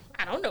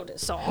 I don't know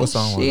this song. What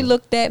song was She it?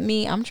 looked at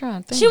me. I'm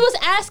trying to think. She was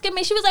asking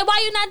me. She was like,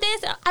 "Why you not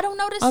dancing?" I don't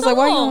know this I was song. like,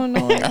 why you don't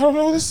know? I don't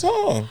know this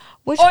song.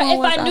 Which Or one if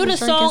was I knew the was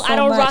drinking song, so I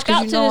don't much? rock 'Cause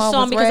out you to know the I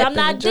song was because I'm rapping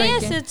not and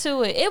drinking. dancing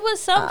to it. It was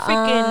some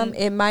freaking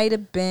It might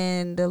have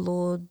been the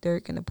Lil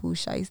Durk and the Pooh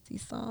Shiesty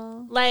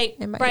song. like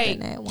It might right. have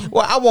been that one.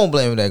 Well, I won't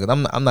blame that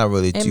because I'm not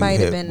really too might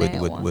have hip been with,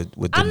 that with, one. with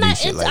the I'm new not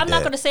shit into. like I'm that.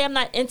 not gonna say I'm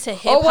not into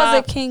hip Or was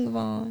hop. it King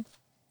Von?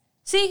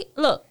 See,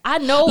 look, I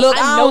know. Look,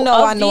 I don't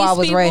know. of I know I these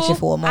was people. ratchet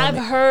for a moment.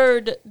 I've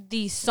heard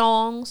these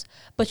songs,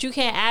 but you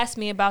can't ask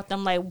me about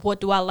them. Like, what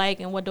do I like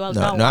and what do I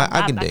No, know?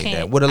 I can dig can't.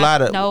 that. With a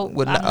lot of no,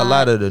 with I'm a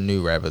lot not. of the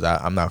new rappers,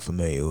 I'm not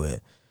familiar with.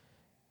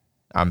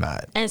 I'm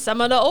not. And some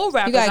of the old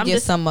rappers, gotta I'm give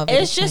just, some of it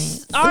It's a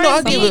just chance. R No, I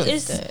and B. give it-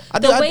 It's I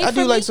the do. way I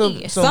do for like me.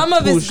 some Some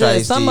of it's Pooh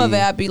good. Some of it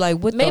Shiesty. I'd be like,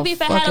 what Maybe the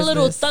if I fuck had a is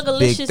little this?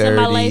 thuggalicious Big in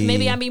my life, 30.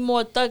 maybe I'd be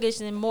more thuggish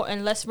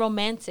and less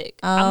romantic.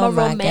 Oh I'm a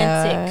my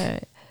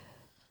romantic. God.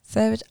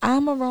 Savage,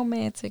 I'm a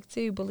romantic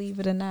too, believe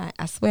it or not.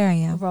 I swear I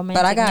am.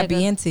 romantic But I gotta nigga.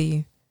 be into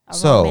you. A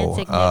So,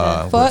 romantic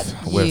nigga. Fuck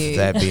with you.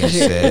 that being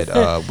said,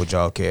 would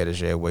y'all care to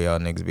share where y'all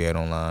niggas be at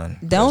online?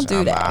 Don't 'Cause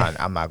do that.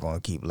 I'm not gonna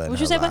keep letting What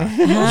her you say lie.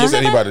 about She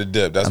said he about to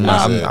dip. That's I'm what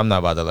not, I I'm, said. I'm not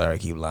about to let her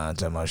keep lying,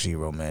 talking about she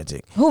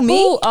romantic. Who,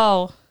 me? Ooh,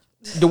 oh,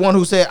 The one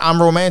who said I'm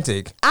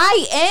romantic.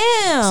 I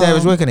am.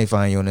 Savage, where can they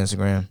find you on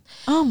Instagram?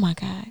 Oh my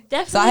God.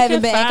 definitely. So I haven't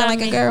can been acting find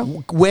like a me. girl.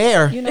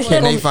 Where You know what?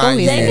 can Go- they go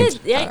find you? ahead. They could,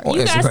 yeah, on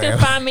you guys Instagram? can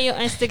find me on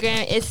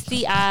Instagram. It's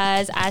the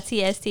eyes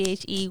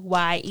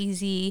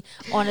ITSTHEYEZ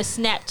on a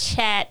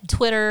Snapchat,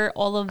 Twitter,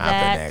 all of I've been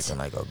that. acting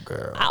like a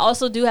girl. I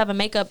also do have a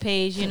makeup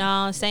page. You know what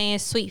I'm saying?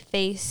 Sweet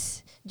face.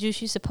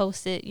 Juice used to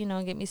post it. You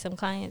know, get me some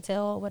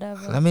clientele or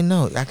whatever. Let me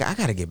know. I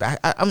gotta get back.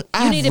 You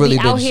I've need to really be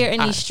out been- here in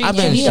these streets. I've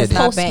been You need to shitting.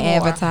 Stop post been more. I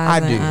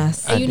advertising do.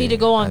 us. And you need to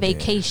go on I did.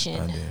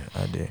 vacation.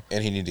 I did.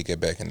 And he need to get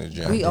back in the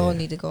gym. We all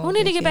need to go. Who on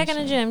need to get back in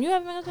the vacation. gym? You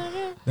haven't been to the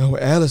gym? No,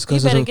 Alice,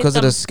 because You of better the, get 'cause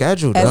of the them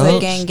schedule, As a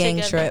dog. gang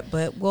Together. trip,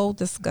 but we'll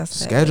discuss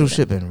that. Schedule later.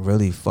 shit been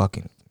really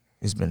fucking.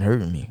 It's been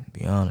hurting me. To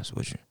be honest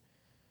with you,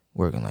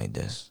 working like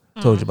this.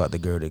 Told you about the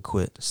girl that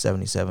quit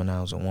 77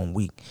 hours in 1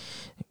 week.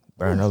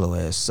 Burn her little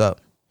ass up.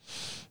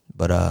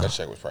 But That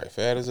check was probably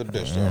fat as a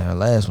bitch, though. yeah, her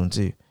last one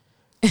too.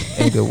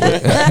 Ain't good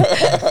work.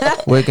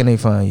 Where can they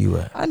find you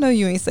at? I know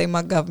you ain't say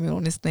my government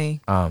on this thing.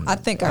 I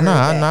think I heard no,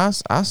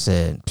 that. I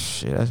said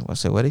shit. I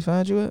said where they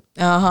find you at?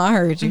 I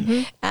heard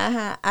you.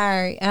 All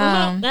right.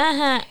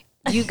 Uh-huh.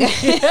 You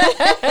guys,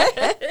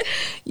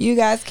 you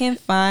guys can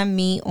find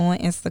me on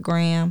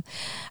Instagram.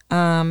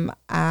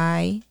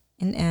 I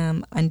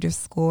am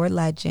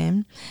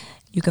 _legend.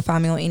 You can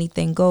find me on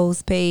Anything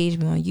Goes page.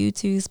 We're on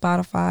YouTube,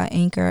 Spotify,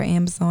 Anchor,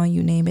 Amazon,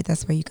 you name it.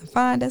 That's where you can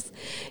find us.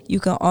 You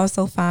can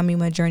also find me on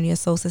my Journey of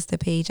Soul Sister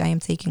page. I am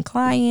taking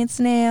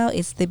clients now.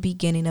 It's the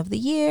beginning of the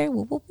year.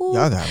 Woo, woo, woo.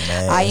 Y'all got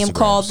mad. I am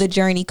called Instagrams. the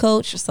Journey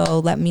Coach, so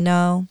let me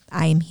know.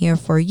 I am here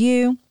for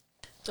you.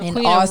 The And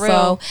Queen of also,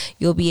 Real.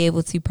 you'll be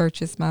able to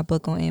purchase my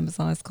book on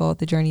Amazon. It's called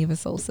The Journey of a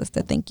Soul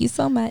Sister. Thank you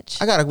so much.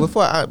 I gotta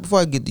before I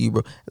get to you,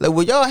 bro. Like,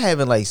 when y'all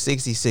having like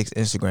 66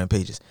 Instagram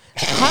pages,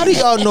 how do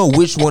y'all know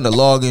which one to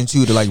log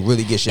into to like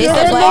really get shit? It's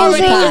out? a black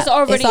It's spot.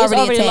 already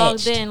attached.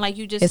 logged in. Like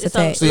you just, It's it's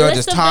attached. So y'all list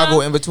just of toggle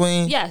them. in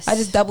between. Yes. I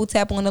just double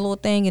tap on the little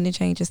thing and it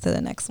changes to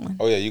the next one.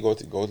 Oh, yeah, you go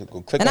click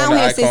And I on don't the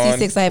have icon.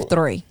 66, I have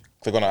 3.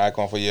 Click on the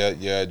icon for your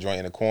joint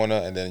in the corner,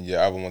 and then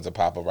your other ones will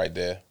pop up right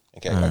there.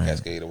 In case like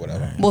Cascade or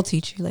whatever. We'll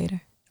teach you later.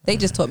 They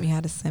just taught me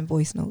how to send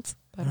voice notes,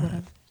 but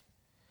whatever.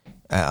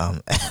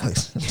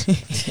 Alex. Y'all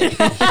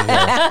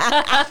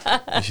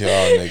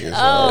niggas,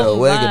 Oh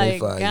where can my they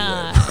find you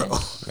God. at, bro?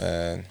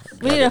 man.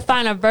 We need to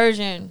find a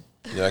version.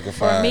 Y'all can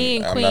find me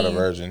and I'm not a Queen.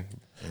 virgin.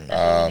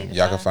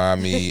 Y'all can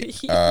find me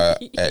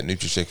at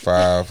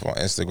NutriChick5 on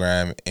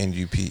Instagram,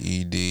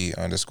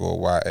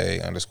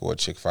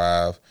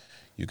 NUPED_YA_Chick5.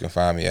 You can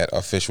find me at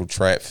Official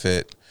Trap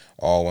Fit,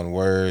 all one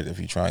word. If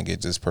you try and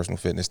get this personal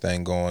fitness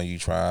thing going, you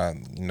try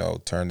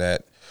and, turn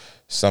that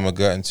summer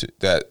gut into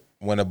that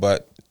winter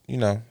butt,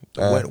 winter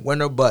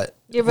butt.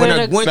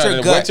 Winter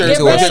gut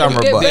into a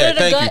summer butt.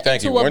 Yeah,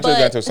 thank you. Winter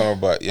gut to a summer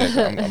butt. Yeah,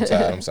 I'm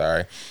tired. I'm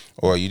sorry.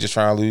 Or you just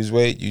trying to lose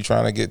weight. You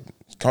trying to get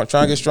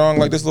strong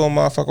like this little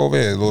motherfucker over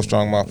here, little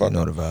strong motherfucker. You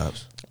know the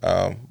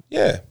vibes.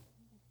 Yeah,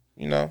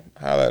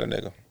 holla at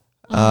a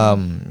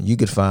nigga. You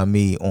could find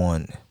me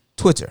on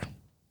Twitter.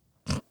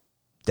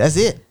 That's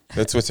it.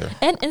 The Twitter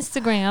and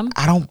Instagram.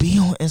 I don't be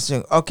on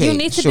Instagram. Okay, you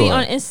need to be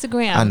on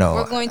Instagram. I know.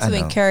 We're going to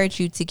encourage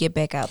you to get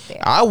back out there.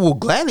 I will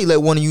gladly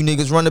let one of you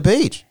niggas run the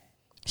page.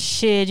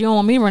 Shit, you don't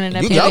want me running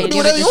that page. Y'all can do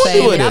whatever you want to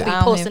do with it. I'll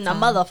be posting the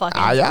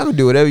motherfucking. Y'all can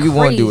do whatever you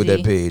want to do with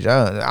that page.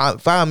 I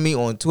find me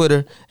on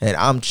Twitter and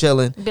I'm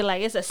chilling. Be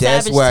like, it's a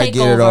savage That's where takeover. I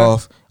get it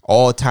off.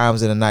 All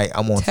times of the night.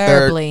 I'm on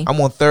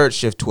third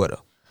shift Twitter.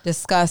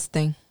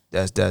 Disgusting.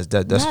 That's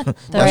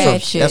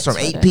from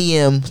 8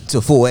 p.m.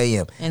 to 4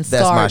 a.m. And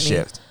that's my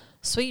shift.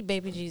 Sweet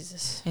baby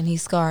Jesus. And he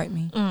scarred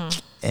me.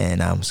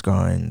 And I'm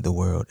scarring the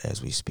world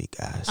as we speak,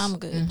 guys. I'm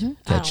good.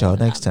 Catch y'all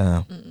next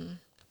time.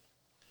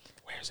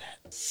 Where's that?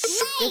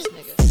 This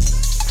nigga.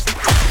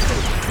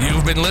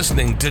 You've been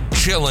listening to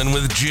Chillin'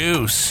 with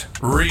Juice.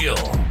 Real,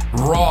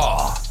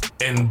 raw,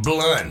 and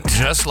blunt,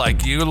 just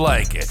like you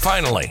like it.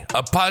 Finally,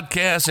 a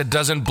podcast that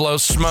doesn't blow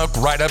smoke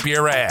right up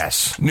your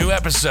ass. New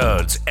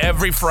episodes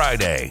every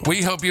Friday.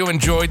 We hope you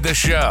enjoyed the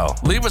show.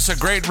 Leave us a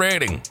great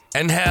rating.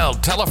 And hell,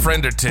 tell a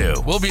friend or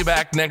two. We'll be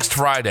back next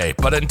Friday.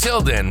 But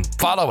until then,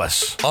 follow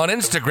us on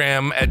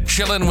Instagram at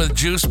Chillin' with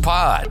Juice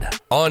Pod,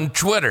 on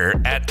Twitter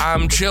at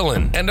I'm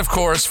Chillin', and of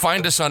course,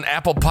 find us on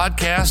Apple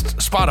Podcast,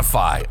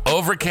 Spotify,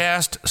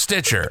 Overcast,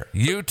 Stitcher,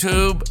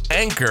 YouTube,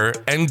 Anchor,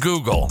 and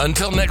Google.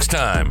 Until next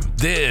time,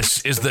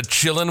 this is the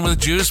Chillin' with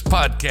Juice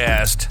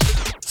podcast,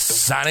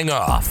 signing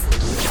off.